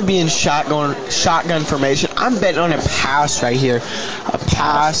 Gonna be in shotgun formation. I'm betting on a pass right here. A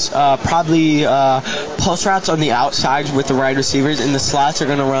pass, probably post routes on the outsides with the wide receivers, and the slots are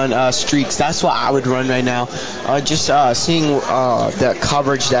gonna run streaks. That's what I would run right now. Just seeing the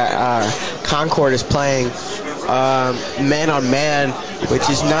coverage that Concord is playing. Man on man, which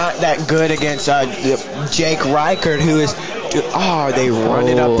is not that good against Jake Reichert, who is. They run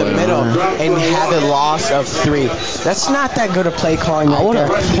it up the middle and have a loss of 3. That's not that good a play calling I right would have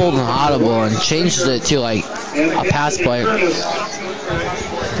there. pulled an audible and changed it to like a pass play.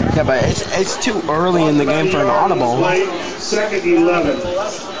 Yeah, but it's too early in the game for an audible. Second 11.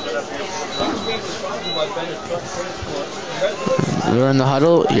 We're in the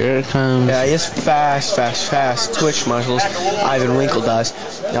huddle. Here comes. Yeah, he has fast twitch muscles. Ivan Winkle does.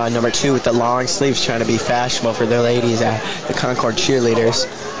 Number 2 with the long sleeves, trying to be fashionable for their ladies at the Concord cheerleaders.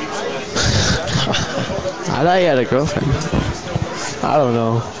 I thought you had a girlfriend. I don't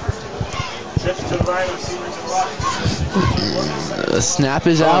know. The snap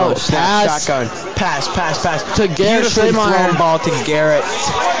is out. Snap, Pass. shotgun. Pass. To Garrett Beautifully thrown Schremeyer. ball to Garrett.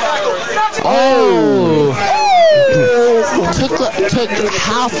 Oh! Took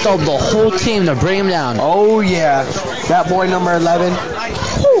half of the whole team to bring him down. Oh yeah, that boy number 11.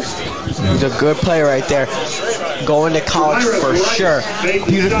 He's a good player right there. Going to college for sure.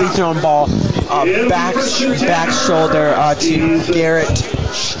 Beautifully thrown ball. Back shoulder to Garrett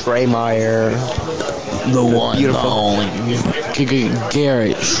Schremeyer. The one, Beautiful. the only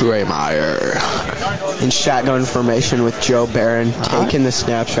Garrett Schremeyer. In shotgun formation with Joe Barron taking the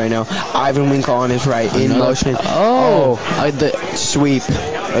snaps right now. Ivan Winkle on his right in motion. The sweep.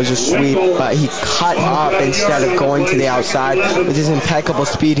 It was a sweep, but he cut up instead of going to the outside. With his impeccable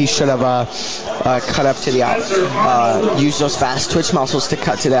speed, he should have cut up to the used those fast twitch muscles to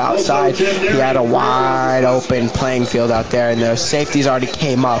cut to the outside. He had a wide open playing field out there, and the safeties already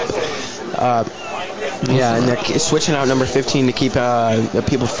came up. And they're switching out number 15 to keep the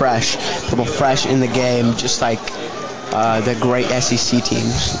people fresh in the game, just like the great SEC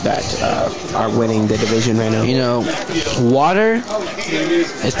teams that are winning the division right now. You know, water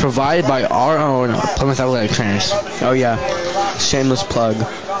is provided by our own Plymouth Athletic trainers. Oh yeah, shameless plug.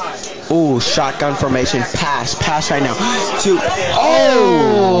 Ooh, shotgun formation, pass right now.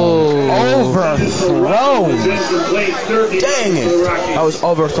 Overthrown. Dang it, that was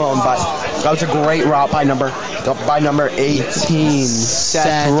overthrown, but that was a great route by number 18,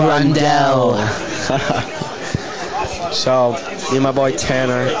 Seth Rundell. So Me and my boy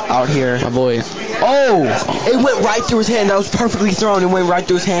Tanner out here. My boy. Oh, it went right through his hand. That was perfectly thrown. It went right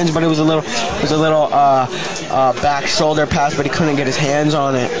through his hands, but it was a little back shoulder pass, but he couldn't get his hands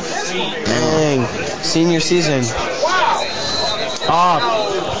on it. Dang, senior season.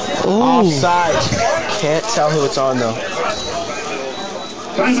 Offside. Can't tell who it's on though.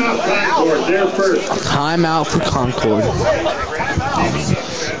 Timeout Concord, there first. Timeout for Concord.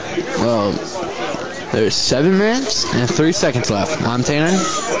 Well, there's 7 minutes and 3 seconds left. I'm Tanner.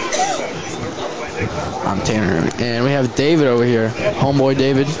 And we have David over here. Homeboy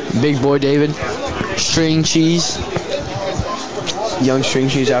David. Big boy David. String cheese. Young string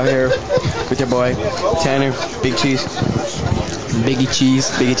cheese out here with your boy Tanner. Big cheese. Biggie cheese.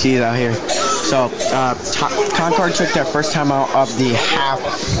 Biggie cheese out here. So, Concord took their first time out of the half.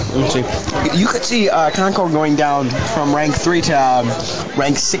 Let's see. You could see Concord going down from rank 3 to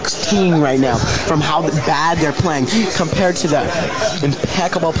rank 16 right now from how bad they're playing compared to the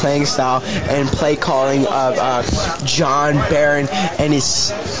impeccable playing style and play calling of John Barron and his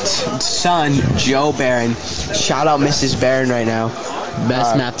son, Joe Barron. Shout out Mrs. Barron right now.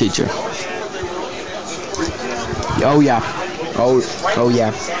 Best math teacher. Oh, yeah. Oh,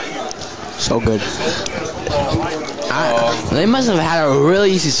 yeah. So good. They must have had a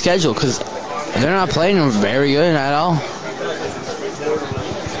really easy schedule because they're not playing very good at all.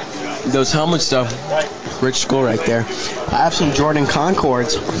 Those helmets, though. Rich school right there. I have some Jordan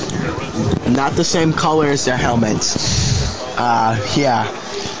Concords. Not the same color as their helmets. Yeah.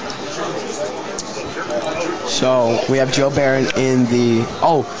 So, we have Joe Barron in the...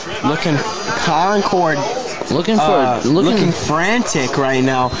 Oh, looking... Concord... Looking frantic right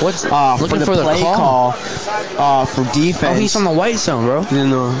now. What's looking for the play call for defense. Oh, he's on the white zone, bro.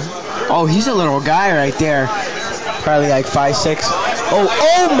 Oh, he's a little guy right there. Probably like 5'6". Oh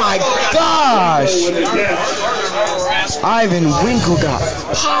my gosh! Ivan Winkle got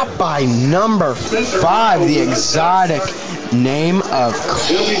popped by number 5, the exotic name of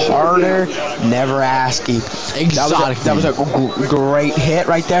Carter Neveraski. Exotic. That was a great hit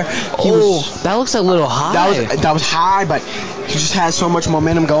right there. That looks a little high. That was high, but he just has so much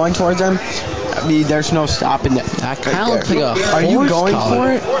momentum going towards him. I mean, there's no stopping it. That kind of looks like a Are you going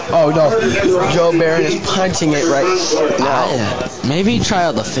for it? Oh, no. Joe Barron is punching it right now. Maybe try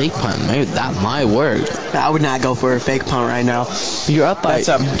out the fake punt. Maybe that might work. I would not go for a fake punt right now. You're up by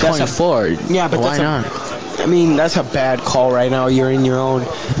 24. Yeah, but why not? I mean, that's a bad call right now. You're in your own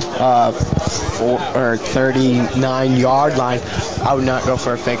 39-yard line. I would not go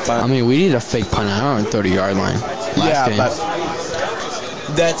for a fake punt. I mean, we need a fake punt at our own 30-yard line. Yeah, but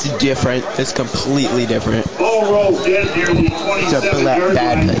that's different. It's completely different. It's a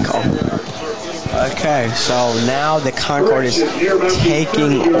bad play call. Okay, so now the Concord is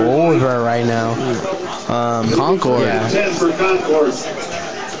taking over right now. Concord. Yeah.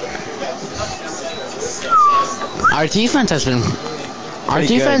 Our defense has been... Our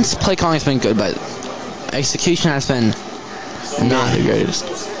defense play calling has been good, but execution has been not the greatest.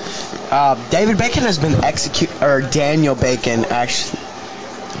 David Bacon has been Daniel Bacon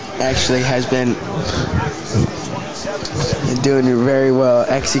actually has been doing very well,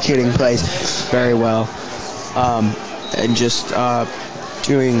 executing plays very well, and just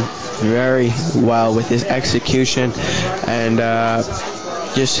doing very well with his execution and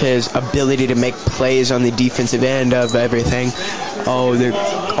just his ability to make plays on the defensive end of everything.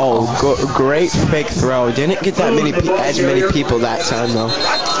 Great fake throw. Didn't get that many people that time though.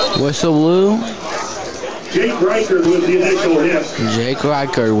 Whistle blew. Jake Reichert with the initial hit. Jake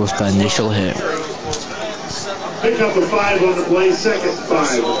Reichert with the initial hit. Pick up a 5 on the play, second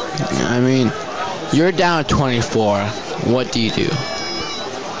 5. I mean, you're down 24. What do you do?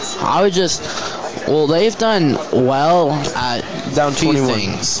 I would just... Well, they've done well at down 21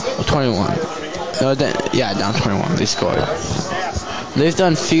 things. 21. No, down 21. They scored. They've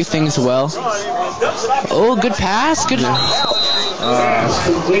done few things well. Oh, good pass. Good.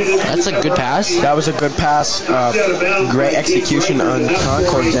 That's a good pass. That was a good pass. Great execution on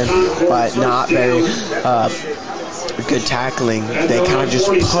Concord's end, but not very good tackling. They kind of just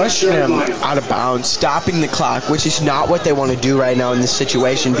pushed him out of bounds, stopping the clock, which is not what they want to do right now in this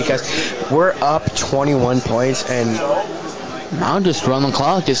situation because we're up 21 points and now just run the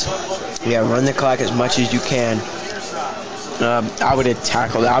clock. Run the clock as much as you can. I would have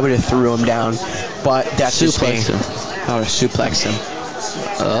tackled it. I would have threw him down, but that's just me. I would have suplexed him.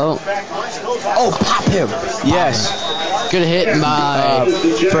 Oh, pop him! Yes. Good hit by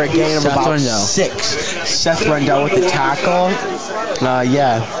for a gain of about 6. Seth Rendell with the tackle.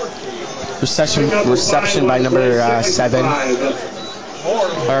 Reception by number 7.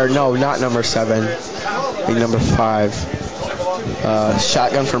 Or no, not number 7. Number 5.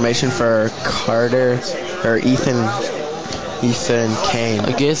 Shotgun formation for Carter or Ethan Kane.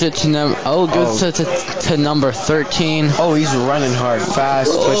 It gives it to number. Goes to number 13. Oh, he's running hard,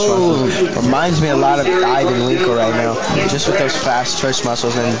 fast twitch Oh. muscles. Reminds me a lot of Ivan Winkle right now, just with those fast twitch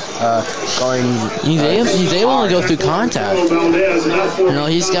muscles and going. He's able to go through contact. You know,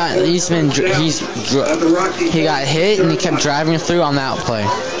 he got hit and he kept driving through on that play.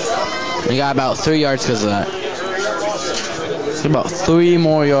 He got about 3 yards because of that. About 3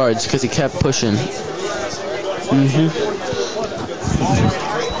 more yards because he kept pushing.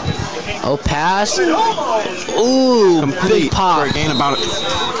 Oh, pass. Ooh, Complete big pop. for a gain about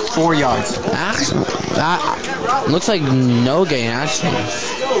 4 yards. Actually, that looks like no gain, actually.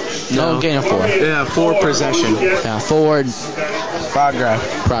 No gain of 4. Yeah, 4 possession. Yeah, forward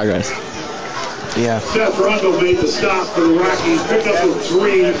progress. Yeah. Seth Rundle made the stop for the Rockies. Pick up with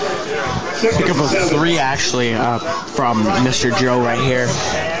 3. Pick up a 3 actually from Mr. Joe right here.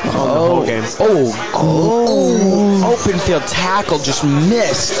 On the whole game. Open field tackle just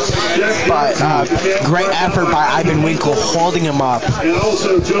missed. But great effort by Ivan Winkle holding him up. And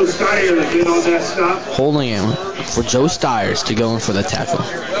also Joe Steyer to get on that stop. Holding him for Joe Stiers to go in for the tackle.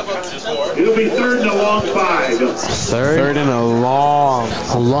 It'll be 3rd and a long 5. Third and a long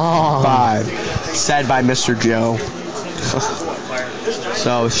 5. Said by Mr. Joe.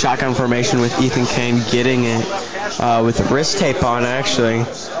 So shotgun formation with Ethan Kane getting it with the wrist tape on actually.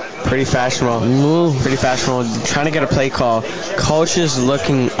 Pretty fashionable. Trying to get a play call. Coach is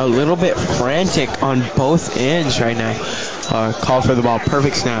looking a little bit frantic on both ends right now. Call for the ball.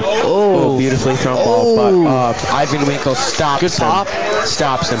 Perfect snap. Oh, beautifully thrown ball. But Ivan Winkle stops him.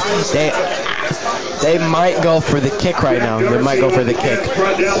 Stops him. They might go for the kick right now. They might go for the kick.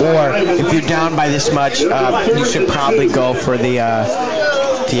 Or if you're down by this much, you should probably go for the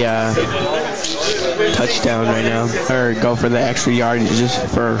touchdown right now, or go for the extra yard just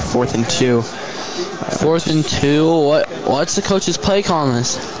for 4th and 2. 4th and 2. What's the coach's play call on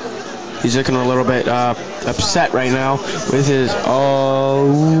this? He's looking a little bit upset right now with his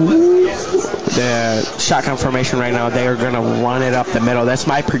the shotgun formation right now. They are gonna run it up the middle. That's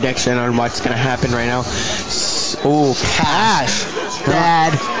my prediction on what's gonna happen right now. Oh, pass!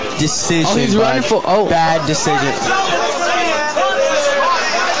 Bad decision. Oh, he's running for. Bad decision.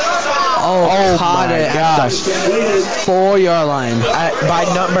 Oh, caught my it gosh. at the 4-yard line. By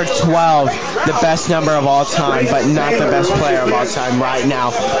number 12, the best number of all time, but not the best player of all time right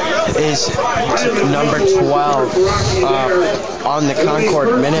now, is number 12 on the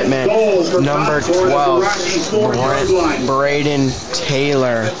Concord Minutemen. Number 12, Braden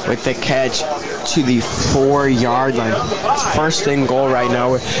Taylor with the catch to the 4-yard line. 1st and goal right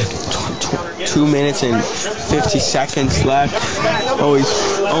now with 2 minutes and 50 seconds left.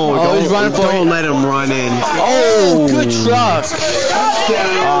 He's running for it. Don't let him run in. Oh, good truck.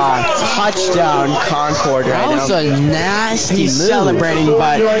 Touchdown Concord right now. That was a nasty He's move. celebrating,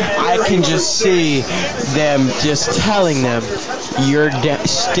 but I can just see them just telling them, you're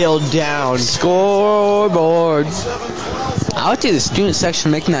still down. Scoreboard. I would say the student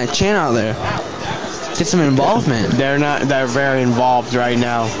section making that chant out there. Get some involvement. They're very involved right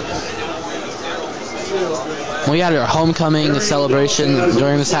now. We had our homecoming celebration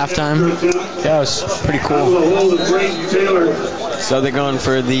during this halftime. Yeah, it was pretty cool. So they're going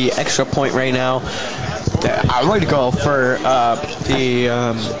for the extra point right now. I would go for the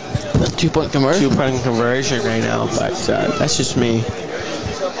 2-point conversion. 2-point conversion right now, but that's just me.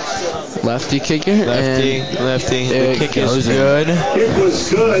 Lefty kicker. Lefty. The kick is good.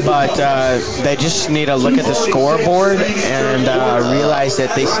 But they just need to look at the scoreboard and realize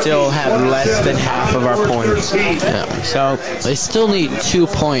that they still have less than half of our points. Yeah. So they still need 2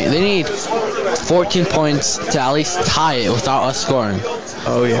 points. They need 14 points to at least tie it without us scoring.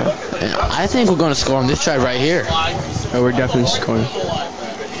 Oh, yeah. And I think we're going to score on this drive right here. Oh, we're definitely scoring.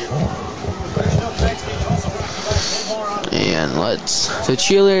 And the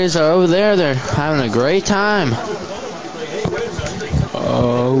cheerleaders are over there. They're having a great time.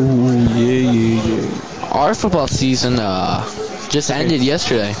 Oh, yeah. Our football season just ended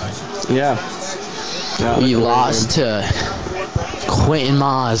yesterday. Yeah. We lost to Quentin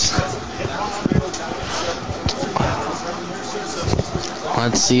Maz.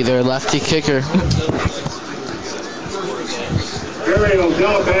 Let's see their lefty kicker.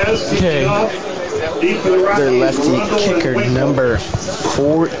 Okay. Their lefty kicker, number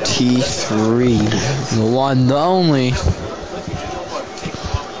 43. The one, the only.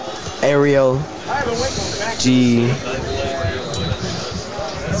 Ariel G.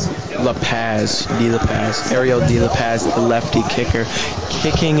 De La Paz, Ariel De La Paz, the lefty kicker,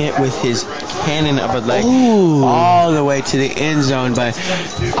 kicking it with his cannon of a leg all the way to the end zone, but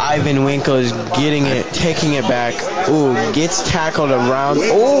Ivan Winkle is getting it, taking it back. Ooh, gets tackled around.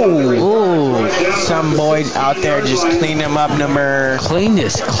 Ooh, some boy out there just cleaned him up. Clean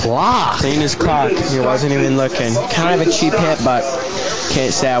his clock. Cleaned his clock. He wasn't even looking. Kind of a cheap hit, but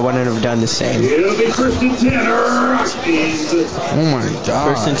can't say I wouldn't have done the same. It'll be first and 10, Rockies. Oh my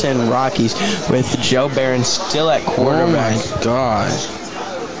God. First and 10 Rockies with Joe Barron still at quarterback. Oh my gosh.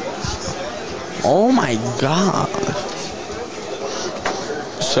 Oh my God.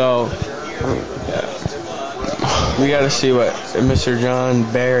 So we got to see what Mr.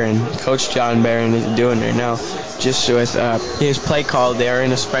 Coach John Barron is doing right now. Just with his play call, they're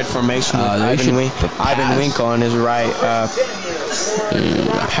in a spread formation with Ivan Winkle on his right.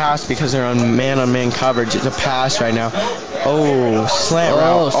 Pass because they're on man coverage. It's a pass right now. Oh, slant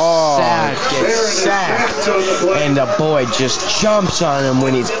route. Gets sacked. And the boy just jumps on him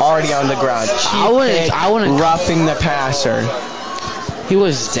when he's already on the ground. I wouldn't roughing the passer. He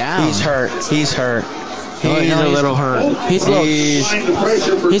was down. He's hurt. He's a little hurt. He's a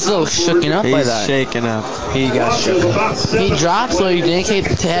little shooken up by that. He's shaken up. He got shaken up. He dropped, so they have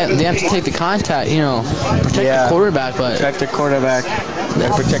to take the contact, protect the quarterback. But protect the quarterback.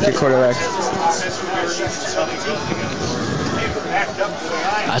 Protect the quarterback.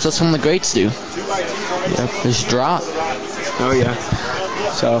 That's what some of the greats do. Yep. Just drop. Oh yeah.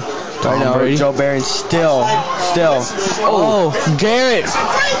 So right now, Joe Barron still. Oh, Garrett.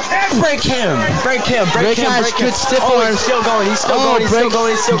 Break him. Good stiff arm. He's still going. He's still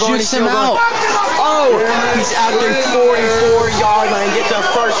going. Juice him out. Oh, he's at the 44-yard line. Gets a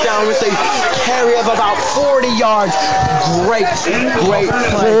first down with a carry of about 40 yards. Great play.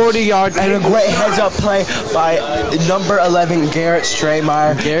 40 yards. And a great heads-up play by number 11, Garrett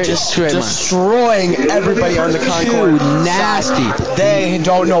Straymeyer. Just destroying everybody on the Concord. Nasty. They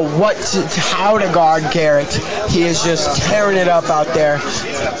don't know how to guard Garrett. He is just tearing it up out there.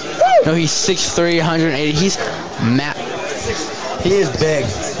 No, he's 6'3", 180. He's He is big.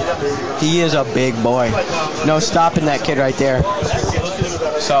 He is a big boy. No stopping that kid right there.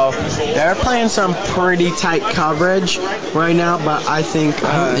 So they're playing some pretty tight coverage right now, but I think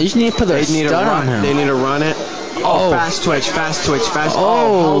they just need to put their stud on him. They need to run it. Fast twitch.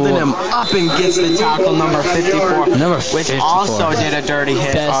 Holding him up and gets the tackle, number 54. Which also did a dirty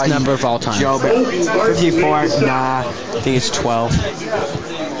hit. Best number of all time. Joe 54, I think it's 12.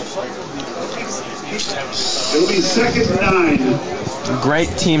 It'll be second and 9. Great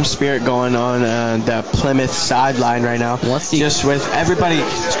team spirit going on the Plymouth sideline right now. Just with everybody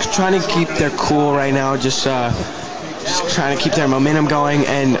trying to keep their cool right now, just trying to keep their momentum going,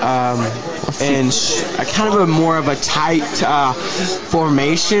 and kind of more of a tight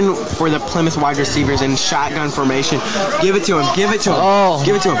formation for the Plymouth wide receivers in shotgun formation. Give it to him.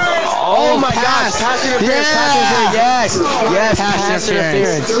 Oh my gosh! Pass interference! Yes! Pass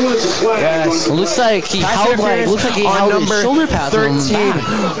interference! Yes. Looks like he held his shoulder pad. 13,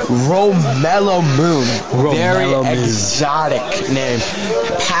 Romello Moon. Very exotic name.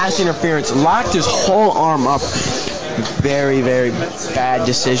 Pass interference. Locked his whole arm up. Very, very bad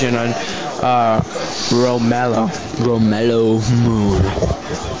decision on Romello Moon.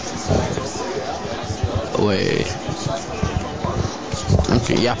 Wait.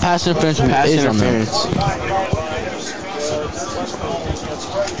 Okay, yeah, pass interference. Defensive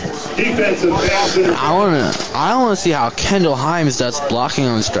pass interference. I wanna see how Kendall Himes does blocking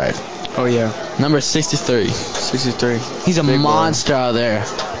on this drive. Oh yeah. Number 63. He's a monster out there.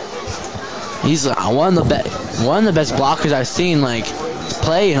 He's one of the best blockers I've seen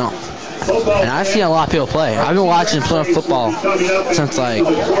play, And I've seen a lot of people play. I've been watching Plymouth football since I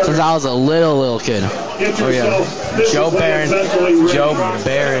was a little kid. Oh yeah. Joe Barron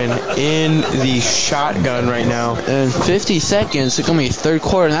in the shotgun right now. In 50 seconds, it's gonna be third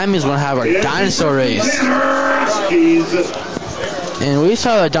quarter, and that means we're gonna have our dinosaur race. And we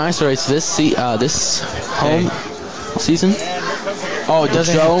saw a dinosaur race this home season. Oh,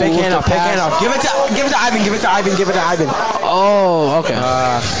 doesn't pick hand off. Give it to Ivan. Oh, okay.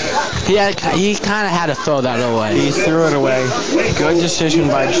 He kind of had to throw that away. He threw it away. Good decision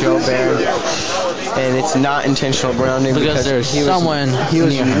by Joe Barron. And it's not intentional grounding because he was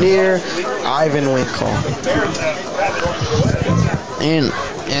near Ivan Winkle. And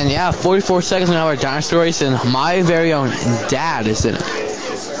 44 seconds we have our dinosaur race, and my very own dad is in it.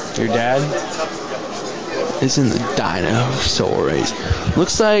 Your dad? Is in the dinosaur race.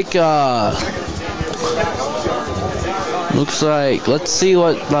 Looks like Looks like, let's see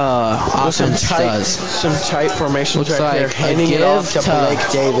what the offense does. Some tight formations Looks right like there. a Handing it give off to to-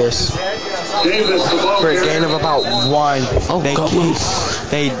 Blake Davis Davis, the ball for a carrier. gain of about 1. Oh, go.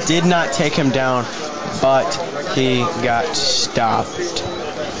 They did not take him down, but he got stopped.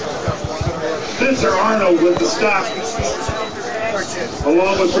 Spencer Arnold with the stop.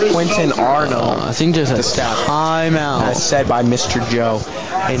 Along with Bruce Quentin Meltzer. Arnold. I think there's a The stop. timeout. As said by Mr. Joe.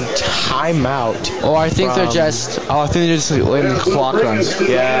 And timeout. Or I think they're from- just. Oh, I think they're just letting the clock run.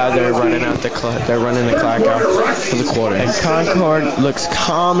 Yeah, they're running out the clock. They're running the clock out for the quarter. And Concord looks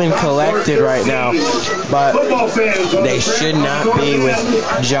calm and collected right now, but Football fans on they the should Grand not be with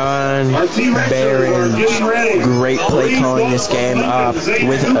Concourse John Our T-Rexes are Barron's getting ready. great play calling this game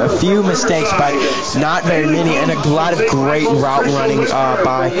with a few mistakes, but not very many, and a lot of great route running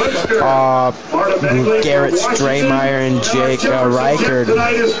by Garrett Straymeyer and Jake Reichard.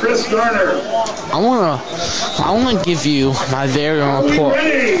 Tonight is Chris Garner. I wanna give you my very own report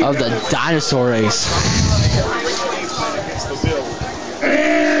of the dinosaur race.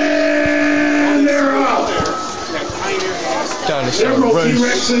 And they're up. Several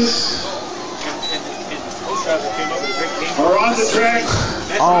T-Rexes are on the track.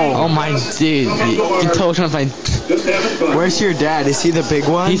 Oh my dude, you can tell which one's my. Just having fun. Where's your dad? Is he the big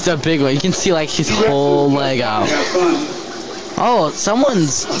one? He's the big one. You can see like his whole leg out. Have fun. Oh,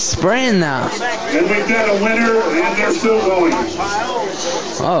 someone's spraying now. And we've got a winner, and they're still going.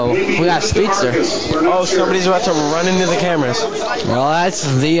 Oh, we got a speedster. Oh, somebody's about to run into the cameras. Well, that's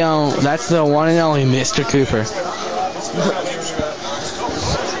the one and only Mr. Cooper.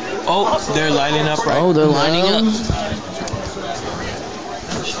 Oh, they're lining up right. Oh, they're lining up.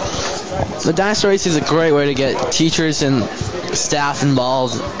 The dinosaur race is a great way to get teachers and staff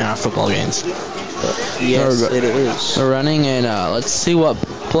involved in our football games. Yes, it is. They're running, and let's see what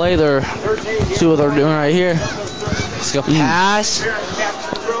play they're doing right here. Let's go pass.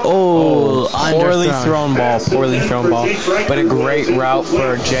 Oh, Poorly underthrown. thrown ball, but a great route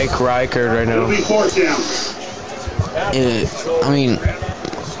for Jake Reichard right It'll now. be fourth down. I mean,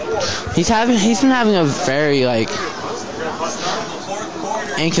 he's been having a very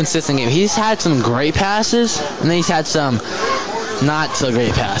inconsistent game. He's had some great passes, and then he's had some not so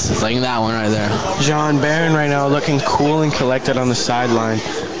great passes, like that one right there. John Barron right now looking cool and collected on the sideline.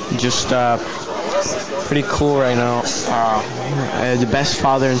 Just pretty cool right now. The best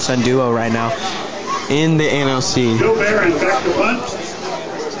father and son duo right now in the NLC. Joe Barron back to punt.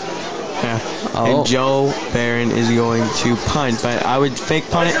 Yeah. Oh. And Joe Barron is going to punt, but I would fake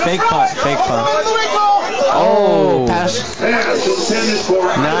punt it, fake punt. Oh, pass. Pass intended for.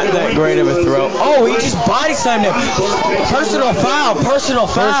 Not that great of a throw. Oh, he just body slammed him.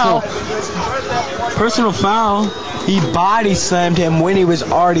 Personal foul. He body slammed him when he was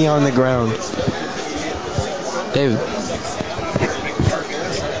already on the ground. David.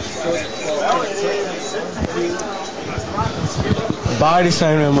 Body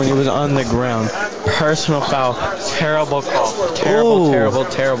slammed him when he was on the ground. Personal foul. Terrible call.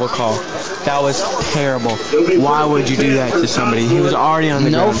 Terrible call. That was terrible. Why would you do that to somebody? He was already on the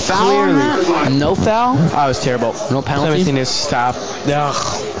No ground. foul on that? No foul? That was terrible. No penalty? Everything is stopped. Ugh.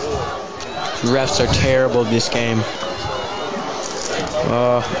 Refs are terrible this game.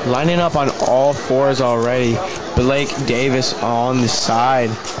 Lining up on all fours already. Blake Davis on the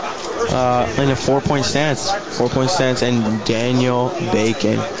side. In a 4-point stance. 4-point stance, and Daniel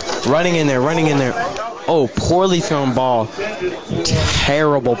Bacon. Running in there. Oh, poorly thrown ball.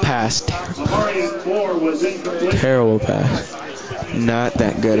 Terrible pass. Terrible pass. Not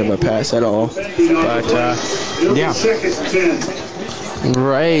that good of a pass at all. But, yeah.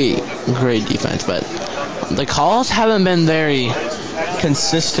 Great defense, but the calls haven't been very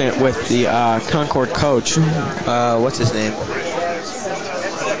consistent with the Concord coach. What's his name?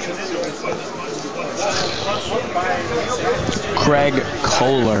 Craig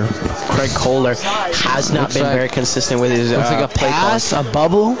Kohler has not been very consistent with his looks like a play pass, calls. a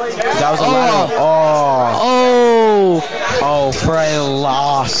bubble. That was a for a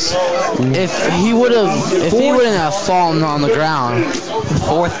loss. If he wouldn't have fallen on the ground.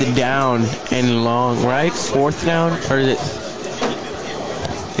 4th down and long, right? 4th down, or is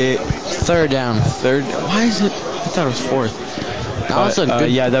it? Third down. Why is it? I thought it was 4th. That was a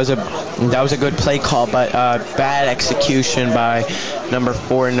good. Yeah, that was a good play call, but bad execution by number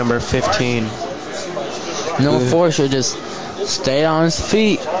 4 and number 15. Number 4 should just stay on his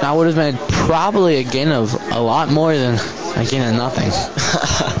feet. That would have been probably a gain of a lot more than a gain of nothing.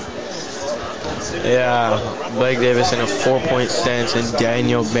 Yeah, Blake Davis in a 4-point stance, and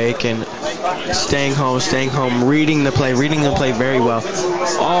Daniel Bacon staying home, reading the play very well.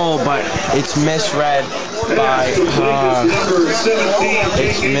 Oh, but it's misread. by, Number 17,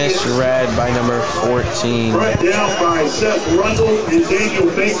 it's misread by number 14. brought down by Seth Rundle and Daniel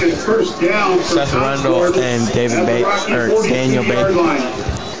Bacon. First down for Seth Rundle Concord and David at the Bacon, Rocky or 42 Daniel yard Bacon. line.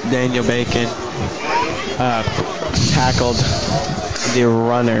 Daniel Bacon tackled the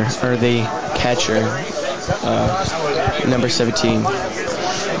runner, or the catcher, number 17.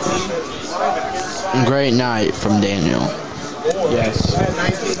 Great night from Daniel. Yes.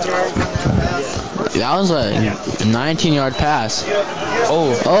 That was a 19-yard pass.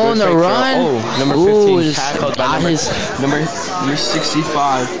 Oh, Oh, and the fake throw. run. Oh, number Ooh, 15 just tackled by got number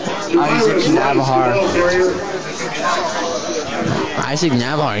 65, Isaac Navahar. Isaac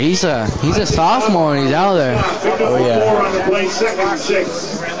Navahar. He's a sophomore and he's out there. Oh yeah. On the play, 2nd and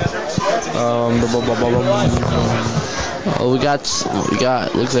 6. Oh, we got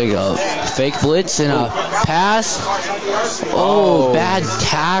looks like a fake blitz and a pass. Oh, bad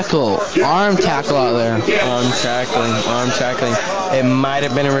tackle. Arm tackle out there. Arm tackling. It might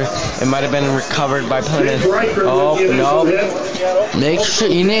have been recovered by Plymouth. Oh no. Make sure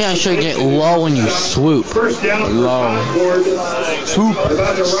you need to make sure you get low when you swoop. First down for Low. Concord. Swoop.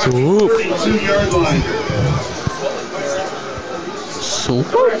 About the Rocky Swoop. 32-yard line. Swoop.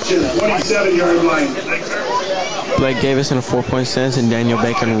 Correction, 27-yard line. Blake Davis in a 4-point stance and Daniel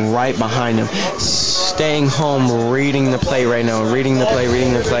Bacon right behind him. Staying home, reading the play right now. Reading the play.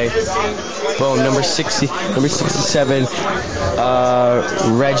 Boom, number 67,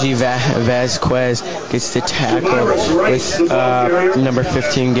 Reggie Vasquez gets the tackle with number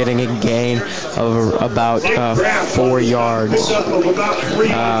 15 getting a gain of about 4 yards. 3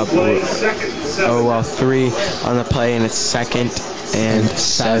 on the play, and it's 2nd and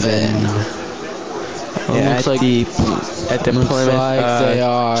 7. Yeah, Looks at the looks Plymouth like they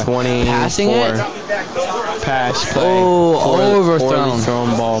are 24 passing it. Pass play. Oh, overthrown.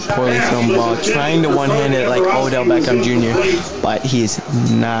 Poorly thrown ball. Trying to one-hand it like Odell Beckham Jr., but he is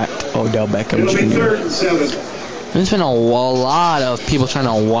not Odell Beckham It'll be Jr. 3rd and 7. There's been a lot of people trying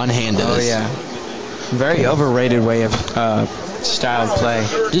to one-hand this. Oh yeah, very overrated way of style of play.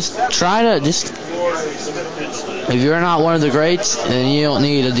 Just if you're not one of the greats, then you don't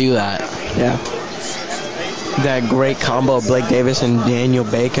need to do that. Yeah. That great combo of Blake Davis and Daniel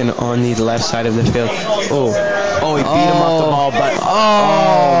Bacon on the left side of the field. Oh, he beat him off the ball, but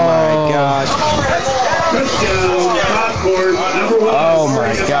oh my gosh. Touchdown, Concord, number 1. Oh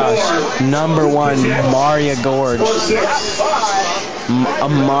my gosh. Number 1, Maria Gorge.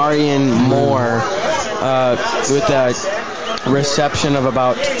 Amarian Moore with a reception of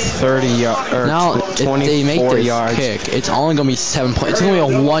about 30 yards, or Now, 24 if they make this yards. kick, it's only going to be 7 points. It's going to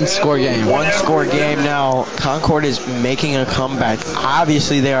be a one-score game. One-score game now. Concord is making a comeback.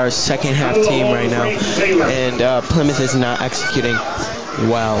 Obviously, they are a second-half team right now, and Plymouth is not executing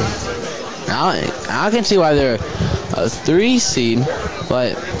well. Now, I can see why they're a 3 seed,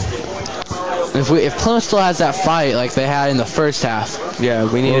 but if Plymouth still has that fight like they had in the first half, Yeah,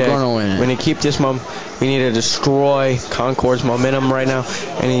 we're going to win it. We need to keep this we need to destroy Concord's momentum right now.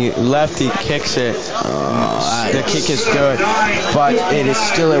 And he kicks it. The kick is good, but it is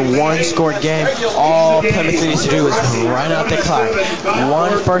still a one-score game. All Plymouth needs to do is run out the clock.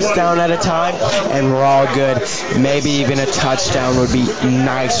 1 first down at a time, and we're all good. Maybe even a touchdown would be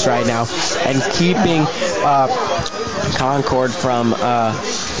nice right now. And keeping Concord from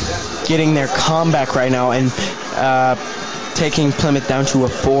getting their comeback right now, and taking Plymouth down to a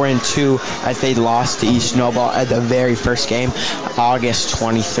 4-2 as they lost to East Snowball at the very first game, August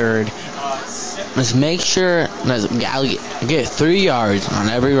 23rd. let's make sure get 3 yards on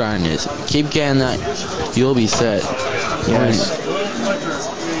every run. Just keep getting that, you'll be set. Yes.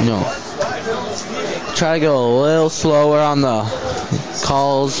 Try to go a little slower on the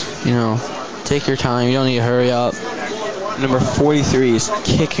calls. Take your time. You don't need to hurry up. Number 43 is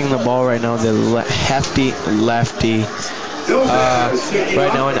kicking the ball right now, the hefty lefty.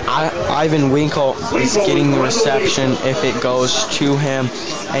 Right now, and Ivan Winkle is getting the reception if it goes to him,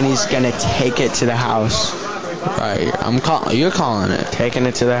 and he's going to take it to the house. Right, you're calling it. Taking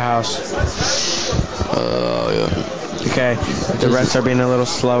it to the house. Okay, the refs are being a little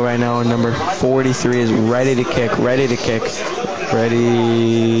slow right now, and number 43 is ready to kick. Ready.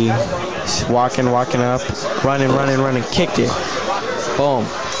 Walking up. Running. Kicked it. Boom.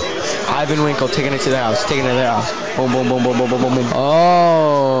 Ivan Winkle taking it to the house. Boom.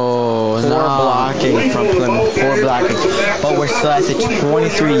 Oh, Poor blocking from Plymouth. But we're still at the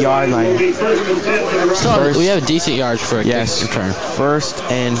 23-yard line. We have decent yards for a kick return.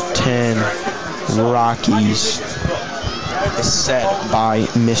 1st and 10. Rockies. Is set by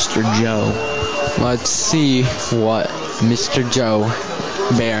Mr. Joe. Let's see what Mr. Joe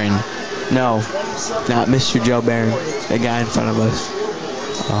Barron No, not Mr. Joe Barron, the guy in front of us.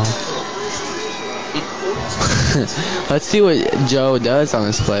 Let's see what Joe does on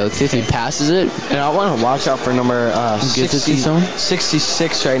this play. Let's see if he passes it. And I want to watch out for number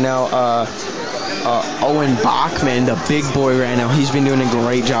 66 right now. Owen Bachman, the big boy right now. He's been doing a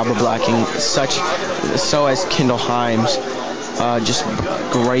great job of blocking. So has Kendall Himes. Just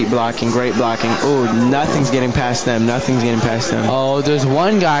great blocking. Ooh, nothing's getting past them. Oh, there's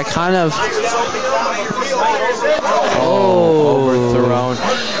one guy kind of. Overthrown.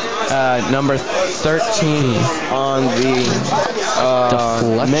 Number 13 on the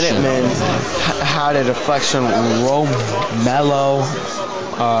Minutemen had a deflection.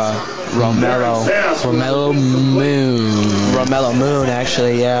 Romello Moon,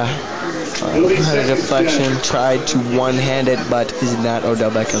 actually, yeah. Had a deflection, tried to one-hand it, but is not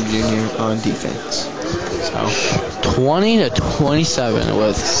Odell Beckham Jr. on defense. So 20-27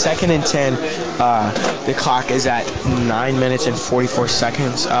 with 2nd and 10. The clock is at 9 minutes and 44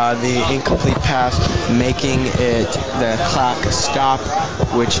 seconds. The incomplete pass making it the clock stop,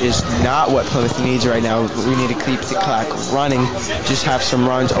 which is not what Plymouth needs right now. We need to keep the clock running. Just have some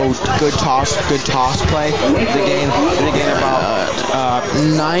runs. Oh, good toss play. The gain about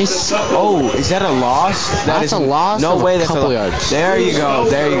nice. Oh, is that a loss? That's a loss. No way. That's a couple yards. There you go. A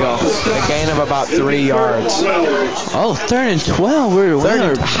gain of about 3 yards. Oh, 3rd and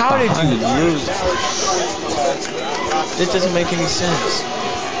 12. How did you lose? This doesn't make any sense.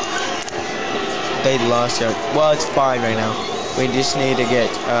 They lost it. Well, it's fine right now. We just need to get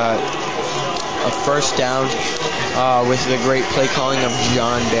a first down with the great play calling of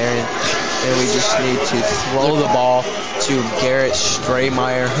John Barron. And we just need to throw the ball to Garrett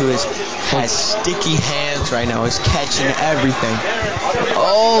Straymeyer, who has sticky hands right now. He's catching everything.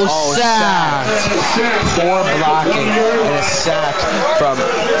 Sack. Poor blocking and a sack from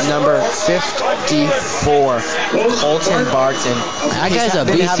number 54, Colton Barton. That guy's a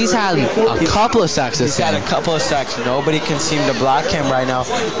beast. He's had a couple of sacks this game. He's had a couple of sacks. Nobody can seem to block him right now.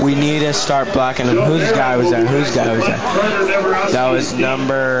 We need to start blocking him. Whose guy was that? That was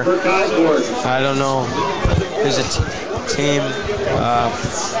number, I don't know. There's a team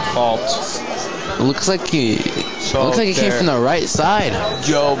fault. Looks like he came from the right side.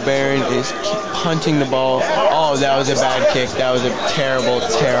 Joe Barron is punting the ball. Oh, that was a bad kick. That was a terrible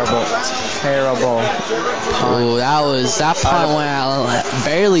punt. Oh, that punt went out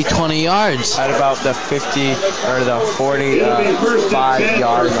barely 20 yards. At about the 50 or the 45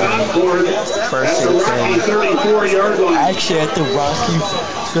 yard line. First and 10. Actually, at the Rocky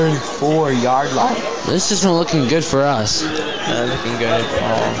 34 yard line. This isn't looking good for us. Not looking good at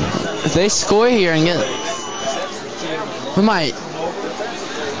all. If they score here and get, we might.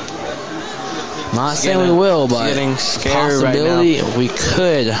 Not saying we will, but getting scared possibility right now. We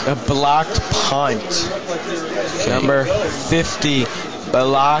could. A blocked punt. Okay. Number 50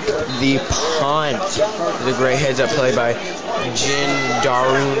 blocked the punt. The great heads-up play by Jin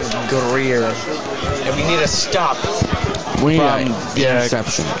Darun Greer. And we need to stop. We need an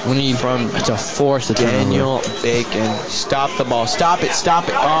interception. We need to force the Daniel Bacon. Stop the ball. Stop it.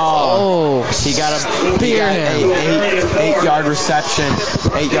 Oh. He got an 8-yard reception.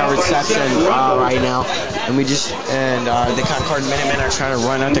 8-yard reception right now. And the Concord Minutemen are trying to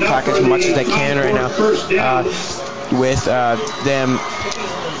run out the clock as much as they can right now. With them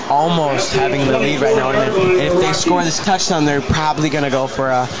almost having the lead right now. And if they score this touchdown, they're probably going to go for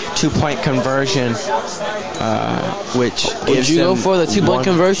a 2-point conversion, which would you go for the 2-point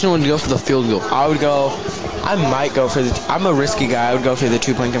conversion or would you go for the field goal? I might go for I'm a risky guy. I would go for the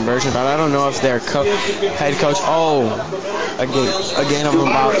 2-point conversion, but I don't know if their head coach, again of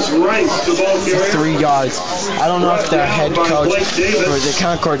about 3 yards. I don't know if their head coach for the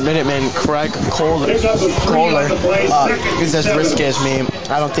Concord Minutemen, Craig Kohler, is as risky as me.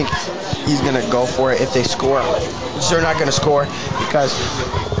 I don't think he's going to go for it if they score. They're not going to score because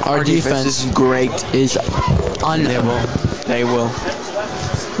our defense is great. They will.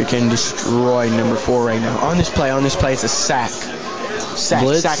 We can destroy number 4 right now. On this play, it's a sack.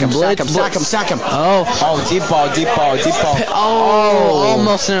 Blitz, sack him. Oh, deep ball.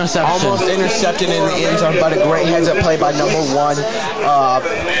 Almost interception. Almost intercepted in the end zone, but a great heads-up play by number 1,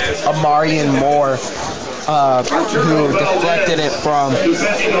 Amarian Moore, who deflected it from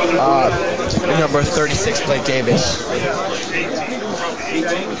number 36, Blake Davis.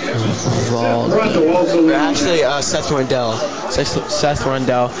 Actually, Seth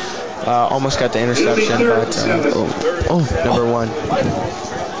Rundell almost got the interception, but number 1.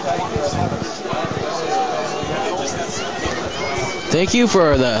 Thank you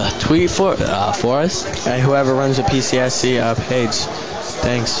for the tweet for us. And whoever runs the PCSC page,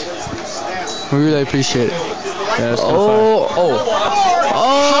 thanks. We really appreciate it. Yeah, it's How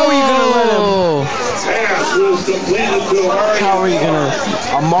are you gonna let him? Pass was completed to Amari. How are you gonna?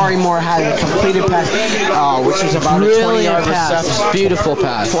 Amari Moore had a completed pass, which is about a Brilliant 20-yard pass. reception. Beautiful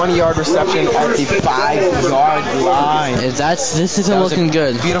pass. 20-yard reception at the 5-yard line. This isn't That was looking a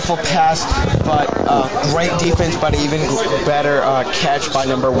good. Beautiful pass, but great defense, but even better catch by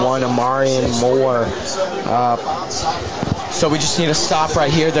number 1, Amari Moore. So we just need to stop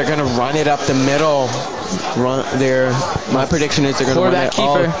right here. They're gonna run it up the middle. My prediction is they're gonna run it. Quarterback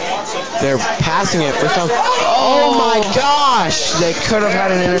keeper. They're passing it for some. Oh my gosh! They could have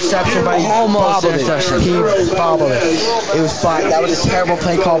had an interception, but he Almost bobbled interception. it. He bobbled it. It was fine. That was a terrible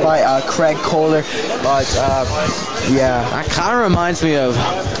play call by Craig Kohler, but yeah. That kind of reminds me of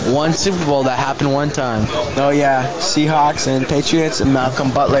one Super Bowl that happened one time. Oh yeah, Seahawks and Patriots, and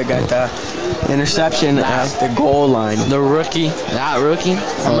Malcolm Butler got the interception at the goal line. That rookie, that must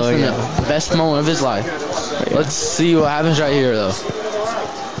have been the best moment of his life. Let's see what happens right here, though.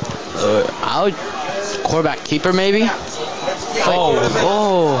 I would quarterback keeper maybe.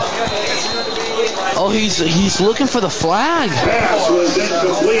 Oh, he's looking for the flag. Pass was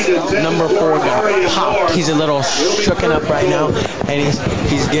incomplete. Number 4 got popped. He's a little shooken up right now, and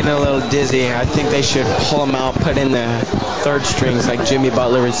he's getting a little dizzy. I think they should pull him out, put in the third strings, like Jimmy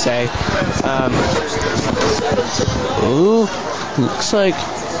Butler would say.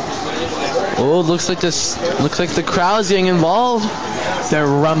 Looks like the crowd's getting involved. They're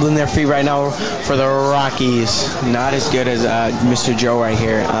rumbling their feet right now for the Rockies. Not as good as Mr. Joe right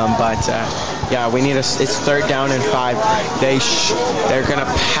here, but yeah, we need it's 3rd down and 5. They're gonna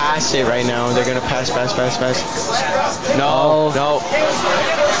pass it right now. They're gonna pass. No.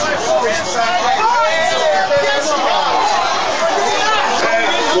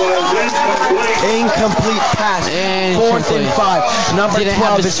 Incomplete pass. 4th and 5. Number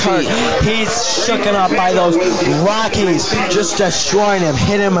 12 is hurt. He's shooken up by those Rockies. Just destroying him.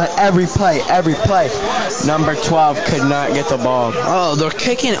 Hit him at every play. Number 12 could not get the ball. Oh, they're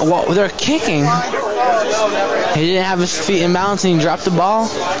kicking. Well, they're kicking. He didn't have his feet in balance and he dropped the ball.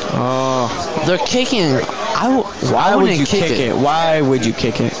 Oh. They're kicking. Why would you kick it? Why would you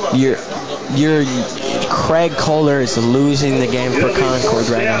kick it? Craig Kohler is losing the game for Concord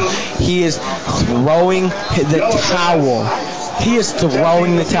right now. He is throwing the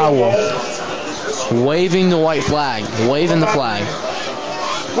towel. Waving the white flag. Waving the flag.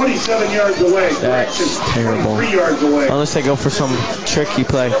 27 yards away. That's terrible. 3 yards away. Unless they go for some tricky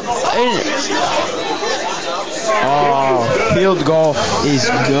play. Field goal is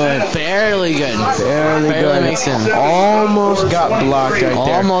good. Barely good. Barely good. Makes him. Almost got blocked right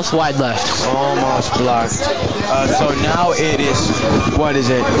there. Almost wide left. Almost blocked. So now it is, what is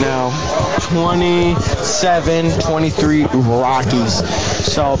it now? 27-23 Rockies.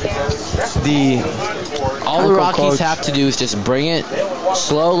 So all the Rockies have to do is just bring it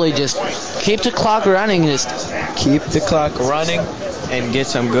slowly, just keep the clock running, and get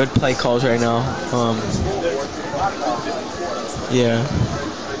some good play calls right now. Yeah.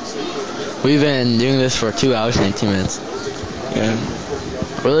 We've been doing this for 2 hours and 18 minutes. Yeah.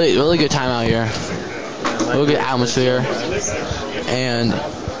 Really, really good time out here. Really good atmosphere. And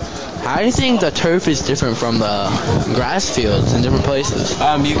how do you think the turf is different from the grass fields in different places?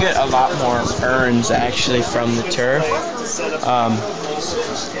 You get a lot more burns actually from the turf.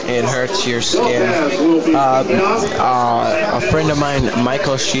 It hurts your skin. A friend of mine,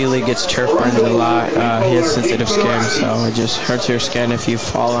 Michael Sheely, gets turf burned a lot. He has sensitive skin, so it just hurts your skin if you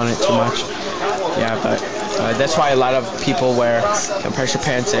fall on it too much. Yeah, but that's why a lot of people wear compression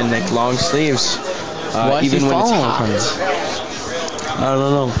pants and like long sleeves, even when it's hot. I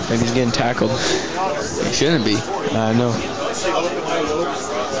don't know. Maybe he's getting tackled. He shouldn't be. No.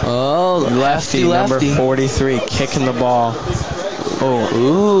 Oh, lefty. Number 43, kicking the ball.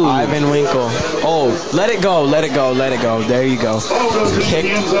 Ooh. Ivan Winkle. Oh, let it go. There you go.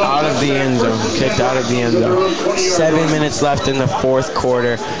 Kicked out of the end zone. 7 minutes left in the 4th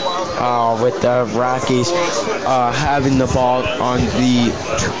quarter. With the Rockies having the ball on the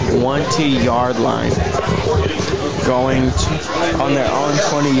 20-yard line. Going on their own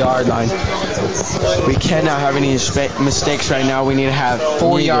 20-yard line. We cannot have any mistakes right now. We need to have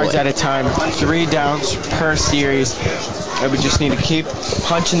 4 yards at a time, 3 downs per series. And we just need to keep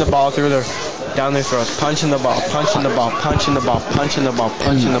punching the ball down their throats. Punching the ball.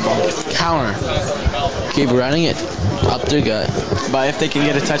 Counter. Keep running it up their gut. But if they can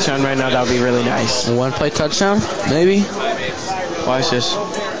get a touchdown right now, that would be really nice. One play touchdown? Maybe. Watch this.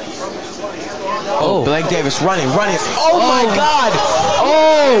 Oh, Blake Davis running. Oh my God!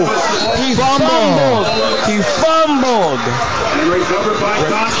 Oh, he fumbled. And recovered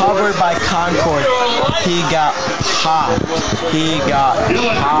by Concord. He got popped. Dylan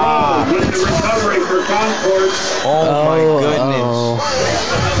Crowe with the recovery for Concord. Oh my goodness.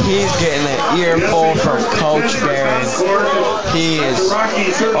 He's getting an earful from Coach Barron. He is.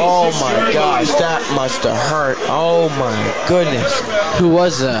 Oh my gosh, that must have hurt. Oh my goodness. Who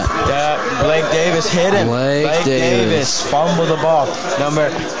was that? Blake Davis hit him. Blake Davis fumbled the ball.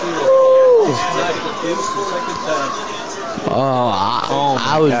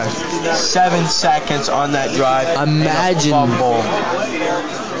 I would 7 seconds on that drive. imagine. Fumble.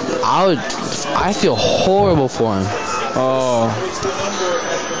 I feel horrible for him.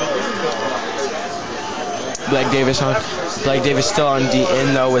 Blake Davis still on the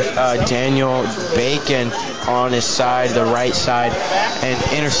end though with Daniel Bacon on his side, the right side, and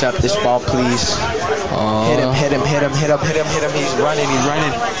intercept this ball, please. Hit him. He's running.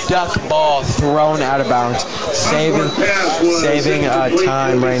 Duck ball thrown out of bounds. Saving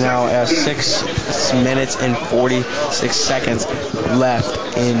time right now. 6 minutes and 46 seconds left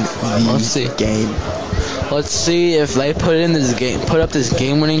in the game. Let's see if they put up this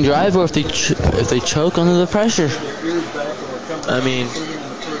game-winning drive, or if they choke under the pressure. I mean,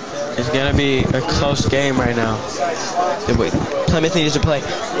 it's gonna be a close game right now. Plymouth needs to play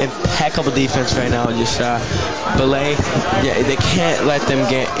impeccable defense right now. Just belay. Yeah, they can't let them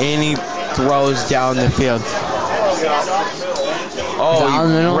get any throws down the field.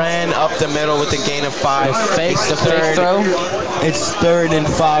 He ran up the middle with a gain of 5. Fakes the fake throw. It's 3rd and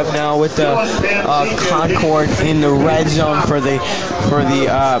 5 now with the Concord in the red zone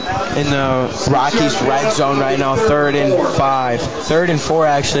in the Rockies red zone right now. 3rd and 5. 3rd and 4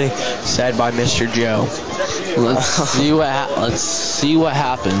 actually, said by Mr. Joe. Let's see what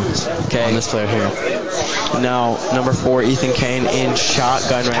happens. Okay, on this player here. Now number 4, Ethan Kane in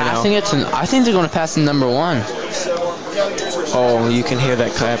shotgun right now. I think they're going to pass to number 1. Oh, you can hear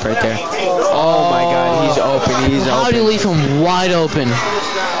that clap right there. Oh my God, he's open. How do you leave him wide open?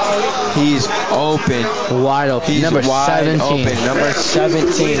 He's open. Wide open. He's number wide 17. Open. Number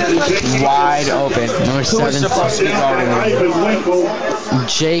 17. Wide open. Number 7. Who is supposed to be guarding him?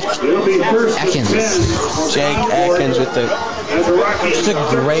 Jake Ekins. Jake Ekins with just a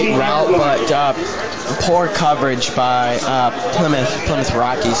great route, but poor coverage by Plymouth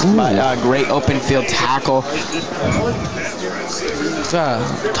Rockies. But great open field tackle.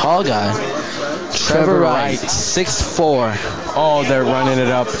 Tall guy. Trevor Wright, 6'4". Oh, they're running it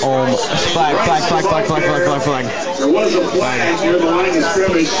up. Oh, flag. There was a flag near the line of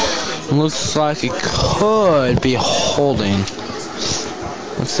scrimmage. Looks like it could be holding.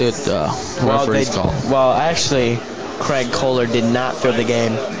 Let's see what the referee's called. Well, actually, Craig Kohler did not throw the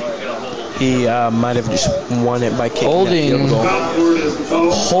game. He might have just won it by kicking that field goal.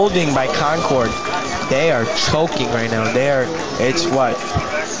 Holding by Concord. They are choking right now. It's what?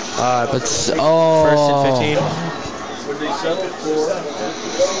 First and 15.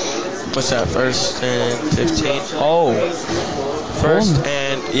 What's that? First and 15. First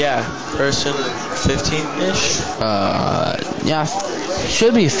and 15-ish. Yeah,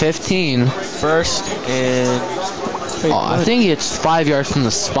 should be 15. First and. I think it's 5 yards from the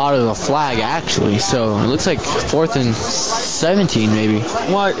spot of the flag, actually. So it looks like 4th and 17, maybe.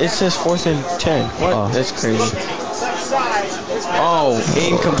 What? It says 4th and 10. What? Oh. That's crazy. Oh,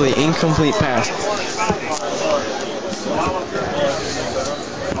 incomplete pass.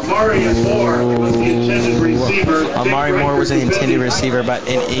 Amari Moore was the intended receiver. Amari Moore was the intended receiver, but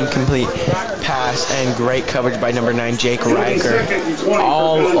an incomplete pass and great coverage by number 9, Jake Riker.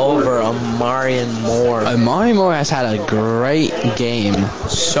 All over Amari Moore. Amari Moore has had a great game.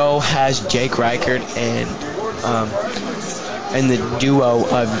 So has Jake Riker and the duo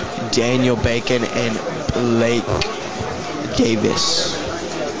of Daniel Bacon and Blake Davis.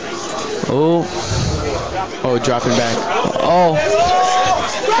 Oh, dropping back. Oh.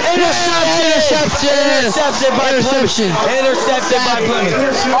 Intercepted by Plymouth.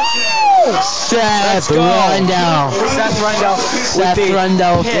 Seth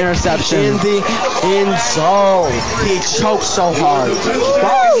Rundell with interception. In the end zone. He choked so hard.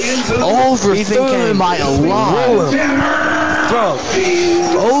 Overthrew my line.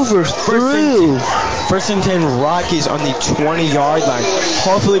 Overthrew. First and 10 Rockies on the 20-yard line.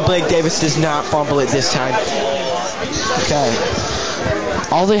 Hopefully Blake Davis does not fumble it this time. Okay.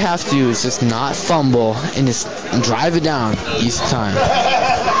 All they have to do is just not fumble and just drive it down each time.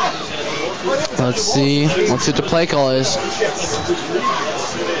 Let's see what the play call is.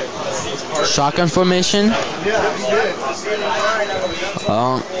 Shotgun formation.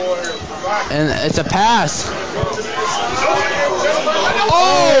 And it's a pass.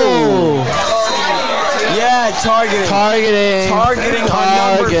 Oh! Yeah, Targeting on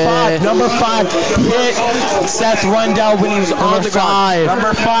number 5. Number 5 hit Seth Rundell when he was on the ground.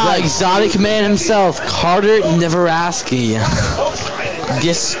 Number 5. The exotic man himself, Carter Neveraski.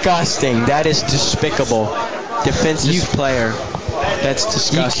 Disgusting. That is despicable. Defenseless player. That's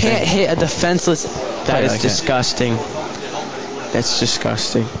disgusting. You can't hit a defenseless That is player. disgusting. That's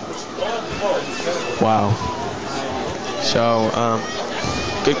disgusting. Wow. So,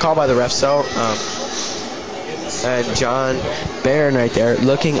 good call by the refs, though. And John Barron right there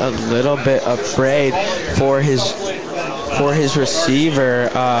looking a little bit afraid for his receiver,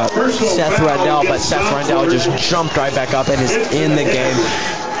 Seth Rundell, but Seth Rundell just jumped right back up and is in the game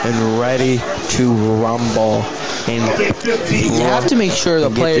and ready to rumble. And You have to make sure the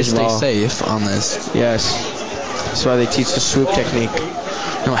Get players this stay ball. safe on this. yes, that's why they teach the swoop technique.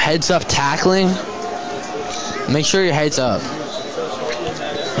 No, heads up tackling. Make sure your head's up.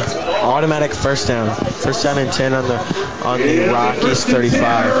 Automatic first down. First down and 10 on the Rockies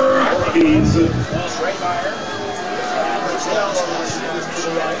 35.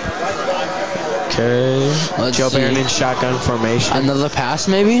 Okay. Let's Joe see. Barron in shotgun formation. Another pass,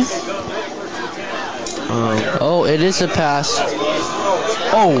 maybe? Oh, it is a pass.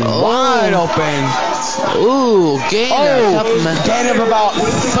 Wide open. Ooh, gain a couple Gain of about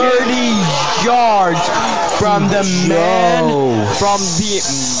 30 yards from the man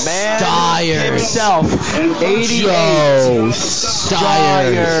Stiers. himself. 88. Joe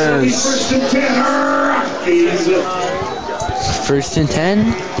Stiers. First and 10, Rockies. First and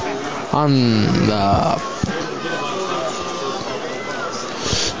 10 on the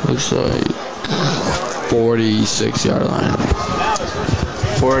looks like 46-yard line.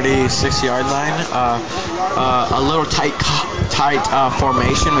 46-yard line. A little tight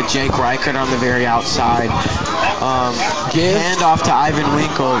formation with Jake Reichert on the very outside. Hand off to Ivan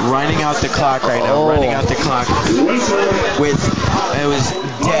Winkle, running out the clock right now. Running out the clock. It was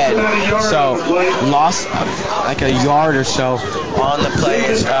dead. So lost like a yard or so on the play.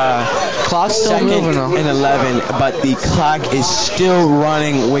 Clock's still Second moving though. and 11, but the clock is still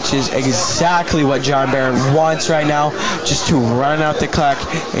running, which is exactly what John Barron wants right now, just to run out the clock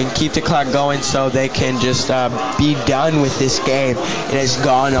and keep the clock going so they can just be done with this game. It has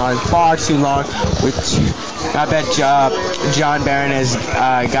gone on far too long. I bet John Barron has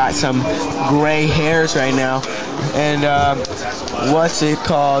got some gray hairs right now. And what's it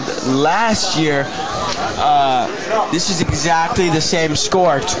called? Last year, this is exactly the same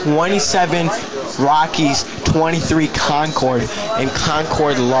score. 27 Rockies, 23 Concord, and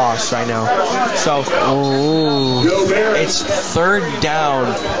Concord lost right now. So it's third down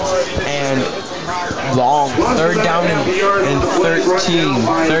and long. Third down and 13.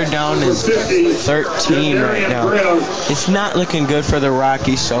 Third down is 13 right now. It's not looking good for the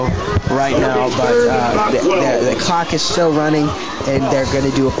Rockies so right now, but the clock is still running, and they're going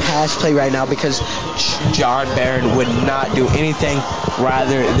to do a pass play right now because John Barron would not do anything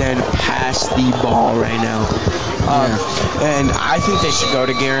rather than pass the ball right now. And I think they should go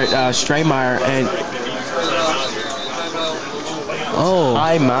to Garrett Straymeyer and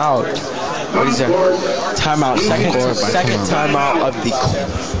timeout. What is that? Timeout. Second timeout of the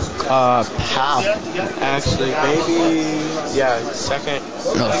half. Actually, maybe. Yeah, second.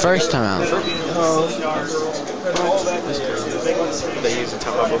 No, first time out. They used a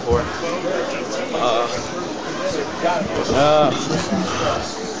timeout before.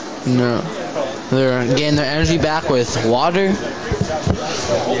 No. They're getting their energy back with water.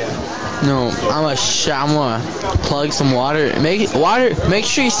 No, I'm gonna plug some water. Make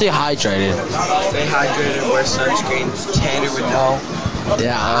sure you stay hydrated. Stay hydrated, wear sunscreen, tan it with no.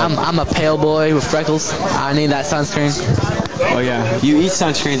 Yeah, I'm a pale boy with freckles. I need that sunscreen. Oh yeah, you eat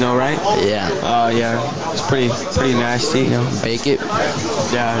sunscreen though, right? Yeah. Oh yeah, it's pretty nasty. You know, bake it.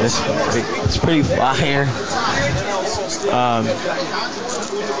 Yeah, it's pretty fire.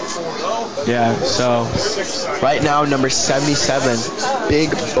 Yeah, so right now number 77,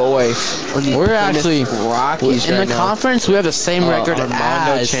 big boy. We're actually Rockies in right the now. conference. We have the same record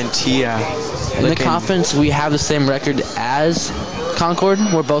Armando as Chantilla. in the conference. We have the same record as Concord.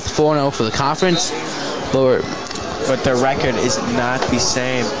 We're both 4-0 for the conference, but the record is not the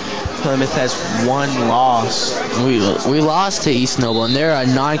same. Plymouth has one loss. we lost to East Noble, and they're a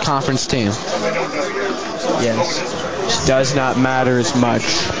non-conference team. Yes, which does not matter as much.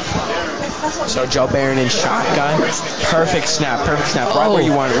 So Joe Barron in shotgun. Perfect snap. Right where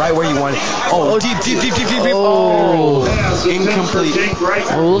you want it. Oh, deep. Oh, incomplete.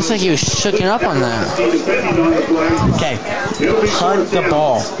 Oh, it looks like he was shooken up on that. Okay, punt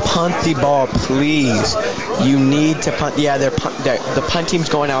the ball, please. You need to punt. Yeah, the punt team's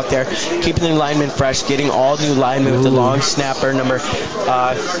going out there, keeping the linemen fresh, getting all new linemen with the long snapper, number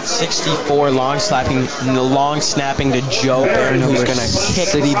 64, long snapping to Joe Barron, who's going to kick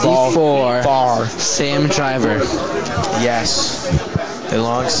the ball far. Sam Driver. Yes, the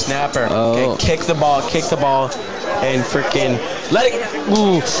long snapper. Oh. Okay, kick the ball, and freaking let it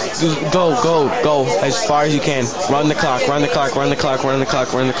go as far as you can. Run the clock. Run the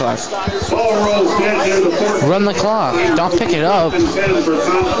clock. Don't pick it up.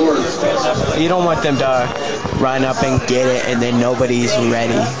 You don't want them to run up and get it and then nobody's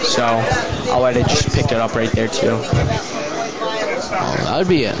ready. So I would have just picked it up right there too. Oh, that would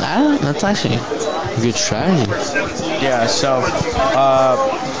be it. That's actually a good strategy. Yeah, so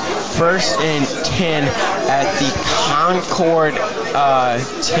first and 10 at the Concord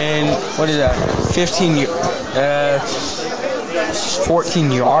 10, what is that,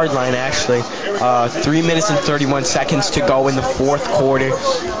 14-yard line, actually. 3 minutes and 31 seconds to go in the fourth quarter.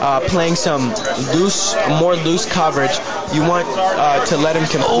 Playing some more loose coverage. You want to let him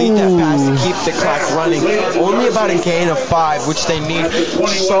complete that pass to keep the clock running. Only about a gain of 5, which they need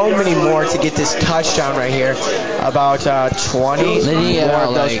so many more to get this touchdown right here. About 20 more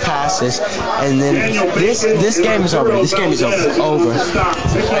of those passes. And then this game is over. This game is over.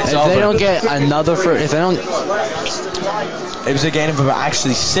 If they don't get another first, if they don't... It was a gain of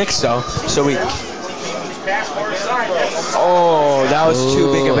actually 6 though. So we... Oh, that was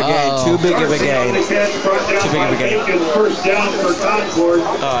too big of a gain.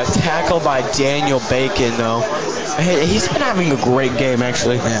 Tackle by Daniel Bacon though. He's been having a great game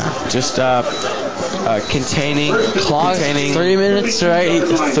actually. Yeah. Just containing. 3 minutes, right?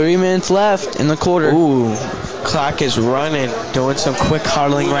 3 minutes left in the quarter. Ooh. Clock is running. Doing some quick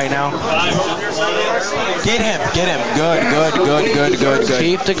huddling right now. Get him. Good.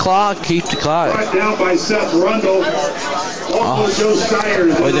 Keep the clock. Down by Seth Rundle. Oh,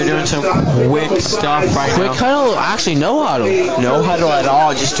 they're doing some quick stuff right now. Quick huddle, actually no huddle. No huddle at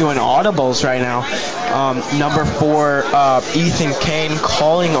all, just doing audibles right now. Number 4, Ethan Kane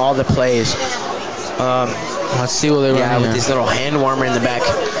calling all the plays. Let's see what they run Yeah, with here. this little hand warmer in the back.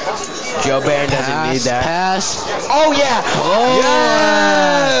 Joe Barron doesn't need that. Pass. Oh, yeah.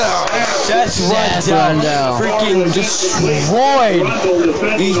 That's Rundell. Freaking destroyed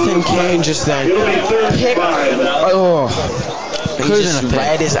Ethan Kane just then. He just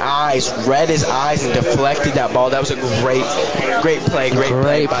read his eyes and deflected that ball. That was a great play.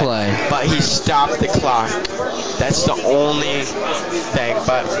 But he stopped the clock. That's the only thing.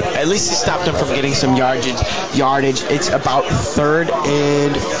 But at least he stopped him from getting some yardage. It's about 3rd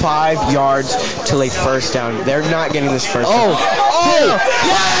and 5 yards till a first down. They're not getting this first down.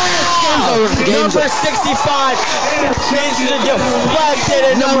 Yes! Number 65 needs to deflect it.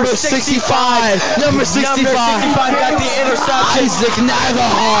 And number 65 got the interception. Isaac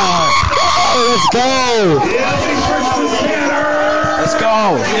Navajar. Let's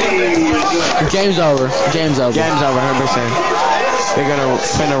go. Game's over. 100%. They're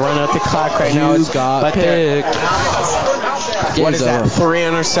finna run out the clock right now. You got picked. What is that? 3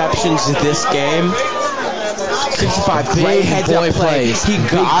 interceptions this game. 65. Great heads-up play.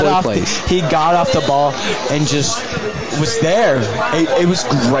 He got off the ball and just was there. It was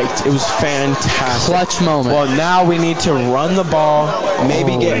great. It was fantastic. Clutch moment. Well, now we need to run the ball,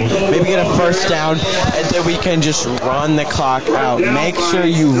 maybe get a first down, and then we can just run the clock out. Make sure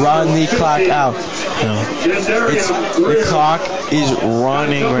you run the clock out. The clock is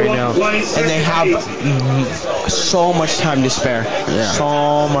running right now, and they have so much time to spare. Yeah.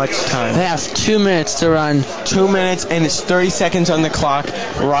 So much time. They have 2 minutes to run. 2 minutes, and it's 30 seconds on the clock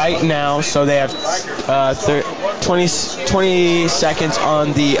right now. So they have 20 seconds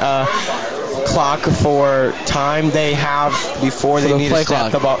on the clock for time they have before they need to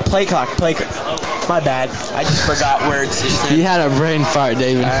snap the ball. Play clock. My bad. I just forgot where it's. You had a brain fart,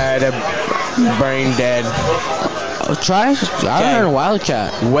 David. I had a brain dead. Try. I learned a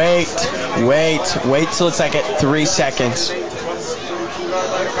Wildcat. Wait till it's like at 3 seconds.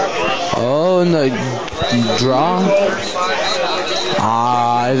 Oh, and the draw.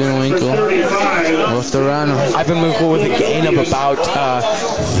 Ivan Winkle with the run. Ivan Winkle with a gain of about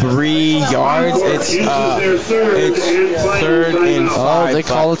 3 yards. It's 3rd and 5. Oh, they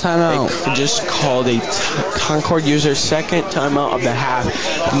call a timeout. They just called a Concord user second timeout of the half.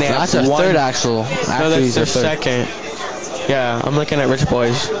 And they That's have a third actual. No, that's their second. Yeah, I'm looking at Rich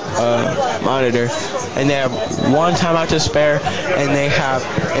Boy's monitor, and they have 1 timeout to spare,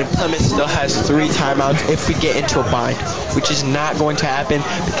 and Plymouth still has 3 timeouts if we get into a bind, which is not going to happen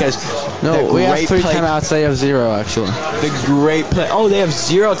because No, we have 3 timeouts. They have 0 actually. The great play. Oh, they have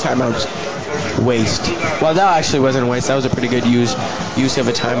 0 timeouts. Waste. Well, that actually wasn't a waste. That was a pretty good use of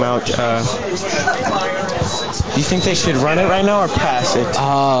a timeout. Do you think they should run it right now or pass it?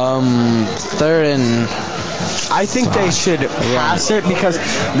 3rd and. I think they should pass it because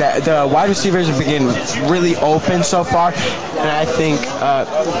the wide receivers have been really open so far, and I think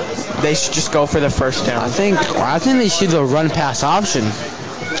they should just go for the first down. I think they should do a run-pass option.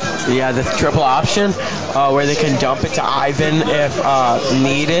 Yeah, the triple option where they can dump it to Ivan if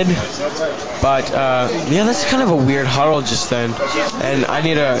needed. But yeah, that's kind of a weird huddle just then. And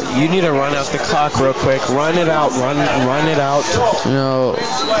you need to run out the clock real quick. Run it out. Run it out. No.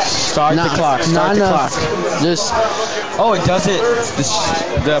 Start the clock. Start the clock. Just. Oh, it does it.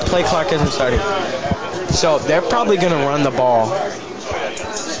 The play clock isn't starting. So they're probably gonna run the ball.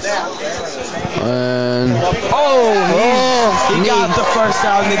 And he got the first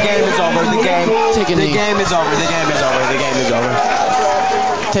down. The game is over. The game is over. The game is over.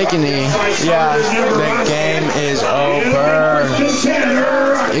 Take a knee. Yeah, the game is over.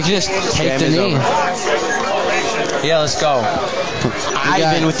 You can just take the knee. Yeah, let's go.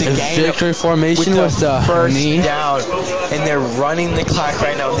 Ivan with the game. Victory formation with the first knee. down, and they're running the clock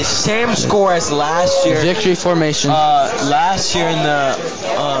right now. The same score as last year. Victory formation. Last year in the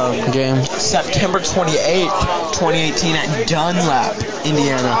game. September 28th, 2018 at Dunlap,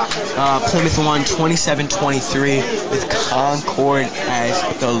 Indiana. Plymouth won 27-23 with Concord as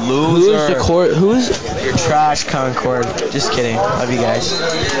the loser. Who's your trash, Concord? Just kidding. Love you guys.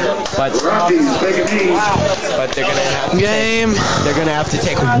 But they're gonna have to they're gonna have to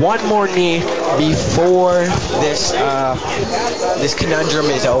take one more knee before this conundrum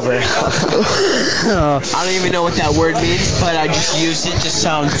is over. I don't even know what that word means, but I just used it to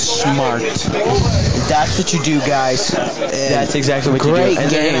sound smart. That's what you do, guys. That's exactly what you do. And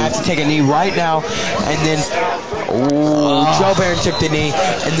they're gonna have to take a knee right now, and then Joe Barron took the knee,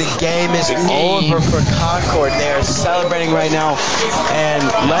 and the game is over for Concord. They are celebrating right now, and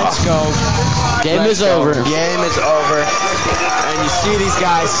let's go. Game is over. Game is over. And you see these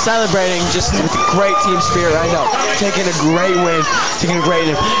guys celebrating just with great team spirit right now. Taking a great win.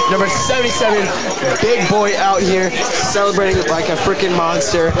 Number 77, big boy out here, celebrating like a freaking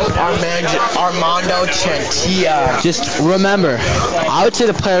monster. Armando Chantilla. Just remember, I would say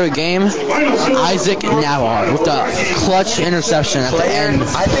the player of the game, Isaac Navarre, with the clutch interception at the end.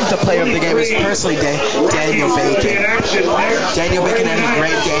 I think the player of the game is personally Daniel Bacon. Daniel Bacon had a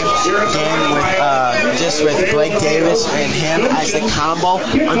great game with Blake Davis and him as the combo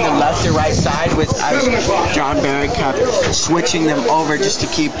on the left and right side as John Barron kept switching them over just to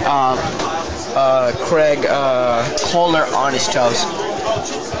keep Craig Kohler on his toes.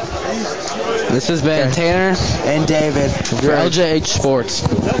 This has been Tanner and David for LJH Sports.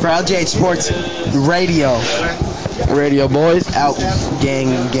 For LJH Sports Radio. Radio boys out.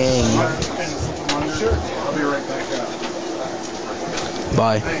 Gang.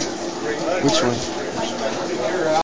 Bye. Which one?